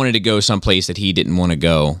they wanted to go someplace that he didn't want to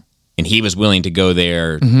go, and he was willing to go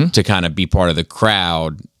there to kind of be part of the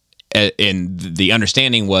crowd. And the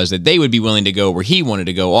understanding was that they would be willing to go where he wanted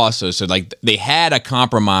to go also. So like they had a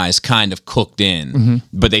compromise kind of cooked in,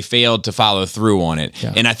 but they failed to follow through on it.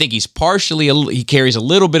 Yeah. And I think he carries a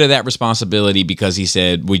little bit of that responsibility because he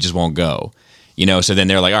said, we just won't go. So then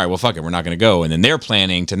they're like, all right, well, fuck it, we're not going to go. And then they're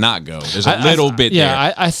planning to not go. There's a little bit there.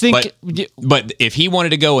 Yeah, I think... But if he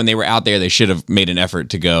wanted to go and they were out there, they should have made an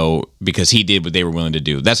effort to go because he did what they were willing to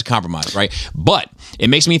do. That's a compromise, right? But it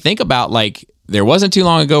makes me think about, there wasn't too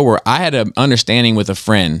long ago where I had an understanding with a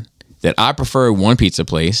friend that I preferred one pizza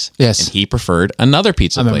place, yes, and he preferred another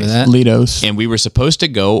pizza place. That. Litos. And we were supposed to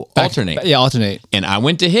go alternate. Yeah, alternate. And I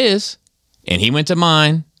went to his, and he went to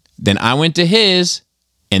mine. Then I went to his,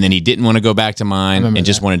 and then he didn't want to go back to mine and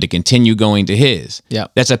just wanted to continue going to his. Yeah,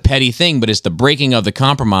 that's a petty thing, but it's the breaking of the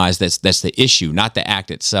compromise that's the issue, not the act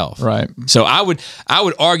itself. Right. So I would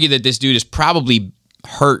argue that this dude is probably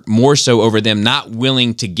hurt more so over them not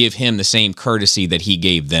willing to give him the same courtesy that he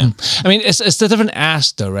gave them. I mean, it's a different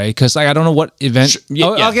ask though, right? Because I don't know what event.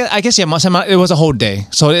 I guess it was a whole day,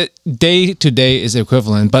 so day to day is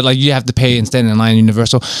equivalent. But you have to pay and stand in line at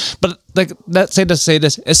Universal. But let's say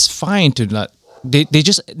this, it's fine to not. They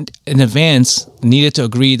just in advance needed to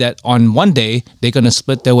agree that on one day they're gonna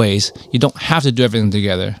split their ways. You don't have to do everything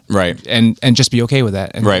together, right? And just be okay with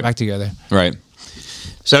that and get back together, right?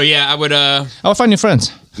 So yeah, I would find new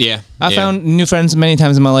friends. Yeah, I found new friends many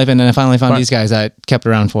times in my life, and then I finally found these guys that I kept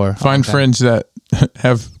around for. Find friends that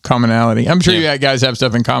have commonality. I'm sure you guys have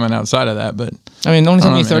stuff in common outside of that, but I mean, it only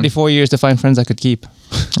took me 34 years to find friends I could keep.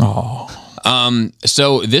 Oh.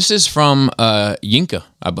 So this is from Yinka.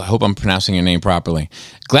 I hope I'm pronouncing your name properly.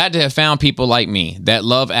 Glad to have found people like me that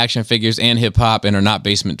love action figures and hip hop and are not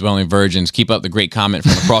basement dwelling virgins. Keep up the great comment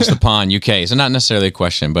from across the pond, UK. So not necessarily a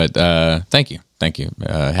question, but thank you.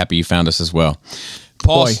 Happy you found us as well.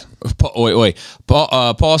 Paul C.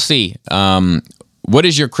 What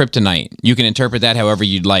is your kryptonite? You can interpret that however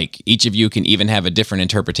you'd like. Each of you can even have a different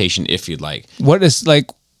interpretation if you'd like. What is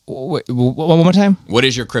one more time? What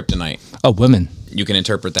is your kryptonite? Oh, women. You can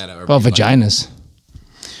interpret that however. Well, vaginas.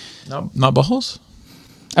 Like. Not buttholes.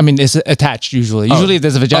 I mean, it's attached usually. Usually,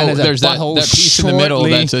 there's a vagina. There's that piece in the middle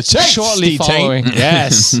that's shortly following.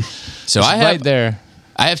 Yes. So I have right there.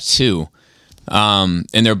 I have two, and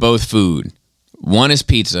they're both food. One is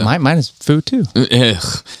pizza. Mine is food too. What do you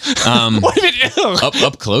mean?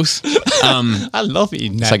 Up close. I love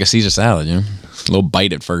eating that. It's like a Caesar salad, A little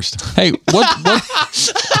bite at first. Hey, what?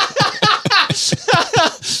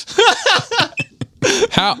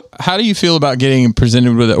 How do you feel about getting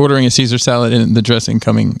presented with ordering a Caesar salad and the dressing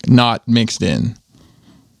coming not mixed in?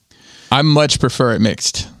 I much prefer it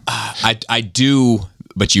mixed. I do.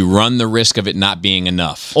 But you run the risk of it not being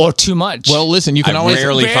enough. Or too much. Well, listen, you can always...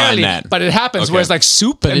 rarely find that. But it happens where it's like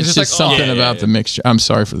soup. But it's just something about the mixture. I'm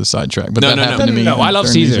sorry for the sidetrack, but that happened to me. No, I love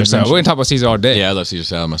Caesar, so we're going to talk about Caesar all day. Yeah, I love Caesar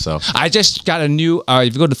salad myself. I just got a new...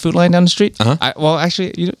 if you go to Food Line down the street... well,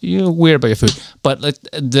 actually, you're weird about your food. But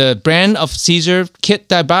the brand of Caesar kit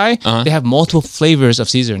that I buy, they have multiple flavors of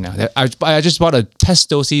Caesar now. I just bought a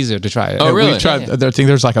pesto Caesar to try it. Oh, really? We've tried... I think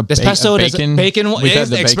there's like a there's pesto, bacon. Bacon.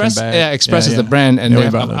 Express is the brand, and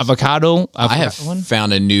avocado. I have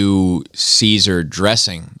found a new Caesar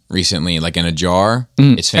dressing recently, like in a jar.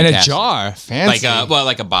 It's fantastic. In a jar, fancy.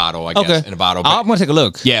 Like a bottle, I guess, in a bottle. I'm gonna take a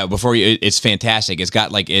look. Yeah, it's fantastic. It's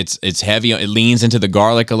got like it's heavy. It leans into the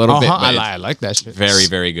garlic a little bit. I like that shit. Very,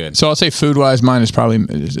 very good. So I'll say food wise, mine is probably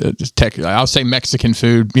I'll say Mexican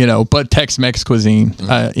food, but Tex-Mex cuisine.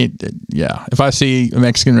 If I see a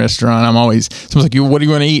Mexican restaurant, I'm always someone's like, "What do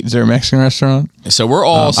you want to eat? Is there a Mexican restaurant?" So we're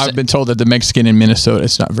all. I've been told that the Mexican in Minnesota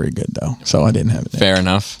is not very good though, so I didn't have it. Fair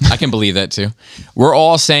enough. I can believe that too. We're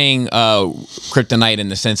all saying kryptonite in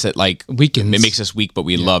the sense that like weakens. It makes us weak, but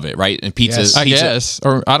we love it, right? And pizza, I guess,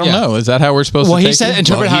 or I don't know. Is that how we're supposed to? Well, he said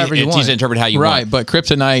interpret however you want. He said interpret how you want. Right, but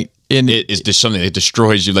kryptonite is just something that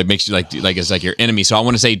destroys you, like makes you like it's like your enemy. So I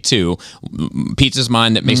want to say two. Pizza's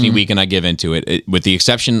mine that makes me weak, and I give into it. With the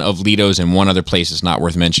exception of Lido's and one other place that's not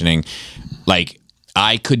worth mentioning. Like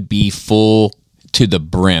I could be full to the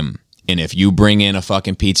brim. And if you bring in a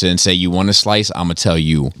fucking pizza and say you want a slice, I'm going to tell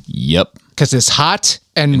you, yep. Because it's hot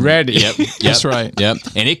and ready. Yep. That's right. Yep.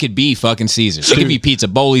 And it could be fucking Caesars. It could be Pizza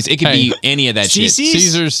Boli's. It could be any of that shit.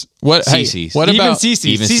 Caesars. What? CC's. What about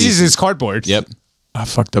CC's? CC's is cardboard. Yep. I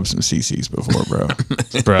fucked up some CC's before, bro.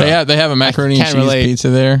 They have a macaroni and cheese pizza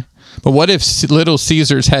there. But what if Little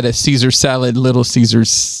Caesars had a Caesar salad, Little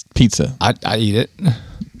Caesars pizza? I'd eat it.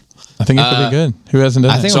 I think it could be good. Who hasn't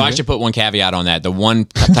done that? So I should put one caveat on that. The one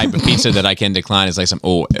type of pizza that I can decline is like some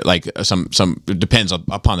it depends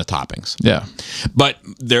upon the toppings. Yeah. But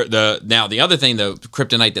the other thing, the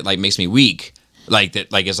kryptonite that like makes me weak, like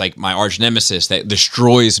that like is like my arch nemesis that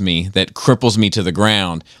destroys me, that cripples me to the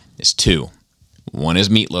ground, is two. One is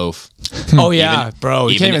meatloaf. Oh yeah, bro!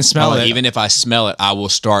 You can't even smell it. Even if I smell it, I will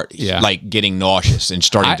start like getting nauseous and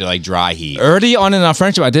starting to like dry heat. Early on in our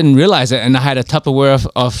friendship, I didn't realize it, and I had a Tupperware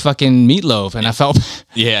of fucking meatloaf, and I felt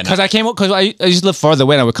because I used to live farther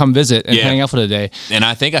away, and I would come visit and hang out for the day. And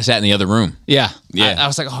I think I sat in the other room. Yeah. I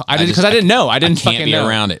was like, I didn't know. I can't be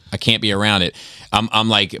around it. I can't be around it. I'm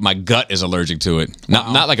like my gut is allergic to it.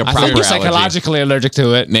 Not like a proper allergy. Psychologically allergic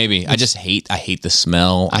to it. Maybe I hate the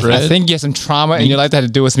smell. I think you have some trauma in your life that had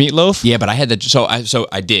to do with meatloaf. Yeah, but I had that. So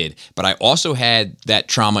I did, but I also had that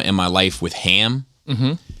trauma in my life with ham.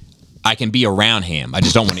 Mm-hmm. I can be around ham. I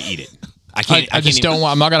just don't want to eat it.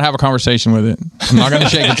 I'm not going to have a conversation with it. I'm not going to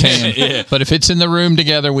shake its hand. But if it's in the room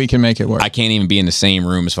together, we can make it work. I can't even be in the same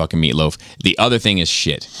room as fucking meatloaf. The other thing is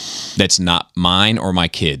shit. That's not mine or my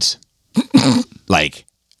kids. Like,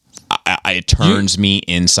 it turns me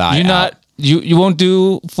inside out. You won't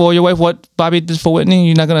do for your wife what Bobby did for Whitney?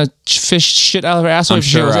 You're not going to fish shit out of her asshole if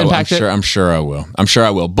she was impacted? I'm sure I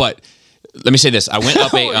will. But let me say this. I went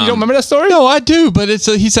up a... you don't remember that story? No, I do. But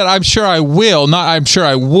he said, I'm sure I will, not I'm sure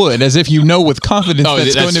I would, as if you know with confidence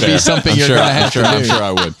that's going to be something you're going to have to do. I'm sure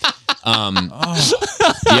I would.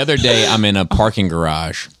 The other day, I'm in a parking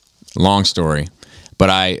garage. Long story. But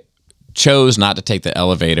I chose not to take the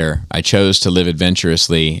elevator. I chose to live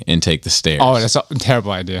adventurously and take the stairs. Oh, that's a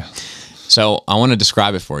terrible idea. So I want to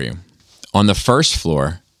describe it for you. On the first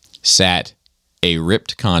floor sat a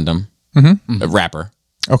ripped condom, a wrapper.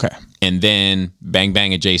 Okay. And then bang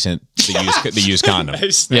bang adjacent, the used condom.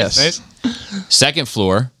 Nice. Second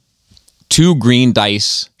floor, 2 green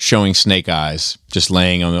dice showing snake eyes just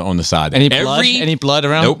laying on the side. Any blood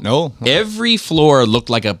around? Nope. No. Every floor looked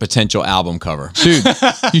like a potential album cover. Dude,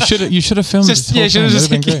 you should have filmed this. Yeah, should have just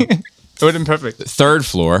been great. It would have been perfect. Third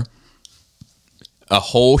floor, a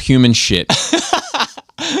whole human shit.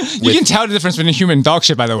 You can tell the difference between human dog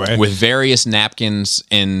shit, by the way. With various napkins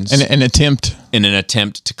and an attempt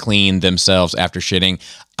to clean themselves after shitting.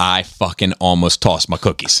 I fucking almost tossed my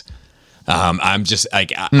cookies. I'm just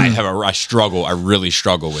like I struggle. I really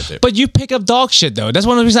struggle with it. But you pick up dog shit though. That's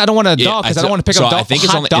one of the reasons I don't want a dog because I don't want to pick up dog. I think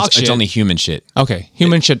it's only human shit. Okay,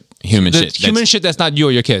 human shit. Human shit. Human shit. That's not you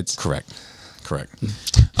or your kids. Correct. But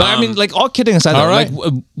I mean, like all kidding aside, like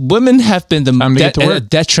women have been the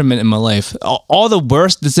detriment in my life. All the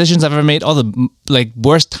worst decisions I've ever made, all the like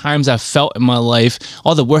worst times I've felt in my life,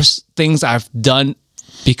 all the worst things I've done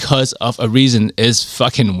because of a reason is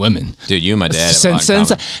fucking women. Dude, you and my dad.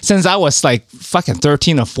 Since I was like fucking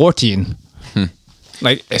 13 or 14.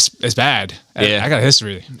 Like it's bad. Yeah, I got a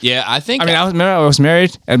history. Yeah, I think. I mean, I was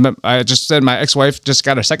married, and I just said my ex-wife just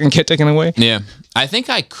got her second kid taken away. Yeah, I think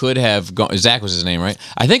I could have gone. Zach was his name, right?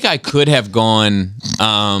 I think I could have gone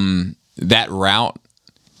that route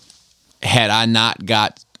had I not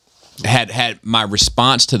had my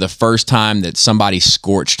response to the first time that somebody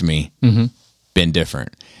scorched me been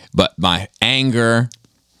different. But my anger.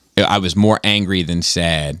 I was more angry than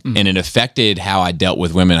sad, and it affected how I dealt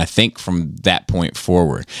with women, I think, from that point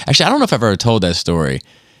forward. Actually, I don't know if I've ever told that story,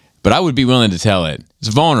 but I would be willing to tell it. It's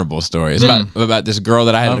a vulnerable story. It's about this girl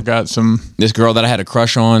that I had. This girl that I had a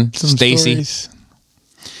crush on, Stacy.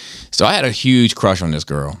 So I had a huge crush on this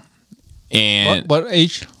girl. And what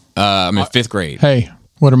age? I'm in 5th grade. Hey,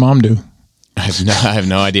 what did mom do? I have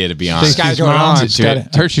no idea, to be honest. She's got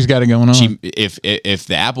it going on. If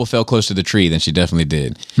the apple fell close to the tree, then she definitely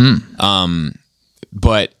did.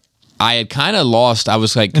 But I had kind of lost. I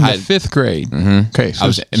was like in the 5th grade. Mm-hmm. Okay,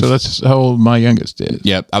 so that's how old my youngest is.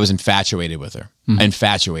 Yep, I was infatuated with her.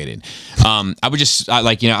 Infatuated. I would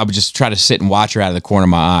just try to sit and watch her out of the corner of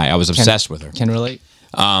my eye. I was obsessed with her. Can relate.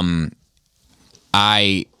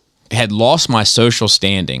 I had lost my social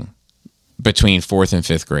standing between 4th and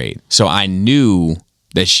 5th grade, so I knew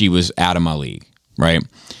that she was out of my league, right?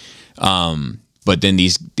 But then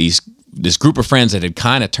this group of friends that had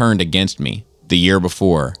kind of turned against me the year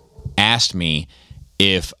before asked me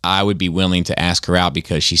if I would be willing to ask her out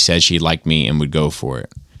because she said she liked me and would go for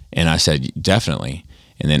it. And I said, definitely.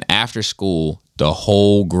 And then after school, the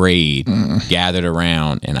whole grade gathered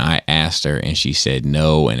around and I asked her and she said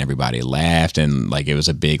no, and everybody laughed and like it was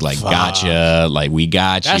a big like gotcha, like we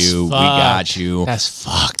got you. That's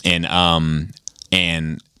fucked.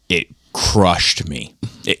 And it crushed me.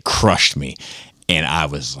 And I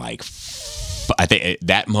was like, I think at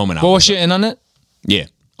that moment. Was she in on it? Yeah.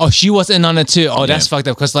 Oh, she was in on it too. Oh, that's fucked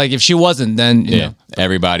up. Because like if she wasn't, then you know.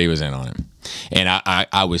 Everybody was in on it, and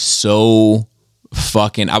I was so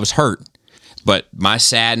I was hurt, but my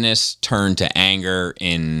sadness turned to anger,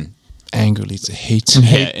 and anger leads to hate, and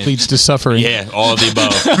hate leads to suffering. Yeah, all of the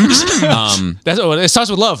above. That's it starts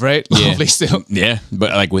with love, right? Yeah, yeah, but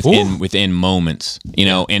like within moments, you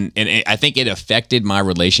know, and I think it affected my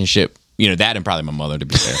relationship. You know, that and probably my mother, to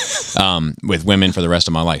be fair, with women for the rest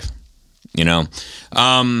of my life. You know,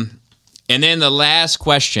 and then the last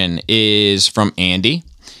question is from Andy.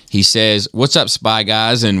 He says, "What's up, Spy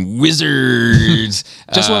Guys and Wizards?"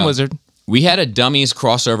 Just one wizard. We had a Dummies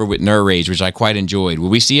crossover with Nerd Rage, which I quite enjoyed. Will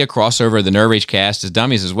we see a crossover of the Nerd Rage cast as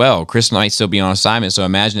Dummies as well? Chris might still be on assignment, so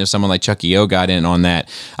imagine if someone like Chucky O got in on that.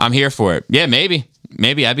 I'm here for it. Yeah, maybe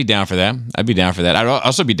I'd be down for that. I'd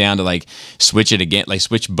also be down to like switch it again, like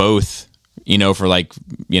switch both, you know, for like,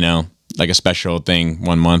 you know, like a special thing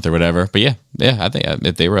 1 month or whatever. But yeah, I think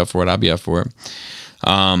if they were up for it, I'd be up for it.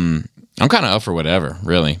 I'm kind of up for whatever,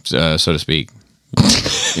 really, so to speak.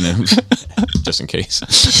 You know, just in case.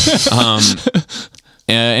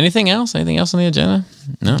 Anything else? Anything else on the agenda?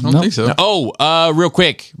 No, I don't think so. No. Oh, real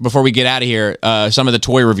quick before we get out of here, some of the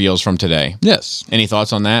toy reveals from today. Yes. Any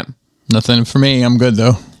thoughts on that? Nothing for me. I'm good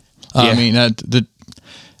though. I mean, I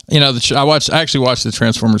actually watched the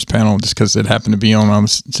Transformers panel just because it happened to be on. I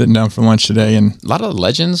was sitting down for lunch today, and a lot of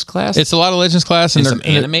Legends class. It's a lot of Legends class, and they're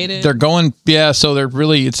animated. They're going, so they're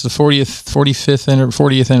really it's the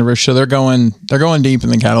 40th anniversary. So they're going deep in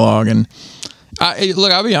the catalog. And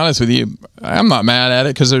I'll be honest with you, I'm not mad at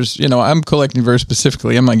it because there's, you know, I'm collecting very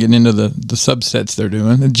specifically. I'm not getting into the subsets they're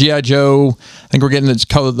doing. The G.I. Joe, I think we're getting a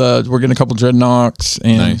couple Dreadnoks,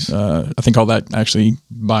 and nice. I think all that actually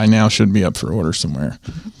by now should be up for order somewhere.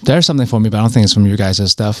 There's something for me, but I don't think it's from you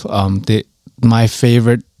guys' stuff. My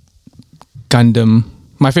favorite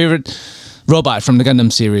robot from the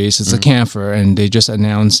Gundam series. It's a Camphor, and they just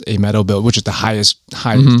announced a metal build, which is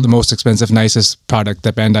the most expensive, nicest product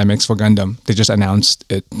that Bandai makes for Gundam. They just announced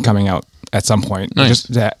it coming out at some point. Nice.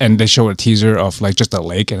 And they showed a teaser of like just a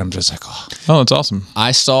lake, and I'm just like, oh, it's awesome.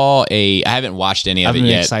 I haven't watched any of it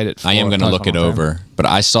yet. I am going to look it over, but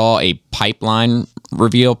I saw a pipeline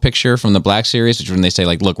reveal picture from the Black Series, which when they say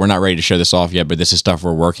like, look, we're not ready to show this off yet, but this is stuff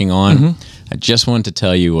we're working on. I just wanted to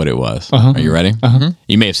tell you what it was. Are you ready?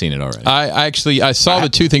 You may have seen it already. I saw the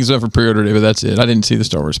two things over pre-order today, but that's it. I didn't see the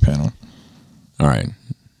Star Wars panel. All right.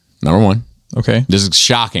 Number one. Okay. This is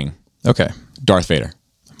shocking. Okay. Darth Vader.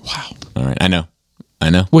 Wow. All right. I know.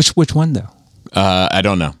 Which one though? I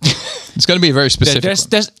don't know. It's going to be a very specific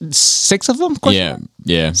There's 6 of them? Yeah.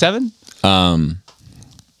 7?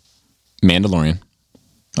 Mandalorian.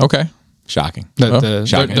 Okay. Shocking.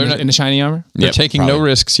 Shocking. They're in the shiny armor? They're taking no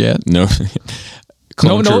risks yet. No.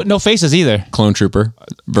 No faces either. Clone Trooper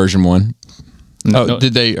version 1.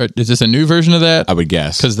 Did they? Is this a new version of that? I would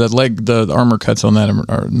guess. Because the armor cuts on that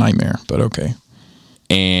are a nightmare, but okay.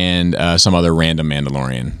 And some other random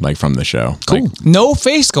Mandalorian, like from the show. Cool. Like, no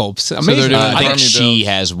face sculpts. Amazing. I think she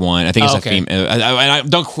has one. I think it's a female.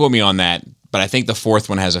 Don't quote me on that. But I think the 4th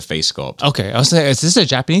one has a face sculpt. Okay, I was like, is this a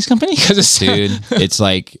Japanese company? Dude, it's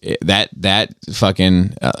like that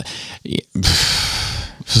fucking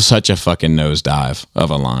such a fucking nosedive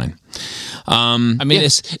of a line. I mean,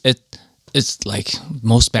 it's like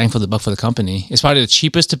most bang for the buck for the company. It's probably the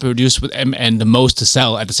cheapest to produce with and the most to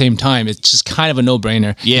sell at the same time. It's just kind of a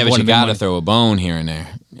no-brainer. Yeah, but you got to throw a bone here and there,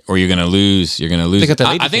 or you're gonna lose. You're gonna lose.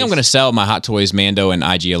 I think I'm gonna sell my Hot Toys Mando and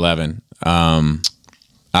IG-11.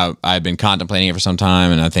 I've been contemplating it for some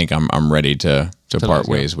time, and I think I'm ready to part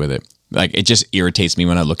ways with it. Like, it just irritates me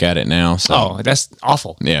when I look at it now. So. That's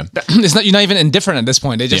awful. Yeah, it's not. You're not even indifferent at this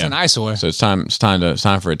point. They're just an eyesore. So it's time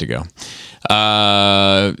for it to go.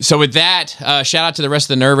 So with that, shout out to the rest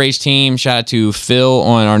of the Nerd Rage team. Shout out to Phil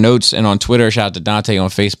on our notes and on Twitter. Shout out to Dante on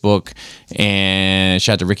Facebook, and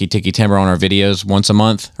shout out to Ricky Tiki Timber on our videos once a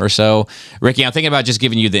month or so. Ricky, I'm thinking about just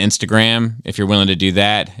giving you the Instagram if you're willing to do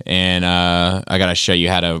that, and I gotta show you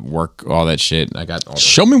how to work all that shit.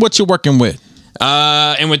 Show me what you're working with.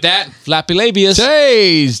 And with that, Flappy Labius.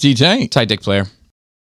 Today's DJ. Tight Dick Player.